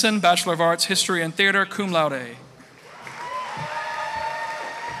Lynn Benson, Bachelor of Arts, History and Theater, cum laude.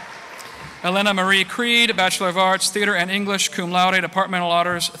 Elena Marie Creed, Bachelor of Arts, Theater and English, cum laude, Departmental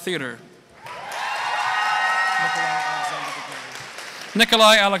Honors, Theater.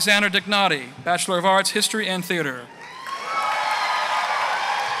 Nikolai Alexander Dignati, Bachelor of Arts, History and Theater.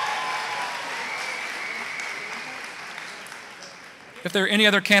 If there are any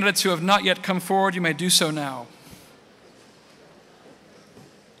other candidates who have not yet come forward, you may do so now.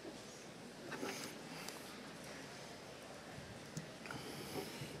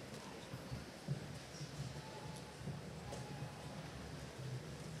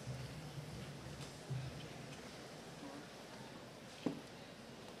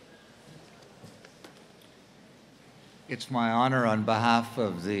 It's my honor on behalf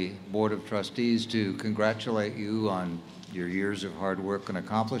of the Board of Trustees to congratulate you on your years of hard work and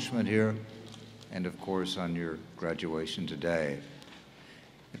accomplishment here, and of course on your graduation today.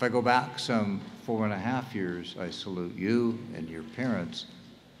 If I go back some 4.5 years, I salute you and your parents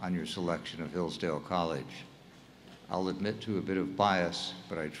on your selection of Hillsdale College. I'll admit to a bit of bias,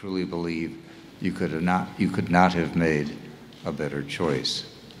 but I truly believe you could not have made a better choice.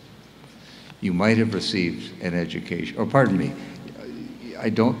 You might have received an education, or pardon me, I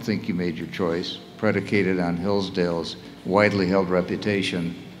don't think you made your choice predicated on Hillsdale's widely held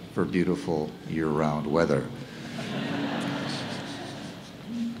reputation for beautiful year-round weather.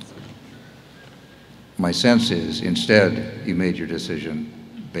 My sense is, instead, you made your decision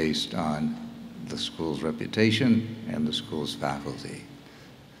based on the school's reputation and the school's faculty.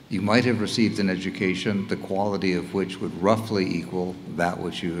 You might have received an education, the quality of which would roughly equal that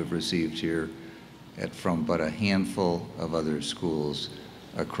which you have received here from but a handful of other schools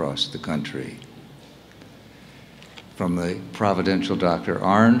across the country. From the providential Dr.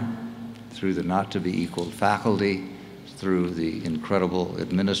 Arnn, through the not-to-be-equaled faculty, through the incredible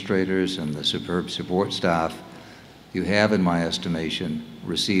administrators and the superb support staff, you have, in my estimation,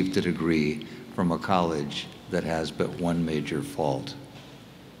 received a degree from a college that has but one major fault.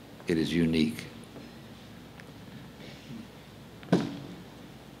 It is unique.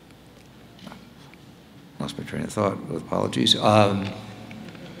 Lost my train of thought, with apologies.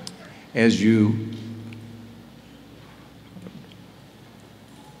 As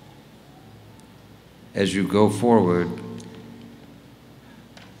you go forward, oh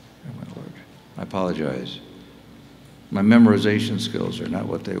my Lord, I apologize. My memorization skills are not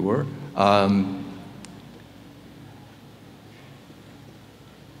what they were.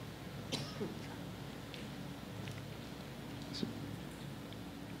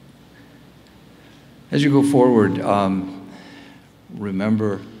 As you go forward,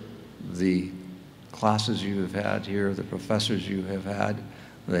 remember the classes you have had here, the professors you have had.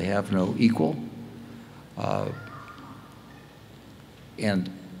 They have no equal. And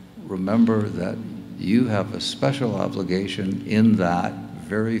remember that you have a special obligation in that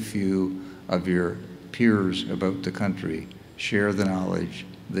very few of your peers about the country share the knowledge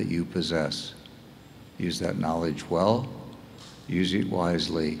that you possess. Use that knowledge well, use it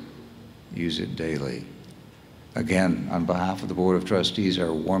wisely, use it daily. Again, on behalf of the Board of Trustees,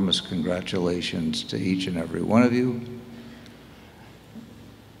 our warmest congratulations to each and every one of you.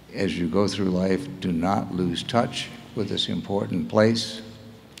 As you go through life, do not lose touch with this important place.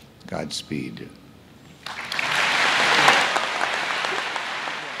 Godspeed.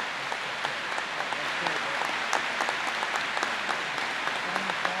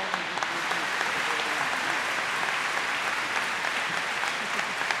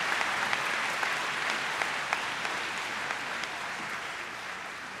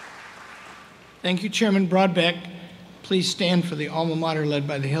 Thank you, Chairman Broadbeck. Please stand for the alma mater led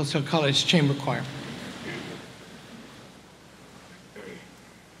by the Hillsdale College Chamber Choir.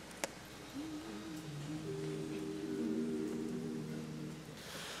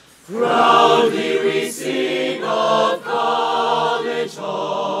 Proudly we sing of college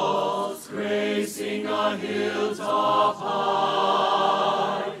halls, gracing on hilltop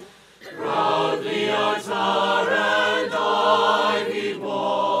high. Proudly our tower and ivied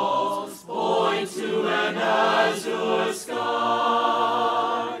walls point to an azure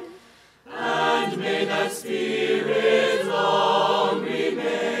sky. And may that spirit long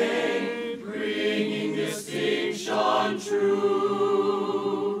remain, bringing distinction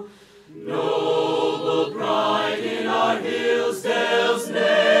true. Noble pride in our Hillsdale's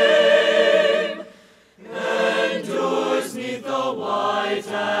name endures 'neath the white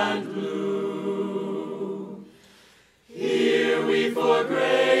and blue. Here we for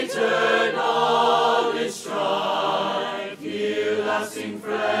greater knowledge strive, here lasting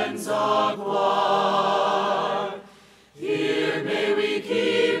friends acquire. Here may we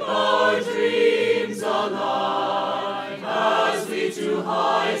keep our dreams alive as we to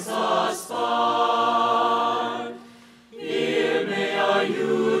heights aspire. Here may our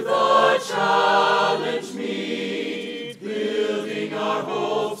youth a challenge meet, building our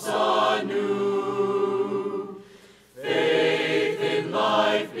hopes anew. Faith in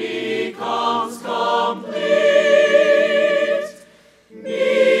life becomes complete,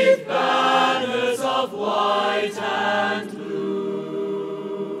 'neath banners of white and blue.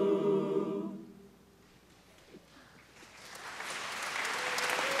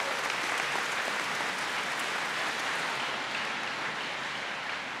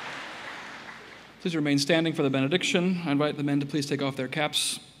 Please remain standing for the benediction. I invite the men to please take off their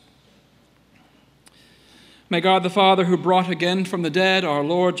caps. May God the Father, who brought again from the dead our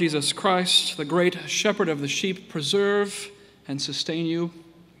Lord Jesus Christ, the great shepherd of the sheep, preserve and sustain you.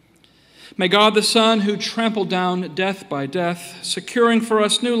 May God the Son, who trampled down death by death, securing for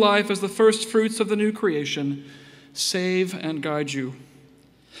us new life as the first fruits of the new creation, save and guide you.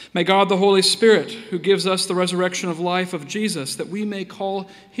 May God the Holy Spirit, who gives us the resurrection of life of Jesus, that we may call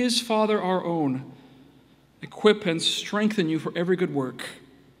his Father our own, equip and strengthen you for every good work.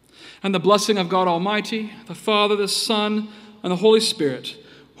 And the blessing of God Almighty, the Father, the Son, and the Holy Spirit,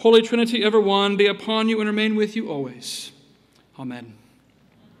 Holy Trinity, ever one, be upon you and remain with you always. Amen.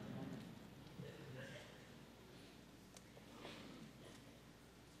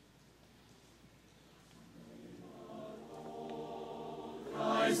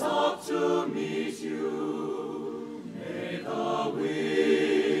 Rise up to meet you. May the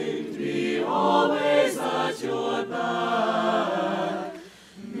wind be always at your back.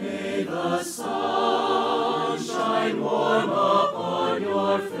 May the sun shine warm upon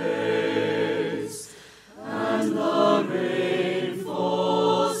your face, and the rain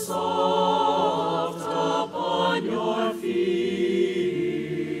fall soft upon your fields.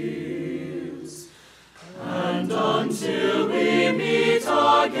 And until we meet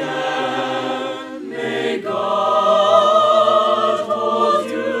again,